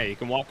frozen. trap. Yeah, you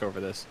can walk over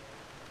this.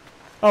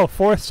 Oh,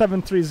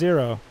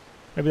 4730.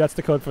 Maybe that's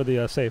the code for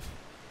the safe.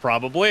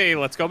 Probably.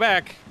 Let's go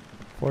back.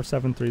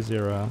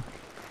 4730.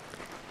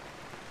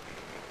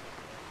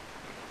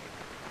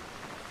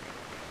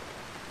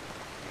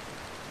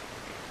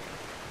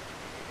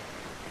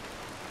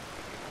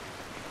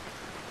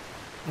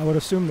 I would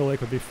assume the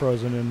lake would be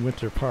frozen in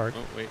Winter Park.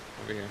 Oh, wait.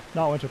 Over here.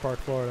 Not Winter Park,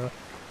 Florida.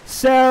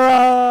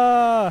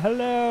 Sarah!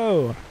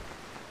 Hello!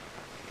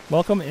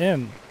 Welcome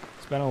in.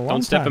 It's been a long time.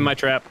 Don't step in my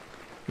trap.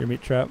 Your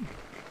meat trap.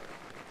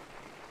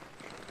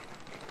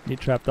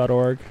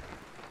 Meattrap.org.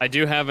 I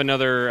do have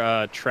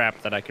another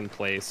trap that I can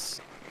place.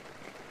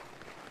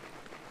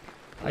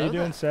 How you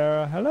doing,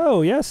 Sarah?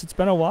 Hello. Yes, it's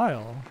been a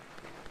while.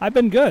 I've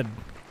been good.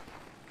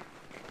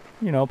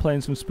 You know,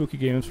 playing some spooky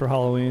games for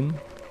Halloween.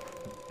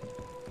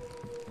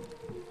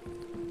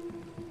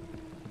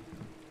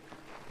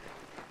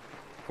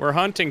 We're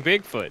hunting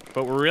Bigfoot,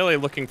 but we're really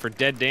looking for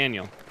dead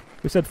Daniel.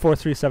 We said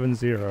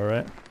 4370,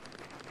 right?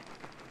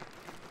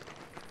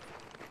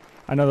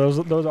 I know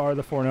those are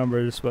the 4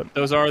 numbers, but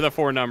Those are the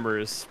 4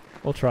 numbers.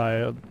 we'll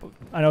try.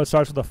 I know it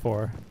starts with a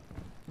 4,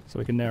 so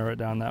we can narrow it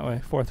down that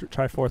way.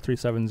 Try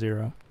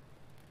 4370.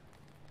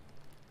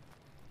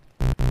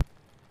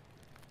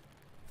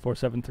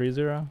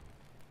 4730.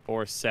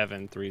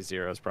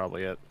 4730 is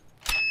probably it.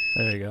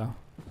 There you go.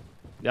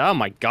 Oh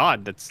my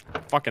god, that's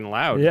fucking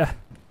loud. Yeah.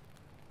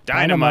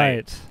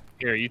 Dynamite.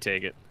 Here, you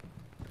take it.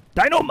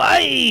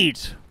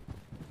 Dynamite!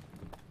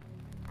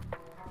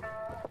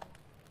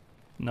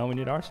 No, we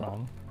need our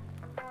song.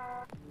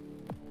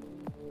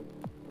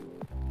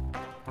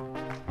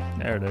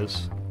 There it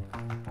is.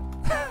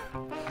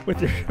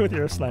 with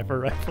your sniper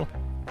rifle.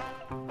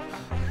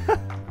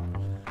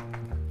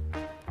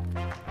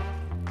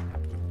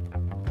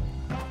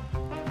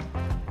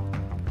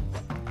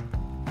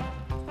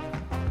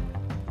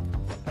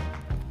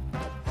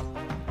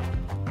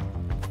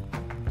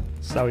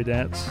 That's how we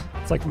dance.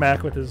 It's like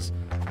Mac with his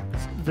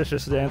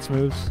vicious dance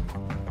moves.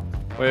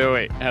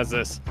 Wait. How's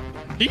this?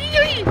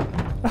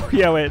 Oh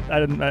yeah, wait,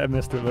 I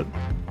missed it, but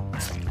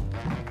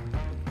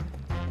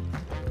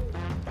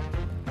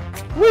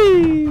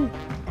whee!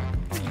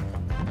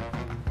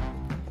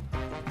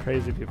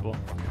 Crazy people.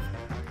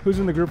 Who's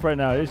in the group right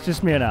now? It's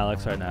just me and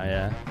Alex right now,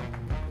 yeah.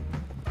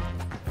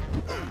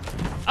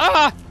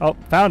 Ah! Oh,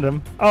 found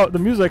him. Oh, the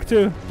music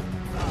too.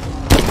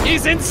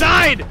 He's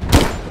inside!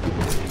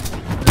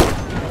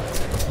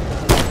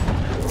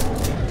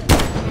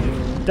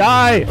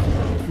 Die!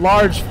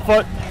 Large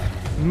foot.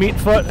 Meat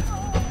foot.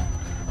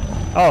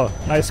 Oh,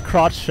 nice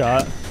crotch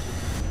shot.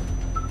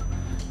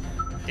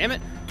 Damn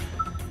it.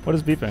 What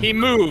is beeping? He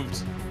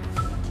moved.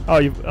 Oh,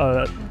 you,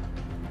 I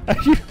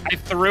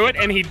threw it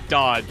and he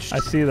dodged. I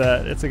see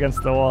that. It's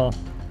against the wall.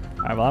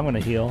 Alright, well, I'm gonna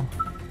heal.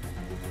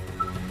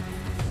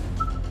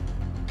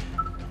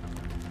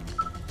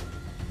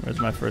 Where's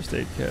my first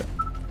aid kit?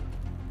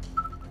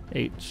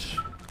 H.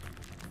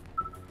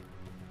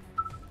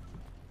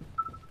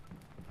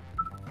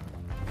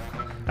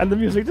 And the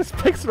music just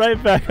picks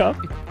right back up.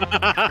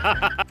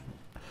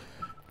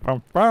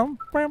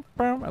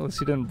 At least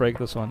he didn't break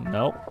this one.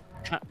 Nope.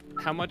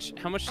 How much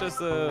does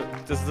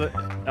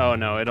the oh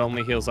no, it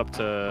only heals up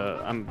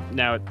to I'm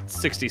now at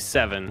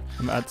 67.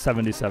 I'm at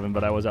 77,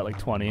 but I was at like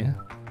 20.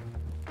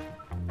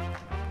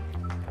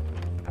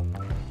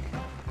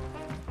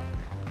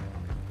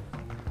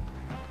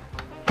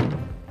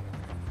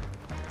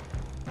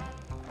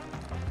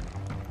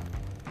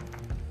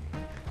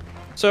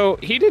 So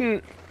he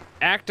didn't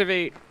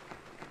activate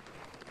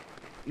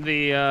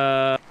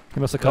the He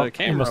must have come. He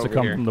camera must have over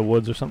come here. from the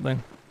woods or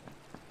something.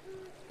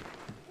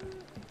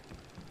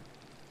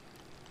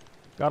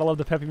 Gotta love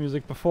the peppy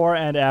music before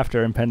and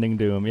after impending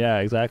doom. Yeah,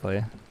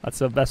 exactly. That's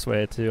the best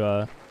way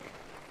to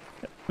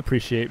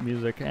appreciate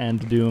music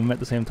and doom at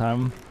the same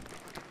time.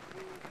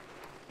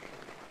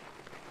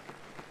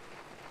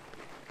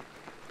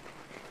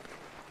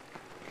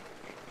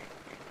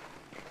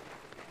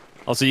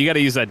 Also, you got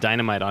to use that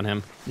dynamite on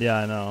him. Yeah,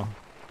 I know.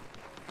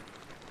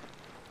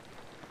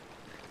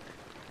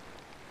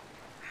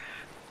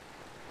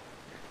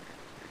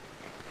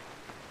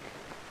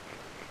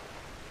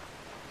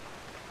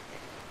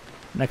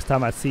 Next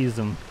time I sees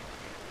them.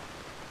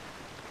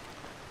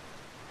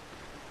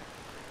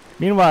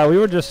 Meanwhile, we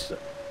were just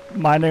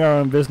minding our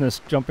own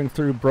business, jumping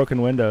through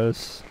broken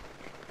windows.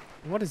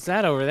 What is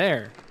that over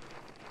there?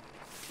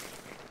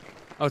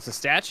 Oh, it's a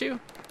statue?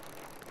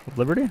 Of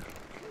Liberty?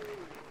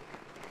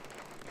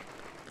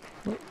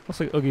 Looks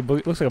like Oogie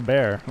Boogie. Looks like a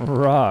bear.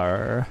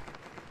 Rawr.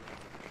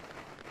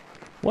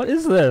 What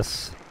is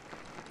this?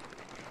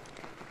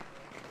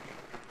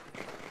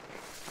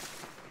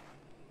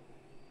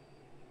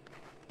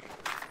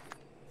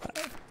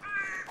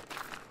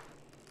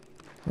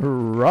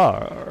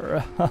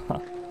 Rawr.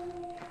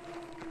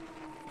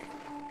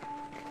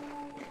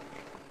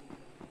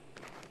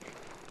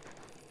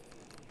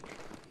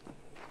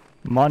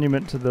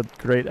 Monument to the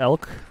great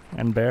elk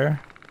and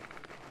bear.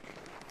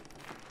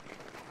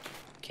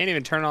 Can't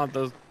even turn on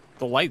the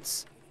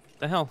lights.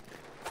 The hell?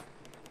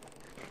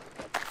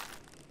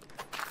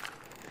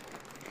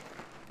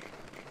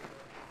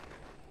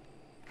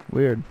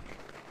 Weird.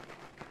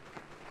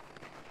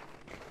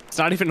 It's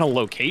not even a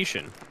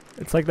location.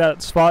 It's like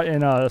that spot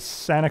in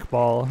Sanic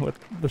Ball with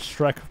the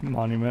Shrek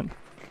monument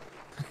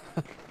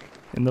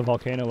in the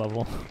volcano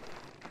level.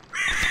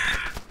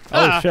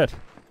 Oh shit!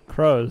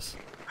 Crows.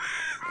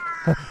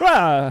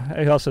 Ah!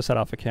 He also set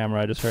off a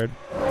camera. I just heard.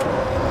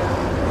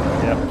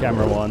 Yep,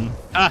 camera one.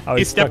 Ah, Oh,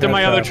 he he's stepped stuck in in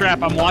my a other trap.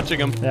 trap. I'm watching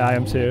him. Yeah, I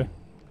am too.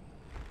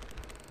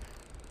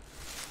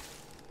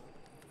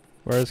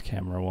 Where's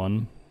camera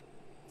one?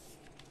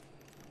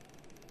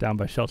 Down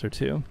by shelter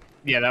two.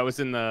 Yeah, that was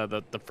in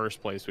the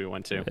first place we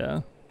went to.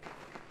 Yeah.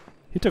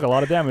 He took a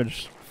lot of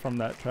damage from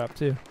that trap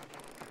too.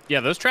 Yeah,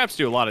 those traps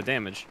do a lot of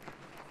damage.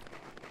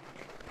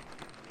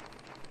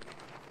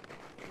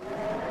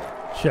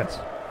 Shit.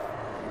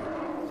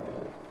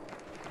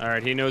 All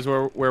right, he knows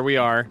where we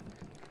are.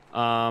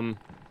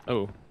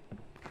 Oh.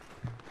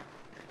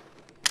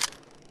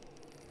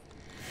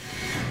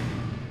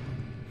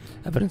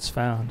 Evidence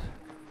found.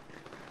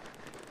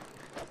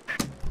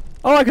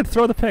 Oh, I could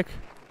throw the pick.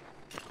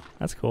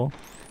 That's cool.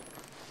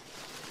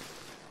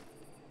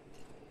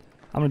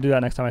 I'm gonna do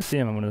that next time I see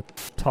him. I'm gonna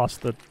toss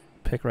the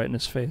pick right in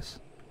his face.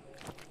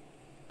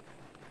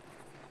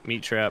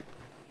 Meat trap.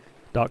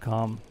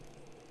 .com.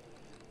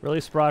 Really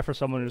spry for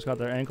someone who's got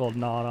their ankle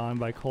gnawed on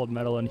by cold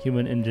metal and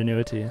human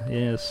ingenuity.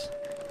 Yes.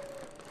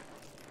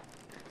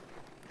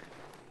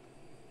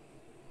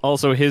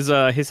 Also, his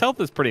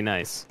health is pretty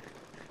nice.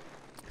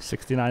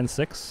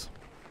 69.6.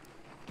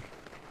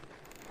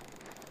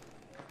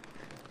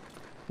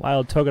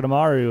 Wild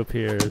Togedemaru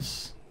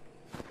appears.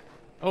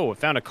 Oh, I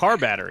found a car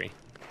battery.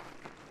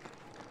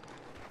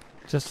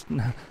 Just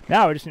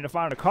now, we just need to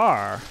find a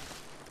car.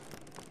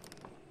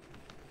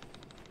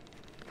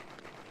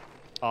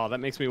 Oh, that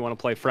makes me want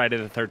to play Friday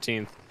the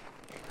 13th.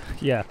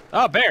 Yeah.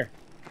 Oh, bear!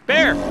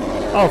 Bear!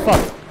 Oh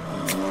fuck.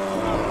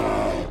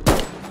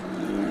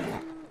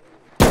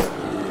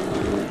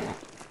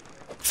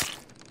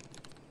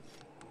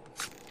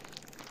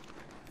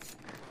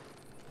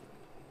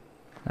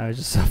 Now it's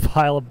just a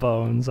pile of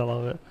bones. I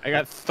love it. I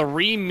got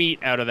 3 meat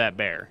out of that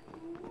bear.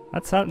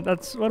 That's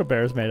what a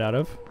bear's made out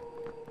of.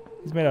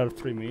 He's made out of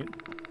 3 meat.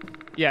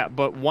 Yeah,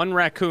 but 1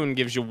 raccoon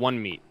gives you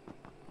 1 meat.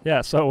 Yeah,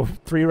 so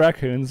 3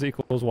 raccoons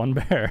equals 1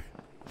 bear.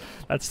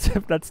 That's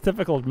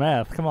typical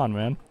math. Come on,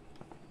 man.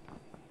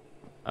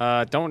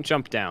 Don't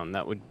jump down.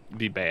 That would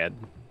be bad.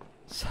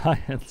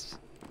 Science.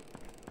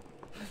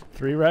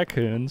 3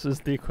 raccoons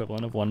is the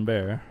equivalent of 1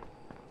 bear.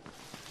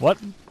 What?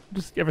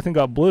 Just everything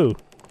got blue.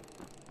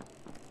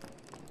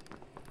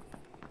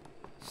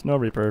 Snow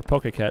Reaper,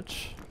 Poke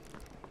Catch.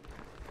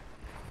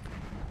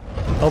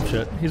 Oh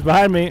shit, he's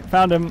behind me.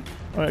 Found him.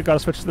 I gotta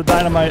switch to the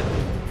dynamite.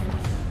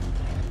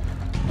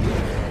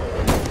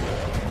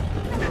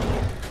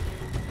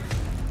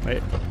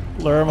 Wait,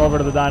 lure him over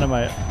to the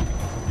dynamite.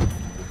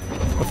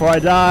 Before I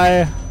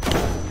die.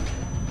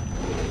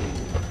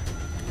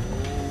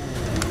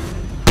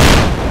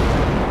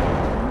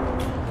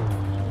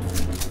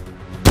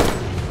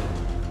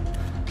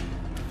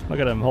 Look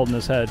at him holding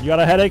his head. You got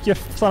a headache, you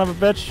son of a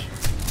bitch?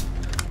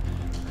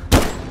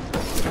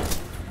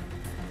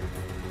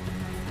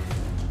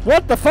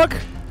 What the fuck?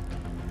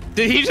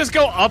 Did he just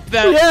go up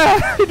that?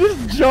 Yeah, he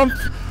just jumped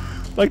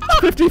like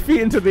 50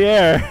 feet into the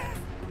air.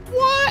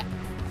 What?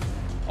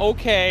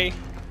 Okay.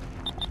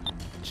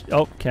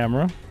 Oh,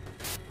 camera.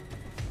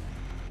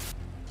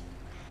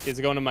 Is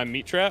it going to my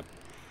meat trap?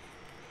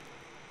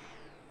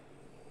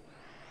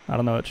 I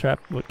don't know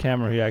what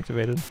camera he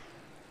activated.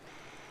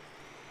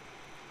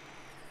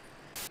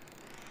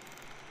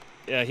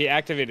 Yeah, he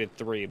activated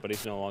 3, but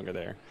he's no longer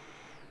there.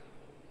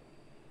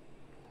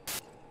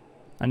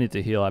 I need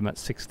to heal. I'm at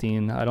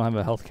 16. I don't have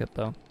a health kit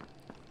though.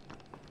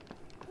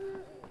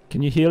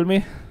 Can you heal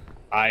me?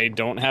 I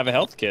don't have a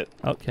health kit.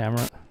 Oh,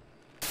 camera.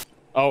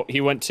 Oh,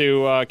 he went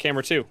to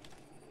camera 2.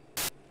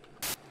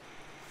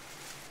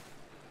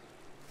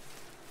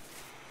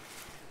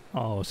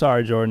 Oh,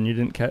 sorry, Jordan. You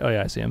didn't catch. Oh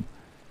yeah, I see him.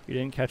 You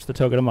didn't catch the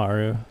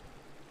Togedemaru.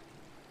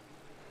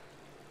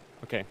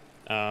 Okay.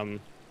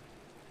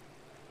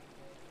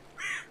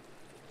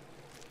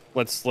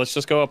 Let's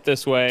just go up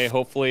this way.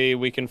 Hopefully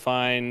we can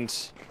find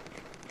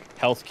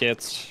health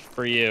kits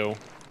for you.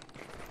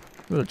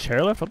 Is it a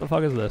chairlift? What the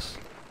fuck is this?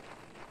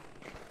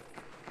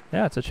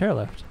 Yeah, it's a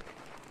chairlift.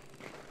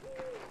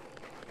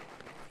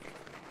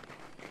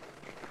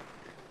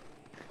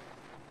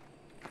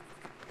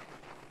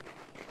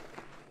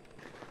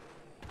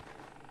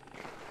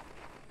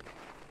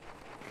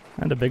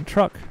 And a big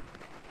truck.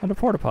 And a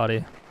porta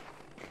potty.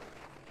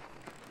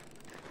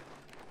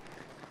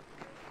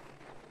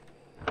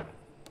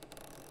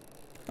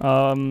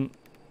 Um,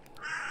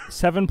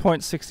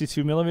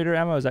 7.62 millimeter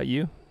ammo. Is that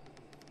you?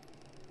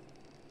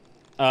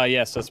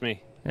 Yes, that's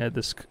me. Yeah,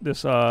 this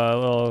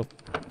little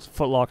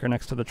foot locker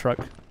next to the truck.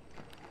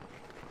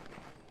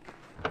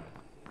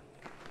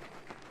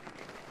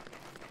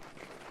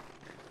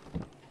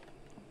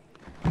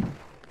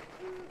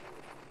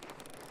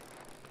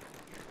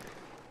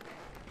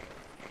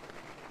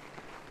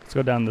 Let's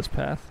go down this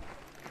path.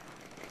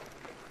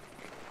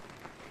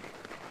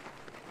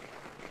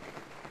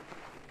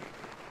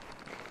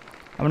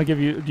 I'm gonna give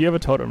you. Do you have a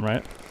totem,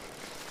 right?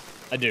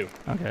 I do.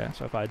 Okay,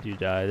 so if I do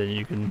die, then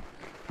you can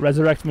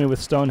resurrect me with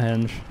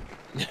Stonehenge.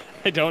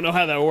 I don't know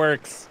how that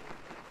works.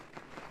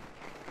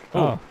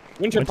 Oh,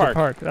 Winter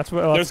Park. That's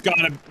what.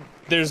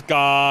 There's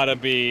gotta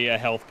be a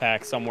health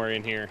pack somewhere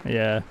in here.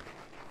 Yeah.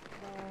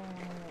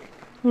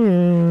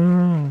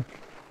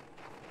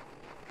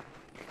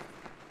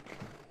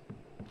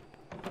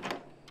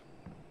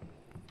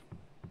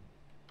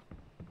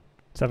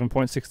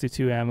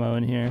 7.62 ammo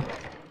in here.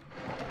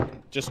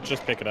 Just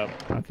pick it up.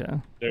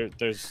 Okay.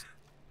 There's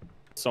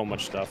so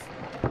much stuff.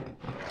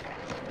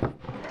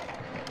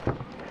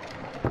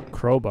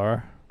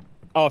 Crowbar.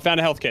 Oh, I found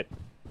a health kit.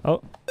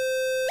 Oh.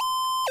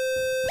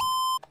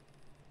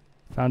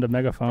 Found a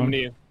megaphone. Coming to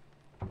you.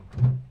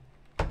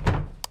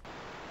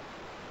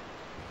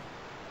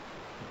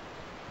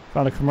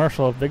 Found a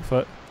commercial of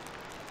Bigfoot.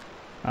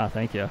 Ah,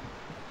 thank you.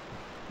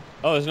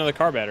 Oh, there's another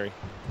car battery.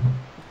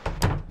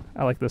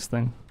 I like this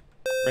thing.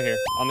 Right here,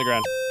 on the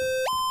ground.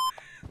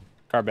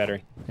 Car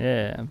battery.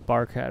 Yeah,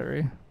 bar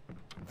battery.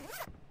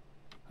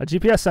 A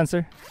GPS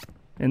sensor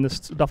in this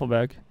duffel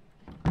bag.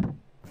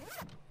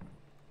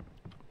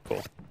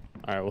 Cool.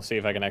 Alright, we'll see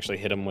if I can actually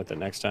hit him with it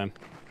next time.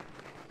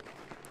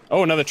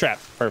 Oh, another trap.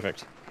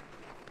 Perfect.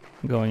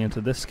 I'm going into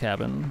this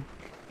cabin.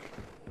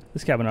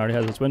 This cabin already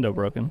has its window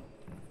broken.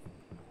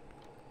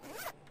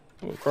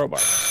 Ooh, crowbar.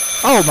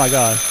 Oh my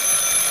god.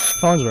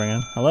 Phone's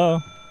ringing. Hello?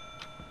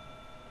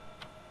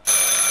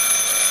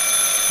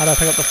 How do I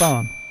pick up the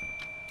phone?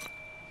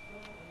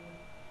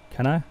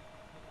 Can I?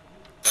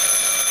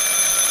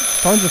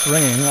 Phone's just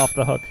ringing off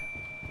the hook.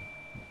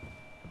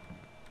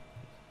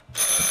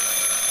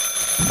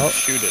 Oh.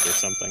 Shoot it or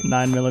something.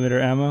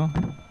 9mm ammo.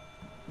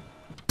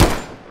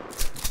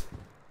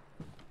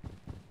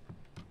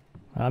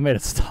 I made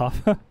it stop.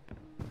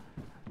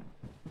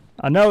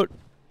 A note.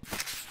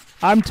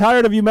 I'm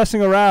tired of you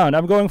messing around.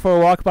 I'm going for a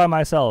walk by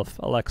myself,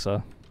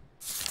 Alexa.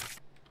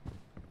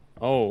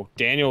 Oh,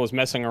 Daniel was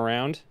messing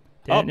around.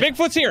 Daniel. Oh,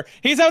 Bigfoot's here.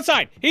 He's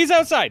outside. He's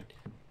outside.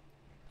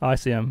 Oh, I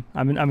see him.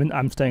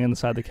 I'm staying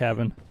inside the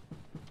cabin.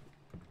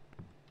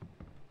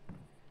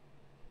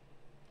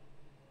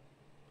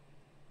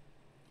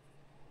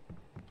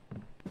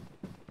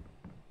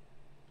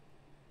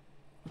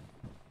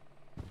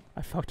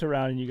 I fucked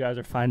around and you guys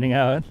are finding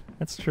out.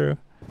 That's true.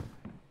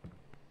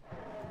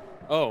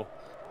 Oh,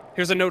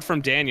 here's a note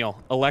from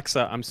Daniel.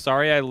 Alexa, I'm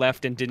sorry I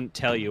left and didn't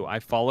tell you. I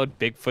followed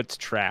Bigfoot's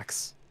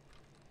tracks.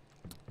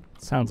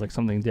 Sounds like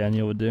something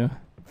Daniel would do.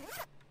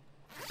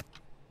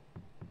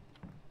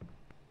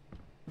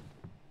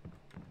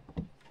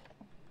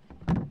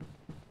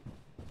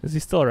 Is he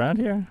still around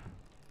here?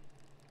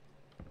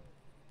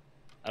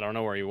 I don't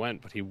know where he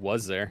went, but he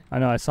was there. I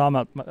know, I saw him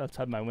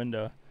outside my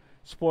window.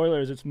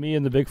 Spoilers, it's me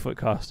in the Bigfoot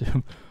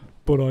costume.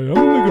 But I am in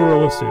the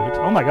gorilla suit.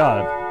 Oh my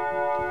god.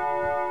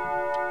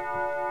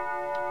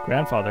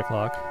 Grandfather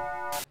clock.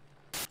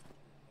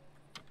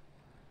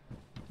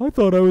 I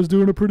thought I was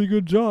doing a pretty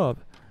good job.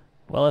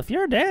 Well, if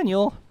you're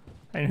Daniel,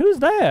 And who's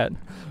that?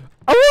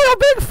 Oh,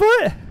 a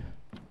Bigfoot!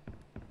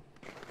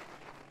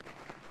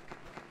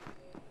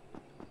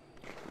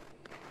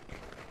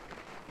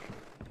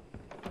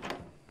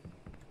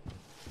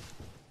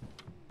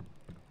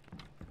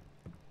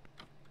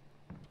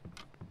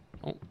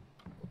 Oh.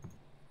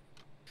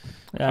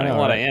 Yeah, I Finding know,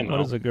 a lot of right? ammo. What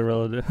does a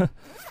gorilla do?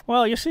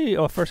 Well, you see,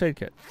 oh, first aid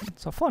kit.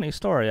 It's a funny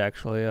story,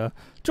 actually.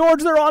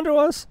 George, they're onto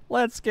us.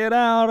 Let's get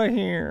out of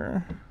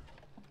here.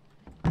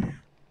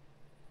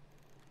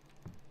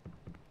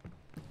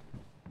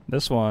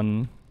 This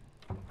one,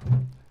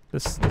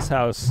 this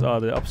house,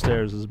 the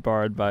upstairs is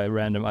barred by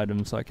random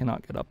items, so I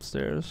cannot get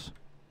upstairs.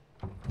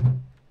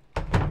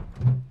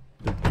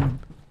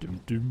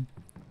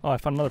 Oh, I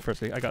found another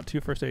first aid. I got 2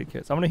 first aid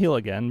kits. I'm gonna heal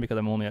again because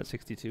I'm only at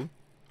 62.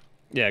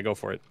 Yeah, go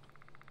for it.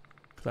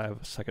 Because I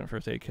have a second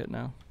first aid kit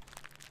now.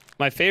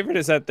 My favorite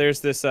is that there's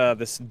this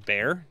this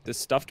bear, this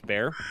stuffed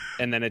bear,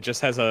 and then it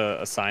just has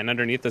a sign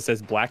underneath that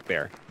says black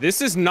bear.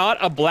 This is not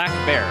a black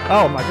bear.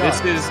 Oh my god. This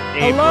is a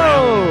Hello!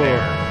 brown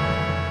bear.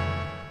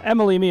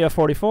 Emily Mia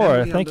 44,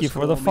 Emily thank you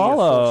for the _Mia44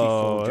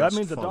 follow. That just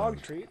means a dog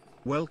followed. treat.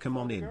 Welcome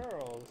on in.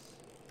 Girls.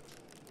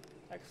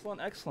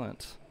 Excellent,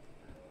 excellent.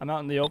 I'm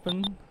out in the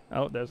open.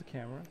 Oh, there's a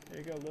camera.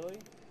 There you go, Lily.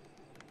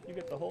 You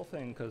get the whole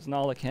thing, because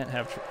Nala can't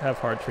have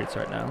hard treats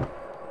right now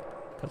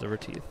because of her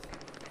teeth.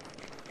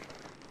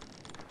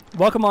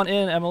 Welcome on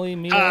in, Emily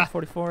Mia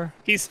 44.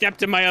 He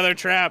stepped in my other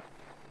trap.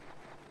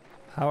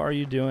 How are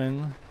you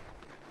doing?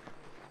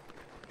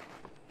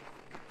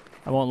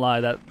 I won't lie,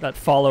 that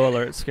follow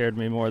alert scared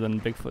me more than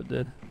Bigfoot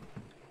did.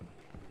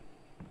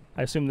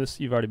 I assume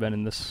you've already been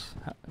in this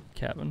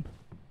cabin.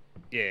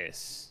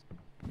 Yes.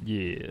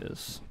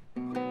 Yes.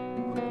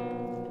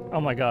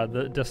 Oh my god,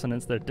 the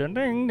dissonance there. Ding,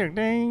 ding, ding,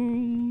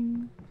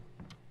 ding.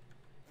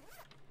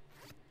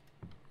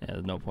 Yeah,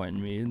 there's no point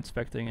in me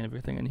inspecting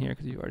everything in here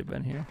because you've already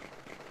been here.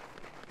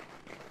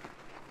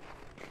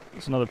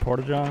 It's another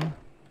porta-john?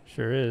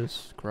 Sure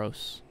is.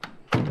 Gross.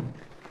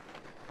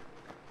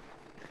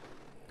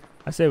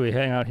 I say we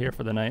hang out here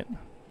for the night.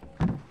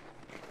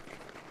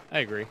 I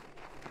agree.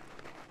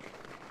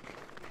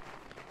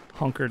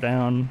 Hunker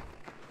down.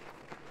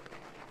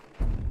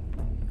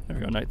 There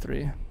we go, night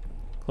 3.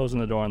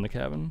 Closing the door on the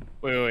cabin.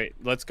 Wait.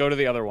 Let's go to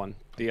the other one.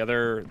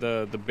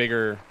 The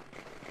bigger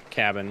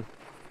cabin.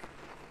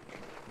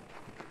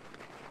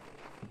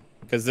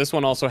 Because this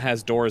one also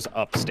has doors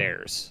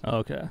upstairs.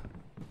 Okay.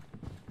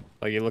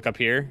 Like you look up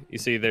here, you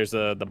see there's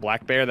the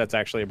black bear that's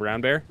actually a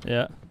brown bear.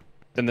 Yeah.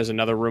 Then there's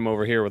another room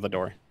over here with a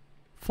door.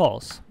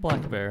 False.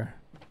 Black bear.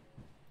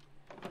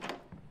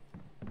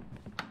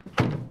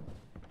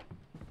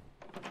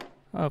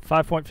 Oh,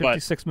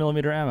 5.56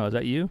 millimeter ammo. Is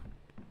that you?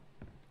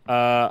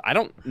 I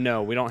don't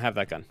know. We don't have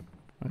that gun.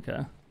 Okay.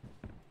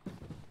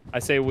 I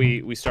say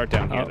we start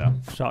down here though.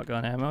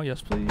 Shotgun ammo.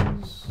 Yes,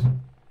 please.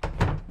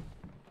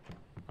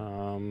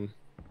 We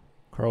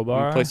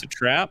Crowbar. place a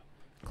trap.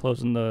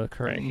 Closing the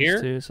curtains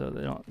here. too, so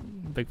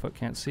Bigfoot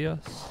can't see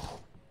us.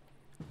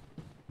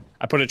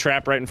 I put a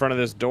trap right in front of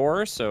this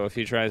door, so if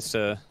he tries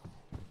to,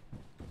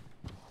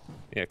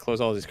 yeah, close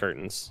all these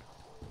curtains.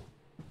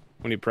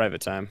 We need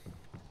private time.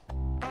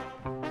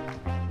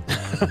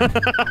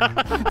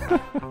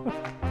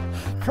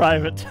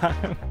 Private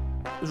time.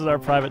 This is our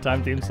private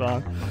time theme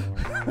song.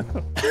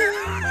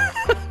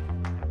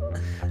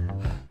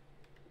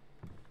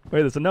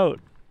 Wait, there's a note.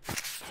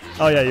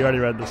 Oh yeah, you already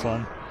read this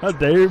one. A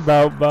day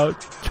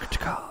about.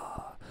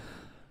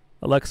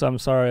 Alexa, I'm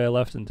sorry I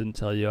left and didn't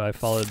tell you. I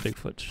followed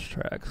Bigfoot's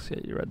tracks. Yeah,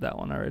 you read that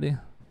one already.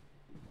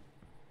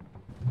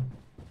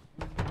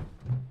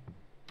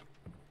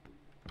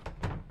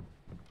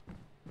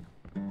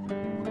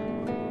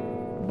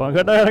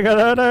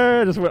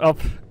 Just went up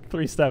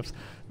 3 steps.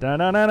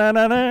 What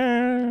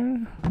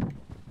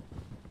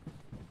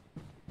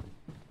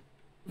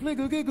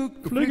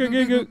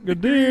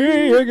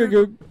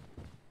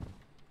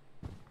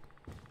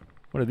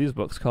are these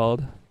books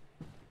called?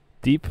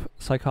 Deep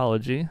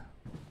Psychology.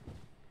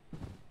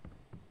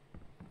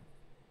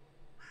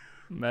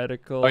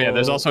 Medical. Oh yeah,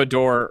 there's also a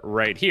door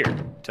right here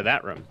to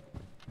that room.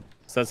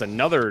 So that's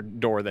another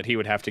door that he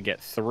would have to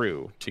get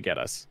through to get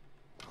us.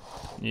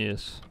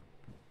 Yes.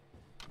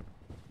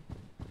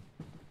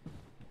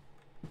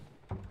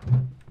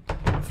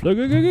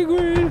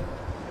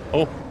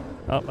 Oh.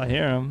 Oh, I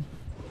hear him.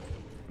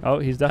 Oh,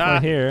 he's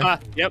definitely here.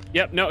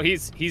 Yep. No,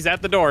 he's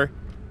at the door.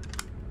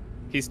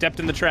 He stepped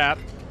in the trap.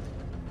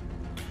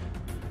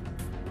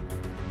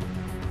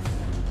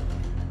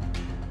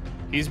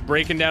 He's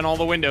breaking down all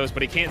the windows,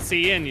 but he can't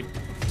see in, you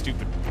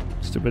stupid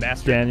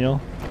bastard.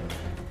 Daniel.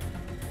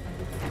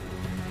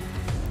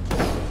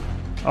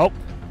 Oh.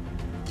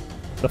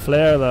 The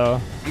flare,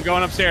 though. I'm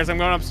going upstairs.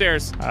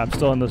 I'm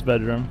still in this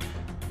bedroom.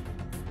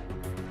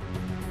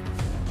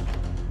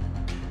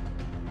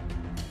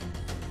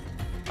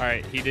 All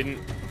right, he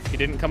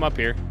didn't come up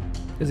here.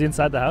 Is he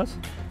inside the house?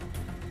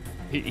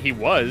 He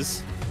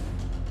was.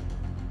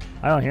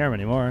 I don't hear him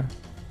anymore.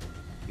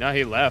 No,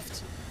 he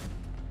left.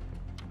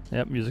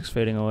 Yep, music's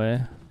fading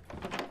away.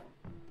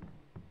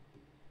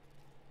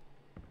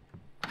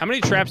 How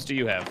many traps do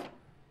you have?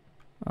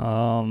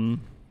 0.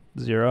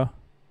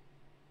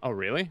 Oh,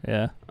 really?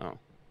 Yeah. Oh,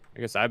 I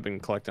guess I've been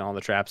collecting all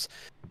the traps.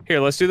 Here,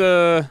 let's do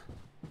the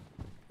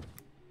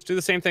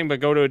same thing, but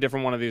go to a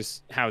different one of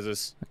these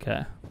houses.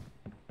 Okay.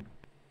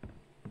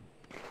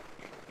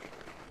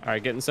 All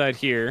right, get inside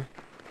here.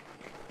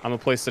 I'm gonna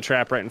place the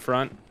trap right in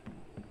front.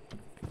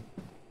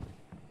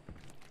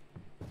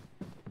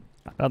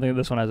 I don't think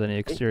this one has any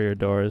exterior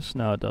doors.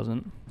 No, it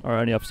doesn't. Or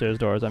any upstairs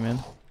doors, I mean.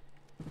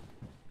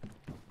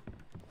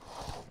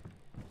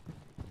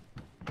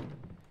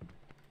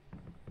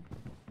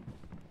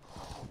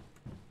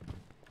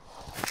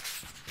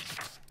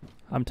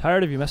 I'm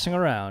tired of you messing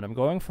around. I'm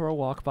going for a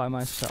walk by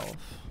myself.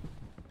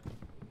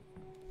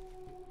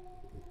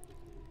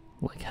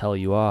 Like hell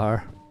you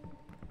are.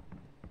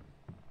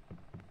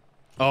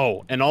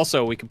 Oh, and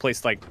also we can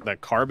place like the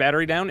car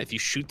battery down. If you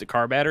shoot the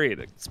car battery, it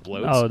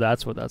explodes. Oh,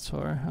 that's what that's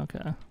for.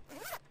 Okay.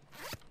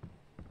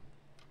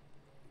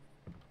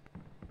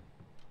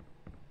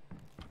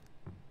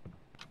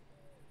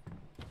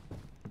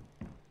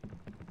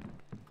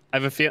 I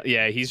have a feel.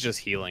 Yeah, he's just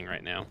healing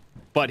right now,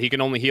 but he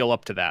can only heal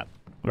up to that.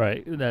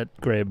 Right, that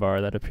gray bar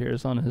that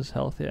appears on his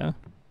health, yeah.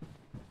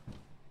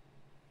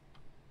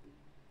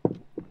 What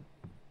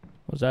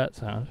was that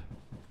sound?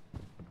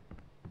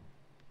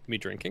 Me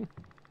drinking?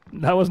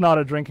 That was not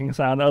a drinking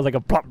sound. That was like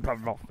a plop,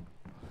 plop, plop.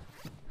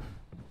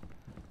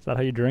 Is that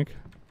how you drink?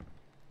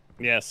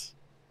 Yes.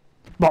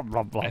 Plop,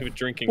 plop, plop. I have a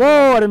drinking. Whoa,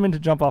 problem. I didn't mean to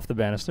jump off the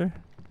banister.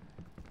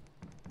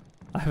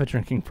 I have a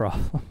drinking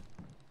problem.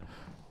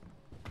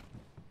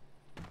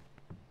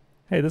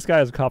 Hey, this guy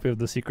has a copy of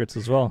The Secrets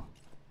as well.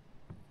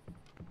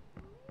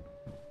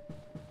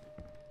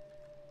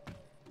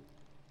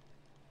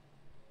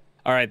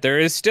 All right, there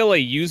is still a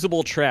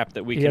usable trap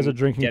that we He can has a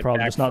drinking get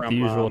problem, back just not the from,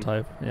 usual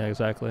type. Yeah,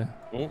 exactly.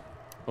 Oh,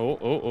 oh,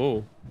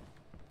 oh,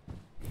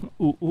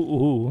 oh. Ooh,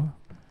 ooh,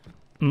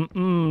 ooh.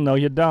 No,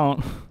 you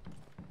don't.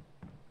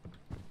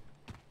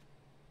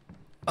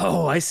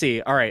 Oh, I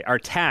see. All right, our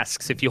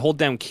tasks. If you hold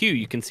down Q,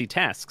 you can see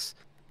tasks.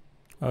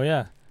 Oh,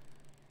 yeah.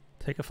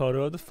 Take a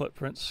photo of the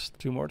footprints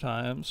 2 more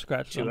times.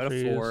 Scratch 2 on out of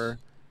trees. 4.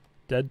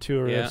 Dead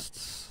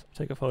tourists.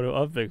 Take a photo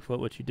of Bigfoot,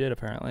 which you did,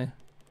 apparently.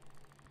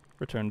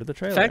 Return to the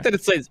trailer. The fact that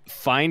it says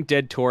find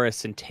dead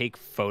tourists and take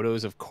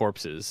photos of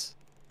corpses.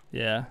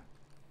 Yeah.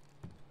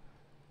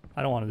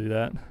 I don't want to do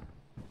that.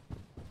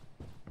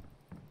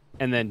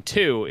 And then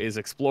 2 is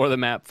explore the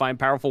map, find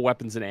powerful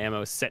weapons and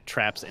ammo, set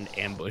traps and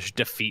ambush,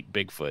 defeat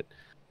Bigfoot.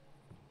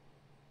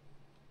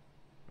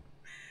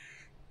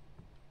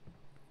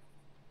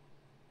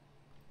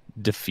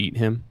 Defeat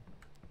him?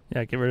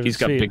 Yeah, get rid of He's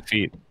his got feet. big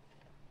feet.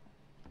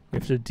 We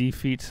have to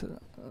defeat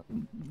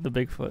the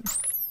Bigfoot.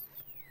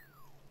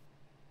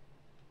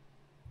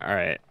 All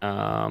right.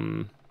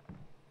 Well,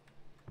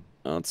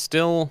 it's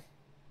still.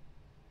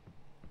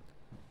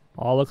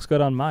 All looks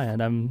good on my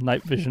end. I'm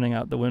night visioning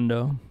out the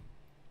window.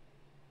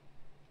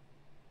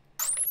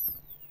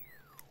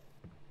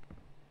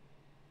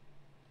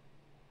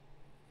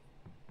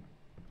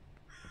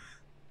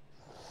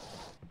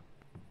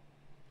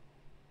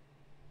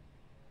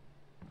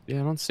 Yeah,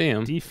 I don't see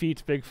him.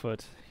 Defeat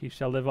Bigfoot. He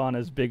shall live on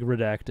as Big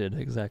Redacted.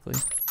 Exactly.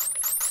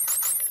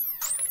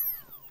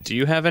 Do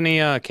you have any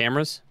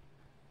cameras?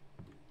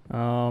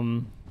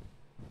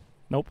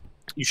 Nope.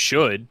 You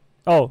should.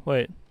 Oh,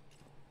 wait.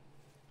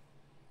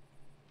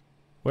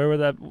 Where would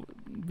that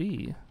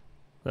be? Is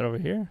that over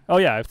here? Oh,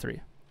 yeah, I have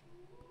 3.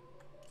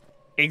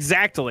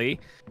 Exactly.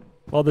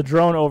 Well, the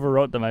drone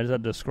overwrote them. I just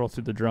had to scroll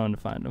through the drone to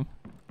find them.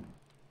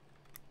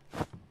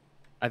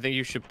 I think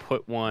you should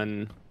put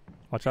one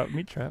Watch out,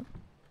 meat trap.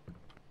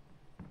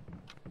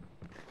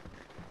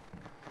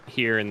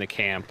 here in the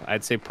camp.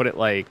 I'd say put it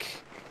like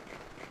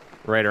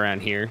right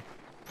around here.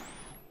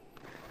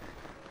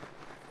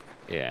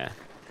 Yeah.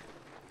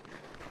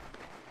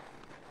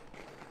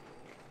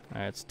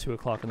 Alright, it's 2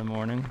 o'clock in the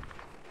morning.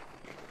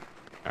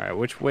 All right,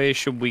 which way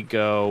should we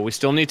go? We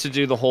still need to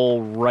do the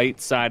whole right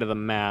side of the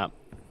map.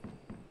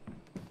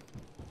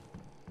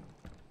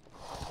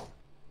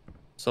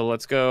 So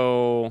let's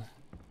go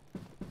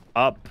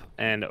up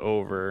and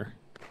over.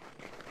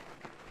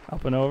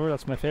 Up and over,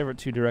 that's my favorite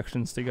 2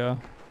 directions to go.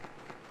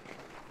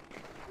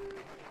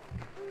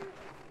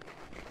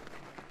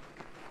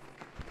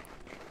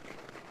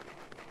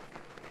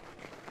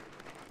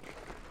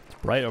 It's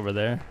bright over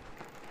there.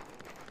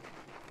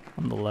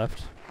 On the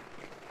left.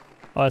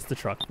 Oh, that's the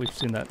truck. We've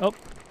seen that. Oh,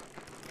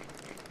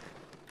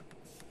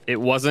 It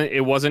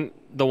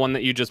wasn't the one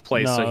that you just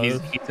placed, so No. he's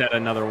at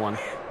another one.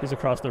 he's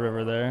across the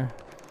river there.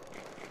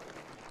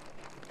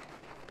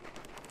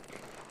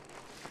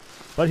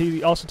 But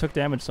he also took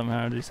damage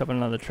somehow. Did he step in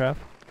another trap?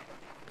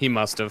 He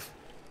must have.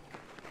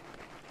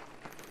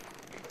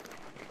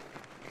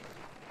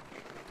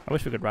 I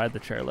wish we could ride the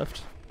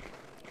chairlift.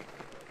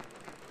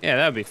 Yeah,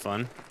 that'd be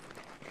fun.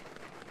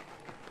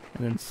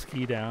 And then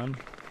ski down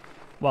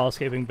while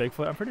escaping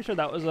Bigfoot. I'm pretty sure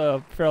that was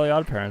a Fairly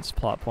Odd Parents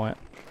plot point.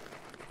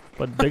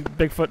 But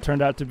Bigfoot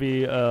turned out to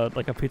be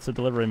like a pizza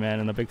delivery man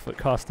in a Bigfoot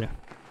costume.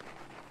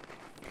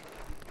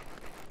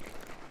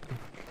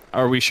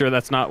 Are we sure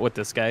that's not what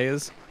this guy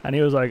is? And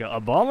he was like,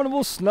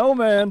 Abominable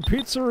Snowman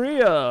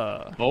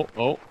Pizzeria.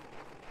 Oh.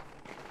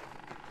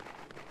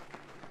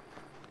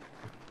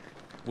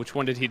 Which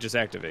one did he just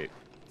activate?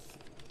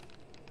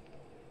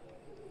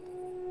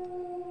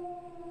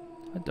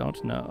 I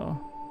don't know.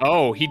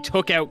 Oh, he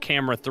took out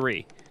camera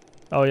 3.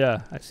 Oh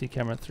yeah, I see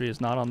camera 3 is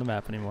not on the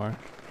map anymore.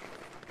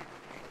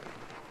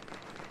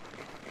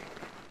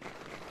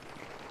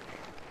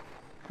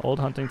 Old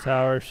hunting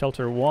tower,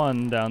 shelter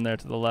 1 down there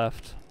to the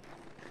left.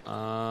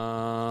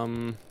 All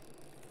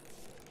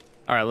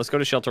right, let's go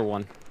to shelter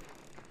 1.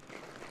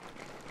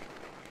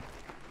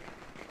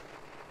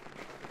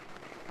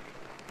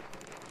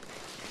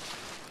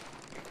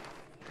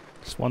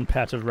 Just one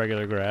patch of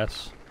regular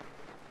grass.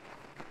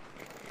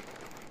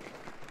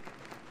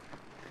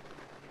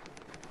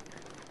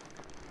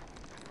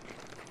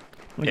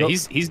 Yeah,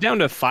 he's down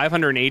to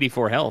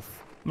 584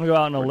 health. I'm gonna go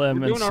out on a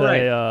limb and doing all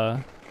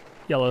say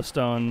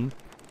Yellowstone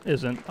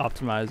isn't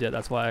optimized yet.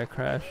 That's why I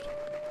crashed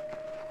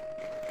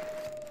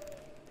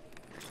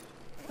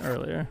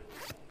earlier.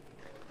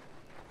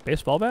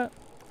 Baseball bat?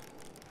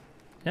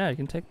 Yeah, you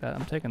can take that.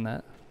 I'm taking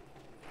that.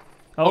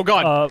 Oh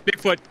God,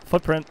 Bigfoot!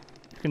 Footprint.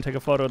 You can take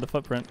a photo of the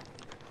footprint.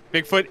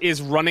 Bigfoot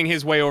is running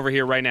his way over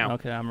here right now.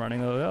 Okay, I'm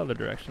running the other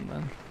direction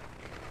then.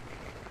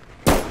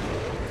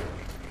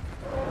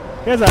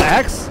 He has an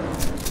axe?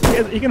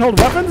 He can hold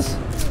weapons?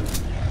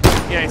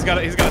 Yeah, he's got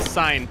a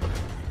sign.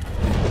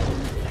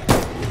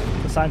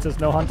 The sign says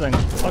no hunting.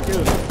 Fuck you.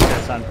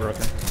 Yeah, sign's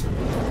broken.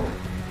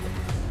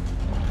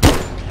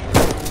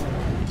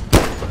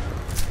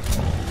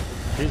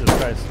 Jesus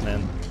Christ,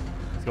 man.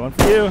 He's going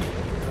for you.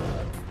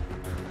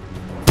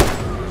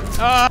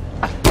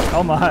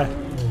 Oh my.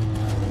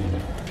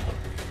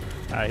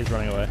 Alright, he's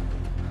running away.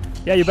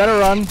 Yeah, you better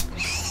run.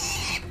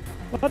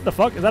 What the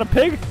fuck? Is that a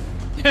pig?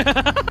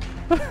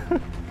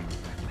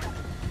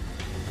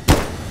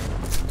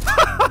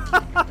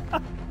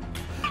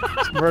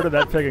 Just murdered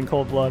that pig in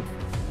cold blood.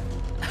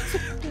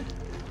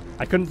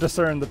 I couldn't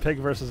discern the pig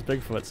versus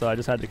Bigfoot, so I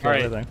just had to kill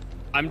everything.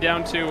 I'm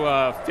down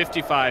to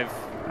 55.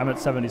 I'm at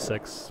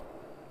 76.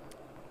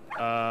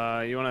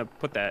 You want to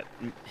put that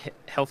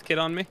health kit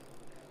on me?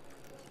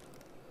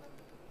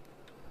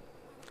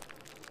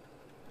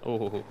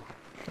 Oh.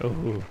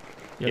 Ooh.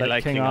 You're You like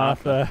like King King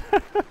Arthur.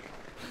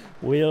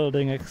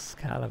 Wielding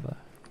Excalibur.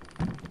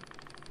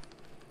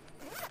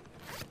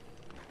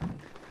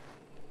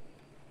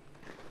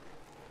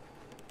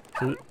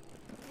 Did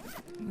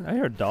I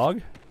hear a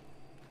dog?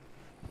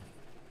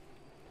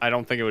 I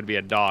don't think it would be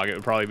a dog. It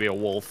would probably be a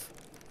wolf.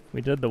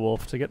 We did the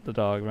wolf to get the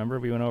dog. Remember?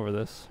 We went over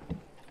this.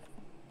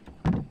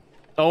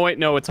 Oh, wait,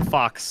 no, it's a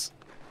fox.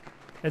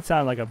 It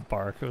sounded like a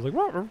bark. It was like,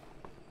 "Ruh, ruh."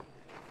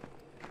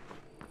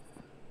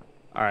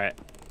 All right.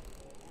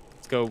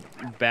 Let's go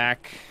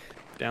back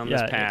down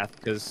this Yeah, path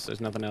because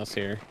there's nothing else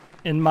here.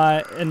 In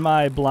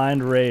my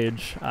blind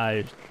rage,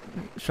 I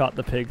shot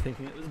the pig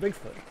thinking it was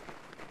Bigfoot.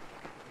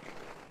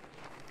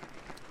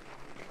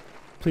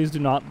 Please do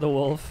not the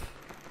wolf.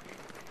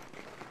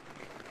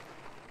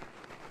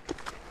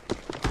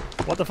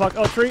 What the fuck?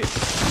 Oh, tree!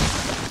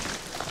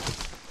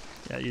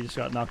 Yeah, you just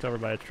got knocked over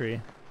by a tree.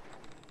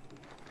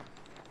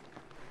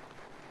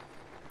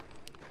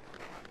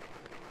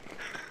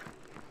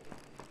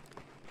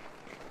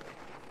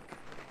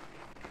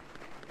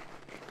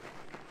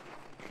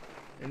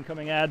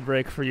 Incoming ad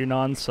break for you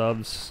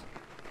non-subs.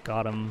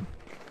 Got him.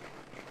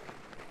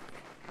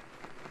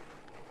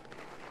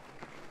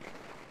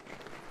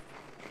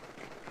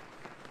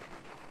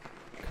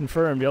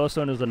 Confirmed,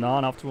 Yellowstone is a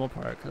non-optimal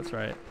park. That's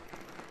right.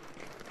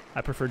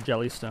 I prefer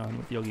Jellystone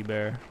with Yogi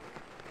Bear.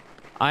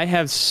 I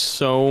have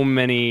so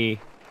many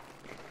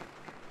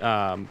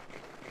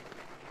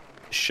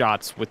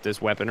shots with this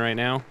weapon right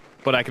now,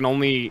 but I can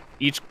only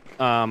each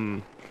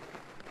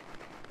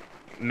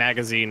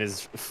magazine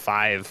is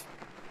 5.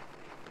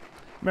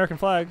 American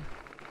flag.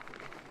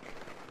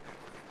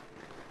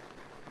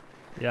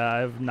 Yeah, I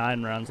have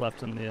 9 rounds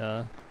left in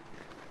the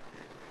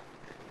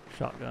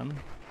shotgun.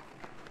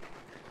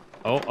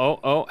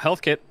 Oh,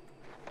 health kit.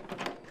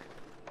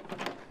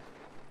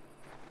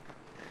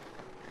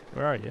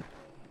 Where are you?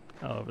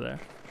 Oh, over there.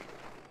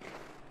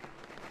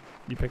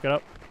 You pick it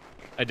up?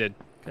 I did.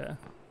 Okay.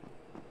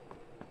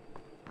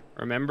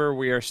 Remember,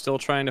 we are still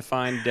trying to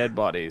find dead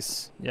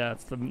bodies. Yeah,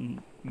 it's the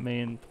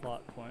main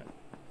plot point.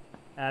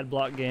 Ad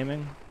block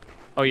gaming.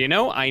 Oh, you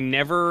know, I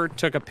never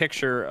took a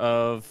picture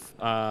of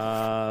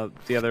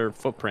the other I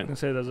footprint. can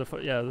say there's a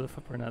there's a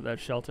footprint at that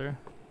shelter.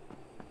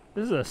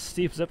 This is a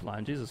steep zip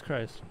line. Jesus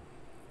Christ.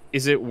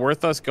 Is it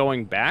worth us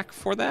going back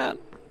for that?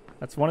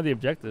 That's one of the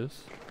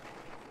objectives.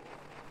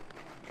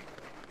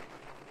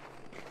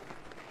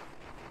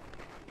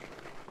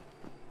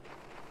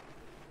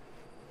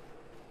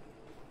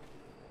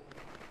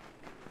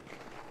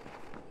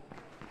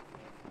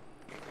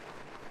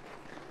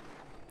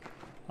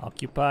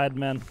 Occupied,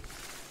 man.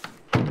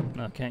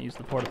 No, can't use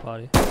the porta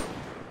potty.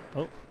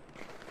 Oh.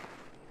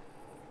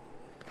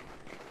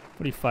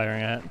 What are you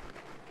firing at?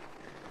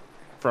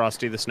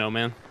 Frosty the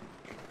Snowman.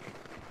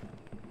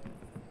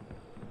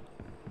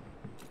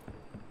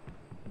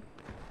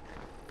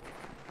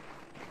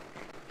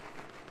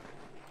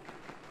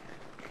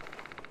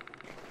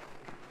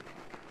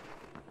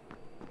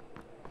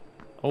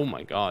 Oh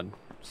my god.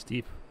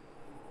 Steep.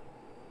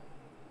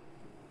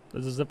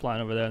 There's a zip line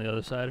over there on the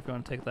other side if you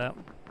want to take that.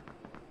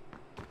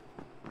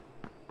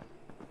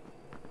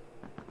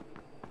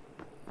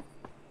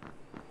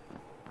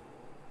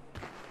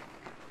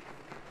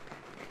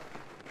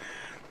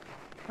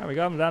 Alright, we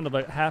got him down to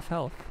about half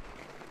health.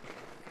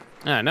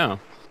 I know.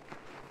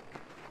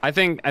 I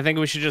think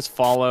we should just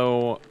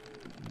follow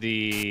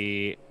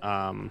the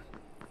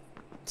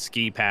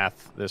ski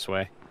path this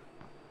way.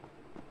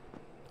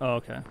 Oh,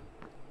 okay.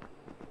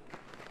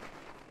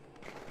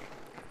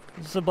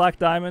 This is a black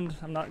diamond.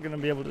 I'm not gonna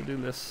be able to do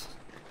this.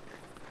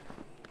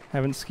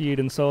 Haven't skied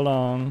in so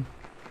long.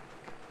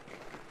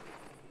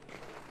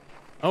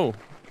 Oh,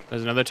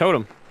 there's another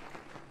totem.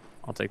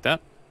 I'll take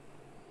that.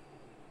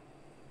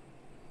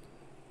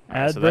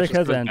 Alright, Ad so that break just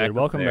has goes back ended. up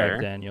Welcome there.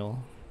 back,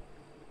 Daniel.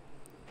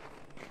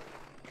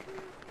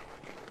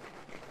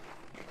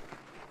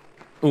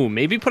 Ooh,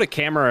 maybe put a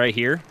camera right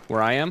here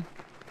where I am.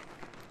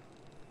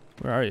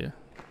 Where are you?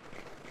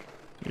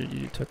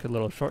 You took a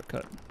little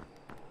shortcut.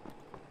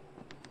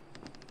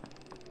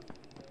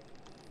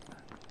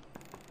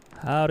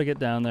 How to get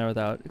down there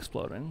without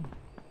exploding.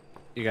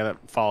 You gotta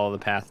follow the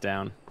path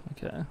down.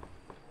 Okay.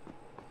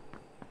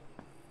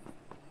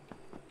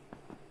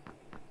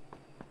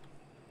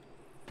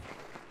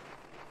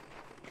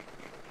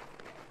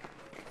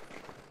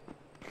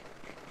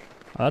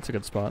 Oh, that's a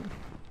good spot.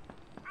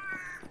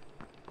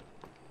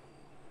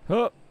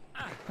 Oh!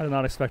 I did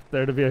not expect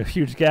there to be a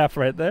huge gap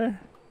right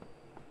there.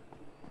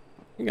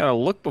 You gotta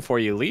look before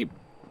you leap.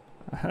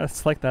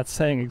 It's like that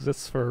saying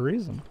exists for a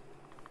reason.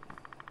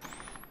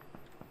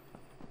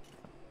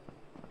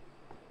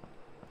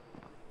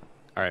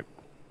 Alright.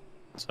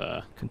 Let's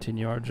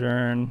Continue our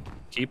journey.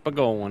 keep a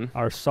going.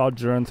 Our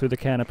sojourn through the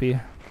canopy.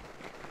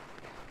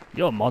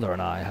 Your mother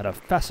and I had a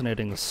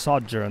fascinating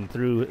sojourn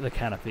through the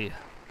canopy.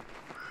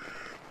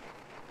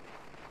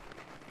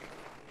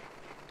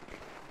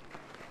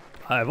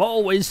 I've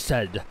always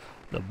said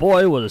the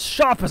boy was as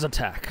sharp as a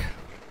tack.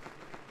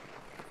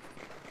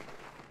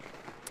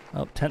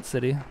 Oh, tent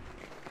city.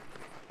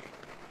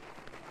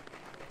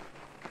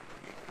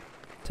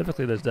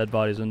 Typically there's dead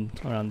bodies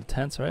around the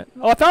tents, right?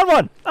 Oh, I found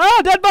one!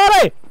 Oh, dead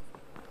body!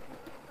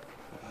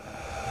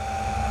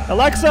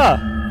 Alexa!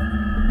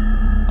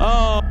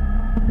 Oh,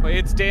 wait,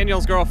 it's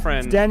Daniel's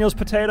girlfriend. It's Daniel's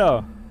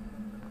potato.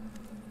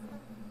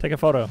 Take a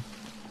photo.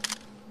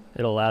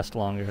 It'll last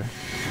longer.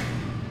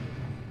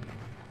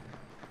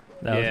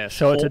 Now Yes,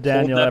 show it to hold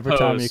Daniel that every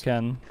time you pose.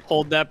 can.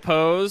 Hold that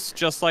pose,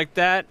 just like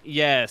that.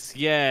 Yes,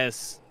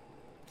 yes.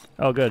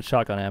 Oh, good.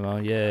 Shotgun ammo.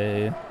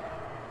 Yay.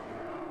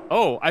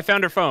 Oh, I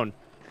found her phone.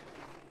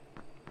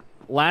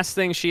 Last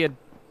thing she had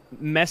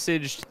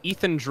messaged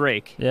Ethan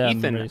Drake. Yeah, I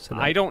remember you Ethan, said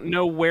that. I don't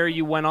know where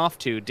you went off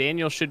to.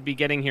 Daniel should be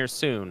getting here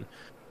soon.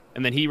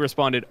 And then he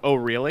responded, oh,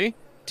 really?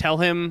 Tell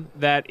him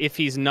that if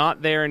he's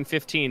not there in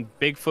 15,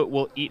 Bigfoot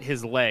will eat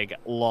his leg.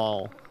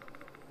 Lol.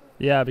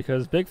 Yeah,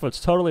 because Bigfoot's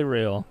totally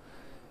real.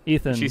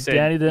 Ethan, She said,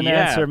 Danny didn't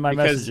 "Yeah, answer my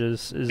because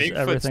messages. Is Bigfoot's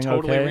everything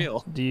totally okay?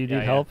 real." Do you need Yeah,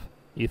 yeah. help,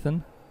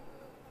 Ethan?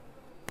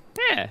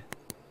 Yeah.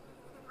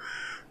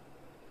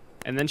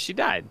 And then she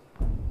died.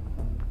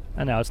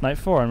 And now it's night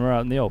 4 and we're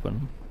out in the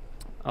open.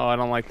 Oh, I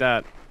don't like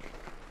that.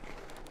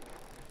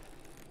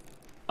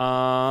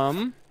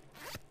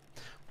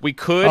 We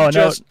could Oh, no.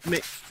 just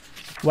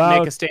Wow.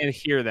 make a stand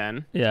here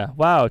then. Yeah.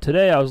 Wow.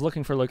 Today I was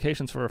looking for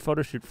locations for a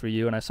photo shoot for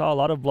you, and I saw a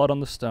lot of blood on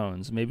the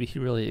stones. Maybe he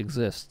really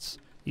exists.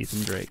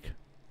 Ethan Drake.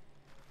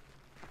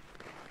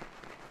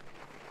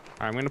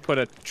 I'm going to put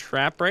a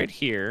trap right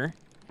here.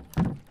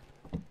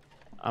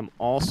 I'm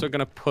also going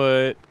to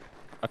put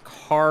a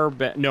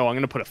No, I'm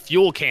going to put a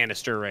fuel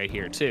canister right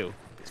here, too.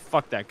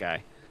 Fuck that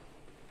guy.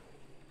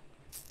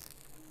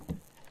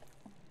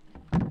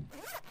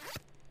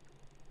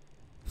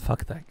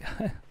 Fuck that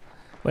guy.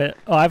 Wait.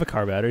 Oh, I have a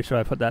car battery. Should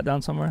I put that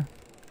down somewhere?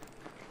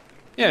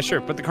 Yeah, sure.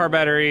 Put the car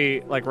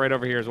battery, like, right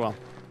over here as well.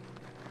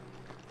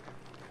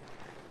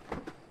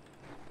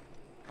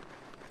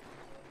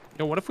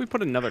 Yo, what if we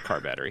put another car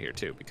battery here,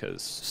 too?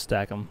 Because...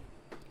 Stack them.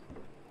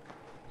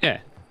 Yeah.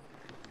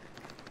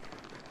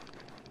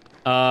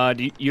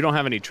 You don't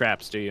have any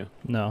traps, do you?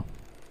 No.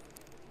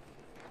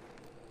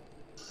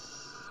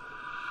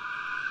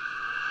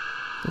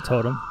 The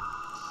totem.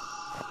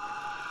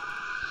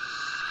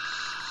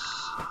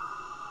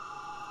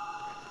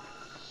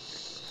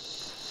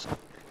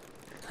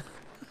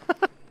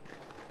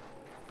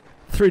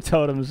 Three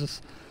totems.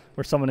 Just,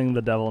 we're summoning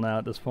the devil now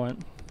at this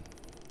point.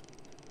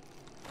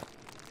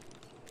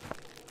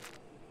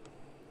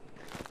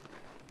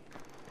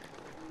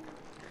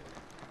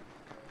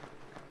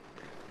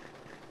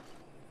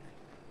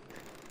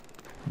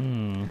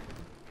 Hmm.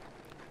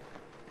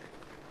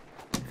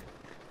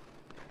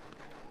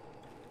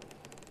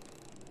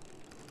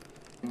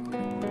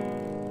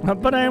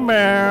 Ba-dam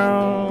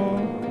bow.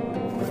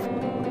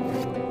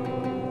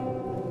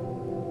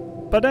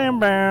 Ba-dam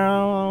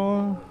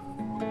bow.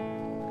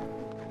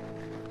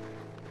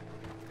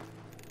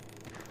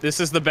 This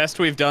is the best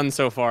we've done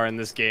so far in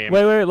this game.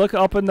 Wait, look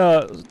up in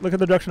the, look at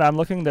the direction I'm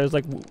looking. There's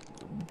like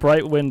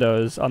bright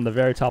windows on the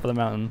very top of the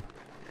mountain.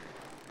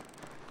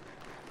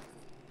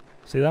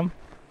 See them?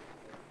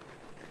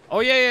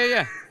 Oh,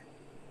 yeah.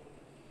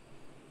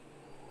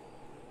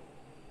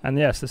 And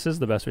yes, this is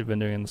the best we've been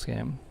doing in this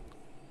game.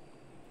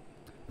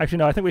 Actually,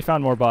 no, I think we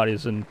found more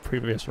bodies in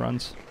previous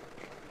runs.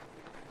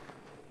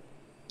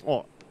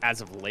 Well,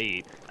 as of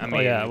late. I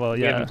mean, we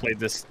haven't played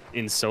this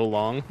in so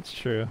long. It's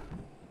true.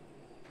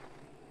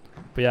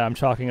 But yeah, I'm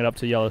chalking it up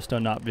to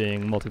Yellowstone not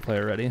being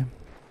multiplayer ready.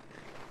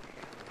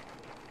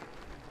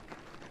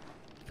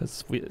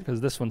 Because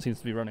this one seems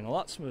to be running a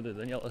lot smoother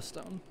than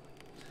Yellowstone.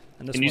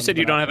 And you said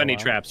you don't have any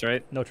traps,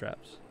 right? No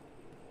traps.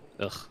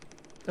 Ugh.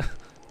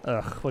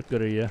 Ugh, what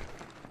good are you?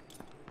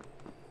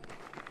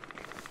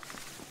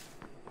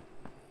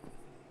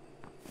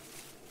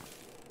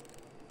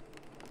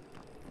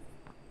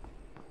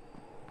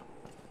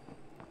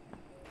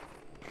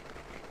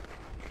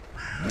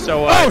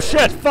 So, oh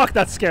shit! Fuck,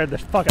 that scared the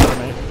fuck out of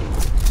me.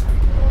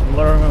 I'm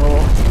luring him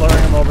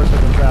over so we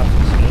can trap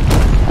him.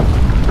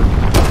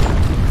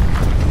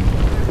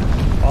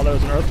 Oh, there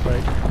was an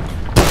earthquake.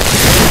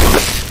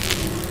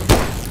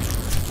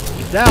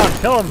 He's down!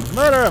 Kill him!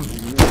 Murder him!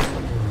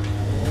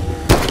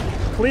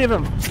 Cleave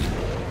him!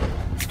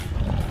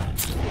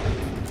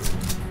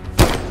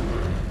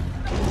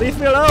 Leave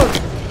me alone!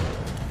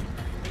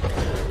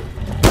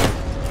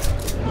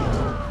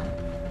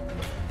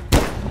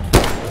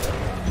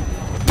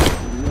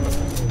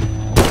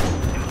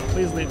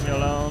 Please leave me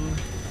alone.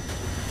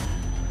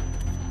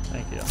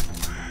 Thank you.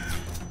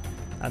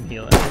 I'm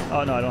healing.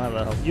 Oh no, I don't have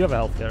a health. You have a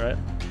health kit, right?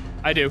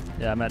 I do.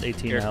 Yeah, I'm at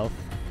 18 Here. health.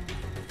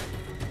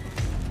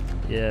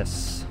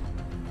 Yes.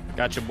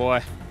 Gotcha,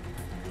 boy.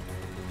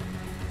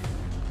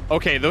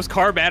 Okay, those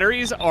car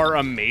batteries are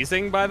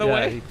amazing, by the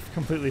way. He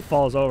completely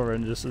falls over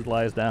and just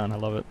lies down. I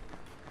love it.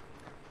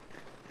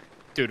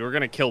 Dude, we're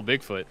gonna kill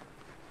Bigfoot.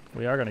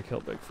 We are gonna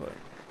kill Bigfoot.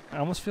 I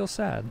almost feel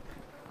sad.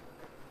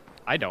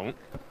 I don't.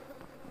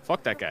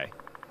 Fuck that guy.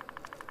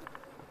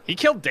 He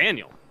killed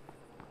Daniel.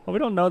 Well, we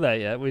don't know that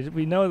yet.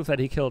 We know that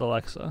he killed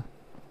Alexa.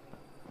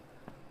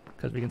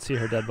 Because we can see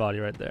her dead body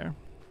right there.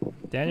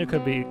 Daniel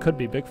could be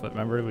Bigfoot.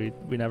 Remember,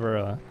 we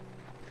never.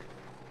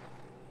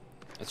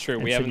 That's true.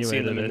 We haven't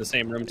seen them in it. the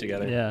same room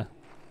together. Yeah.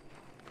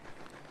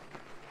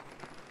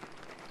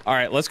 All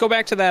right, let's go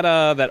back to that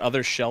that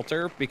other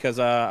shelter because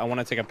I want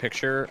to take a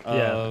picture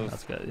of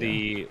that's good,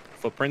 the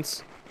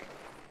footprints.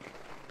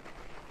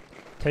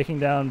 Taking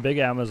down Big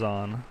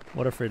Amazon.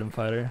 What a freedom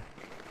fighter.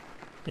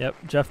 Yep.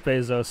 Jeff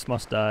Bezos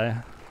must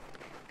die.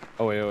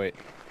 Oh wait.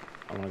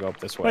 I want to go up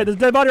this way. Wait, there's a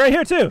dead body right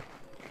here too.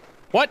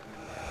 What?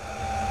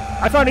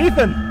 I found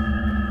Ethan.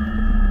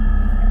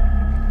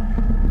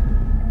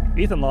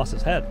 Ethan lost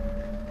his head.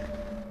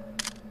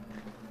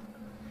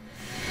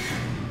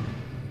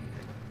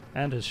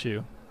 And his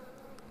shoe.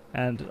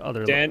 And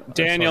other...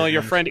 Daniel,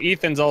 your friend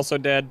Ethan's also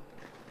dead.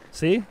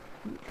 See?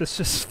 This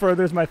just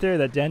furthers my theory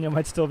that Daniel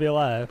might still be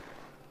alive.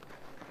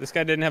 This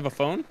guy didn't have a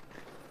phone?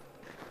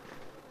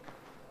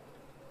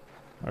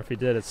 Or if he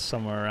did, it's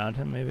somewhere around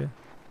him, maybe.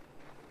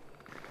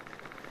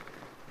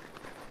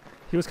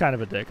 He was kind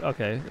of a dick.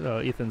 Okay, so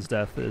Ethan's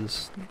death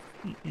is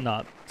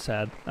not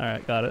sad.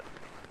 Alright, got it.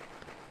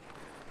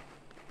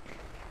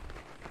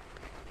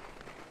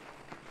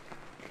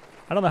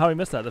 I don't know how we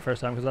missed that the first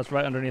time, because that's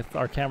right underneath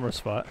our camera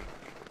spot.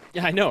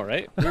 Yeah, I know,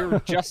 right? We were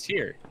just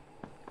here.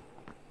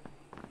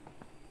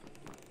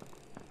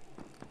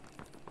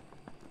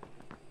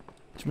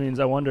 Which means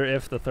I wonder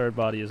if the third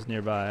body is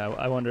nearby.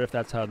 I wonder if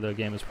that's how the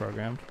game is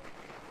programmed.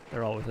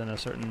 They're all within a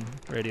certain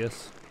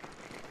radius.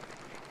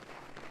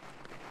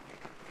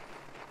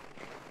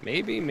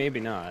 Maybe, maybe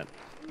not.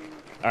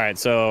 All right,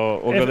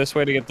 so we'll go this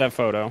way to get that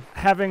photo.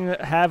 Having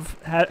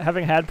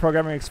had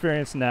programming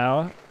experience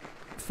now,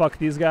 fuck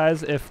these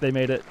guys if they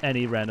made it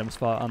any random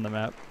spot on the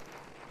map.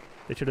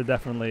 They should have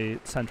definitely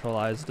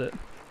centralized it.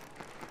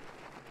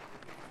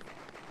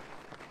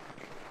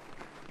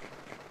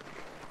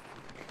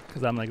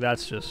 Because I'm like,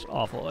 that's just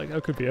awful. Like,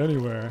 it could be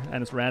anywhere,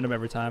 and it's random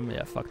every time.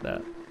 Yeah, fuck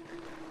that.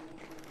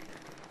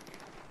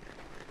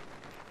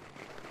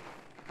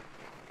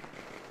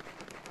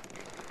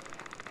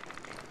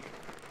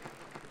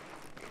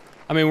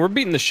 I mean, we're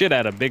beating the shit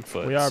out of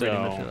Bigfoot. We are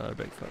beating the shit out of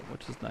Bigfoot,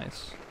 which is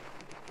nice.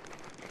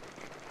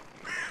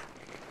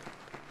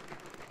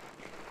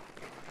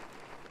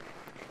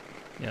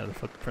 Yeah, the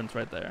footprint's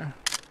right there.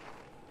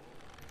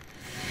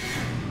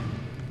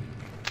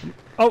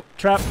 Oh,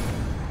 trap.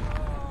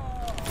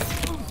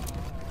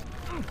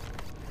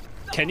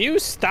 Can you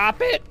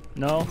stop it?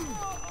 No.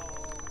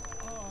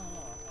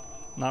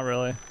 Not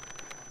really.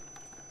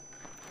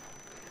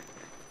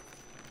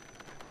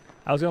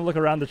 I was gonna look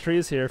around the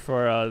trees here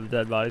for the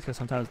dead bodies, because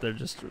sometimes they're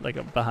just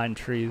like behind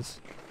trees.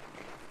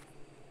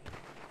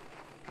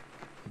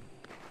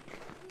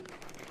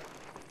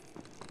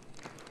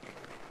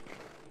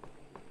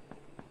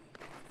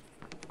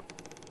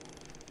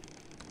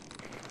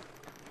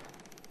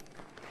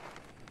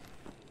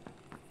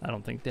 I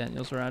don't think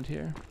Daniel's around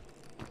here.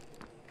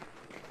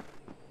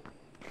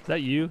 Is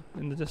that you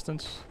in the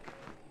distance?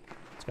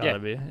 It's gotta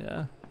be,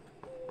 yeah.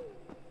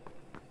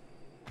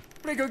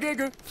 Fligger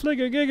gigger.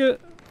 Fligger gigger.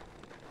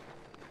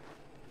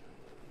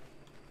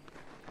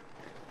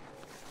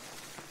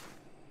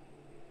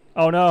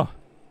 Oh no!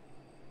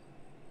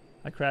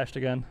 I crashed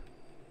again.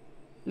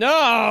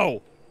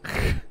 No!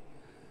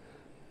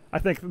 I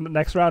think the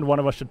next round one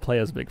of us should play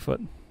as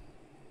Bigfoot.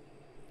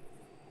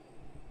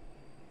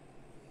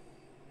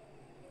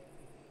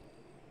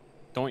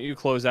 Don't you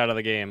close out of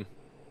the game.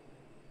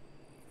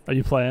 Are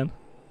you playing?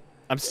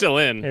 I'm still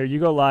in. Here, you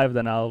go live,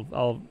 then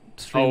I'll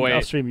stream. Oh, wait.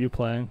 I'll stream you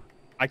playing.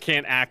 I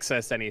can't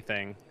access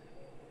anything.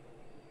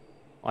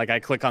 Like, I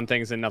click on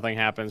things and nothing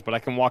happens, but I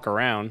can walk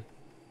around.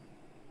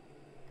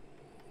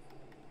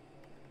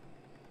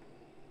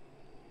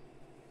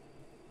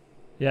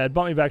 Yeah, it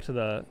bumped me back to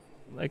the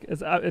like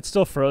it's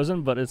still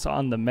frozen, but it's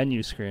on the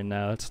menu screen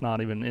now. It's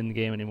not even in the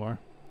game anymore.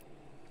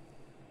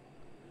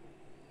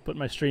 But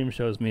my stream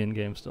shows me in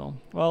game still.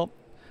 Well,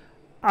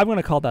 I'm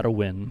gonna call that a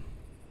win.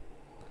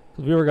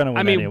 'Cause we were gonna win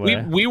I mean,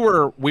 anyway.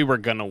 we were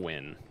gonna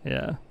win.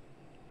 Yeah.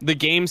 The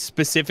game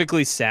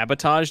specifically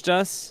sabotaged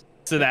us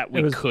so that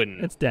we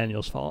couldn't. It's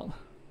Daniel's fault.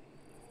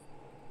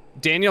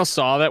 Daniel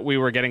saw that we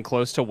were getting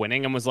close to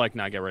winning and was like,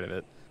 "Nah, get rid of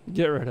it."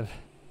 Get rid of it.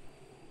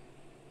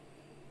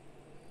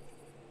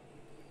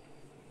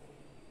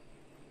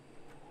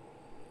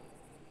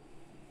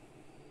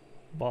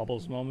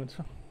 Baubles moment.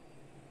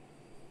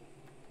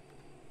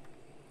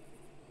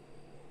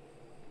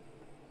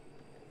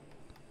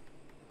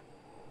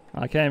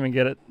 I can't even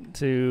get it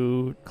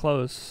to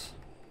close.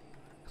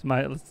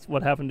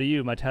 What happened to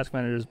you? My task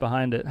manager is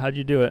behind it. How'd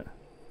you do it?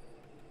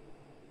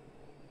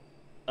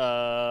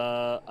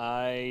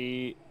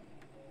 I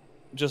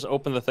just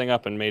opened the thing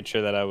up and made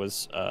sure that I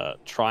was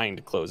trying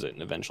to close it,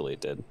 and eventually it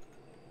did.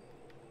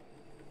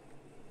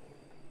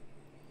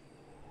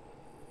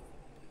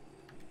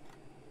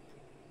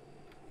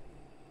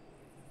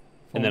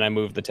 And then I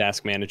moved the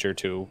task manager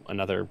to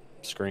another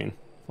screen.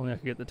 If only I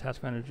could get the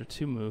task manager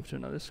to move to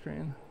another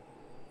screen.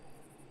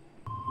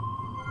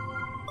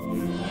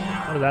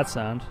 What did that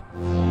sound?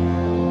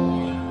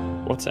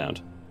 What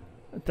sound?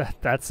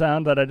 That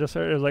sound that I just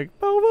heard, it was like...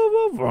 Boo,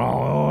 boo, boo,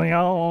 boo.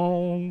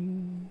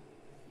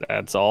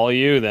 That's all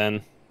you,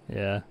 then.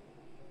 Yeah.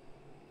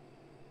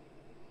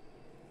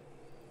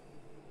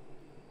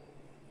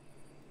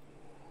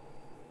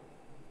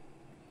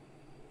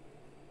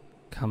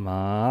 Come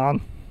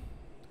on.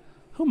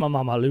 Huma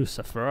Mama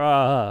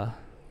Lucifer.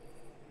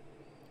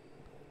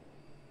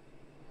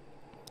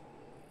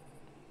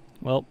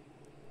 Well,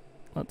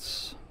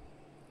 let's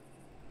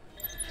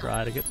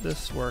try to get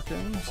this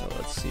working. So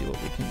let's see what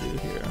we can do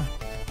here.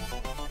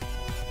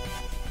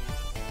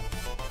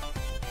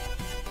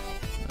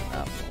 And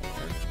that won't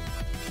work.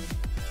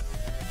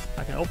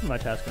 I can open my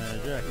task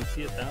manager. I can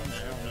see it down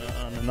there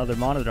on another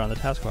monitor on the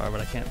taskbar,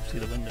 but I can't see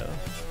the window.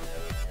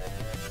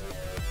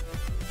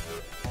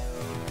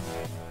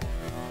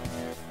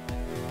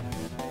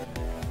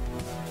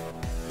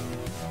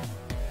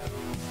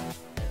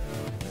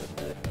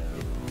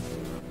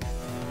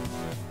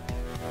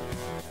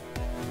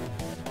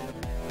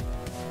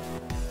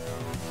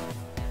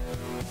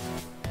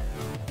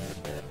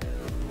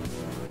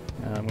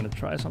 I'm gonna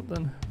try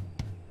something.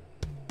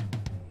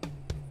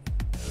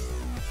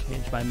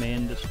 Change my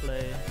main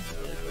display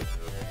really quick.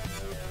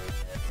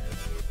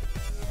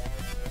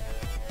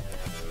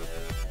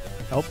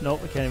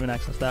 Nope, I can't even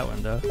access that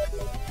window.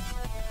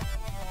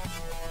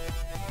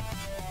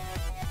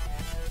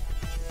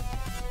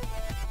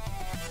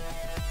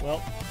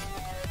 Well,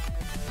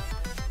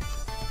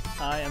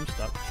 I am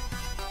stuck.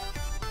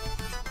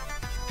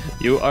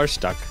 You are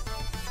stuck.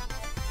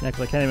 Yeah,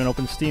 'cause I can't even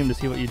open Steam to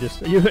see what you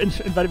just... You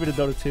invited me to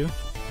Dota 2?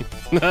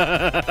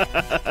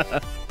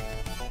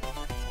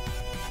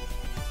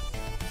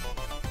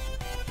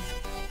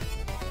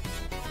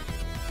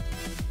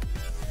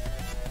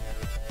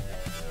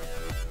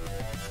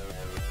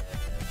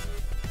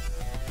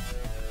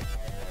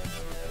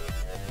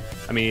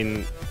 I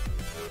mean,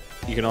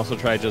 you can also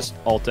try just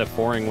Alt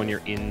F4ing when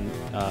you're in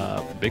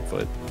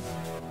Bigfoot.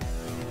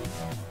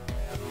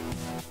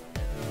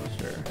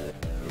 Sure.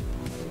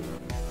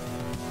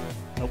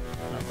 Nope,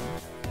 nothing.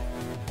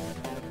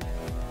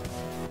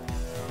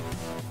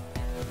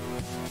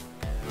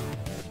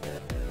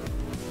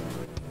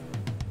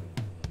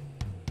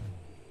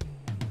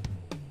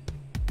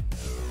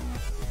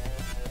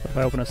 If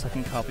I open a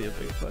second copy of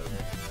Bigfoot.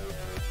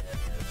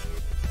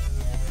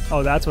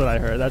 Oh, that's what I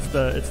heard. It's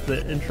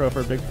the intro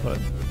for Bigfoot.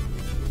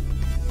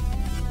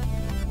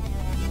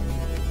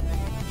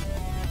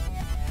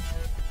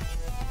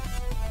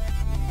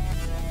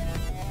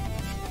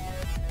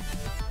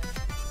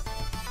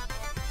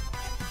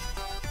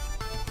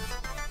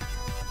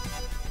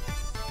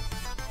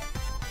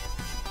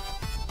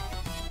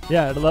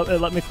 Yeah, it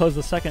let me close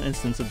the second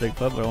instance of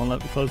Bigfoot, but it won't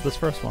let me close this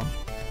first one.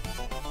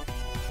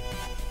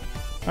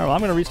 Alright, well, I'm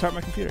going to restart my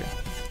computer.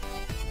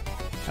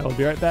 I will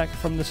be right back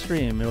from the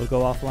stream. It will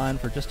go offline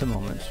for just a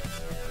moment.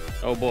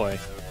 Oh boy.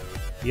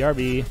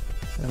 BRB,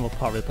 and we'll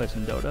probably play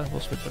some Dota. We'll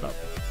switch it up.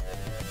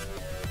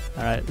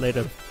 Alright,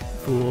 later,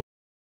 fools.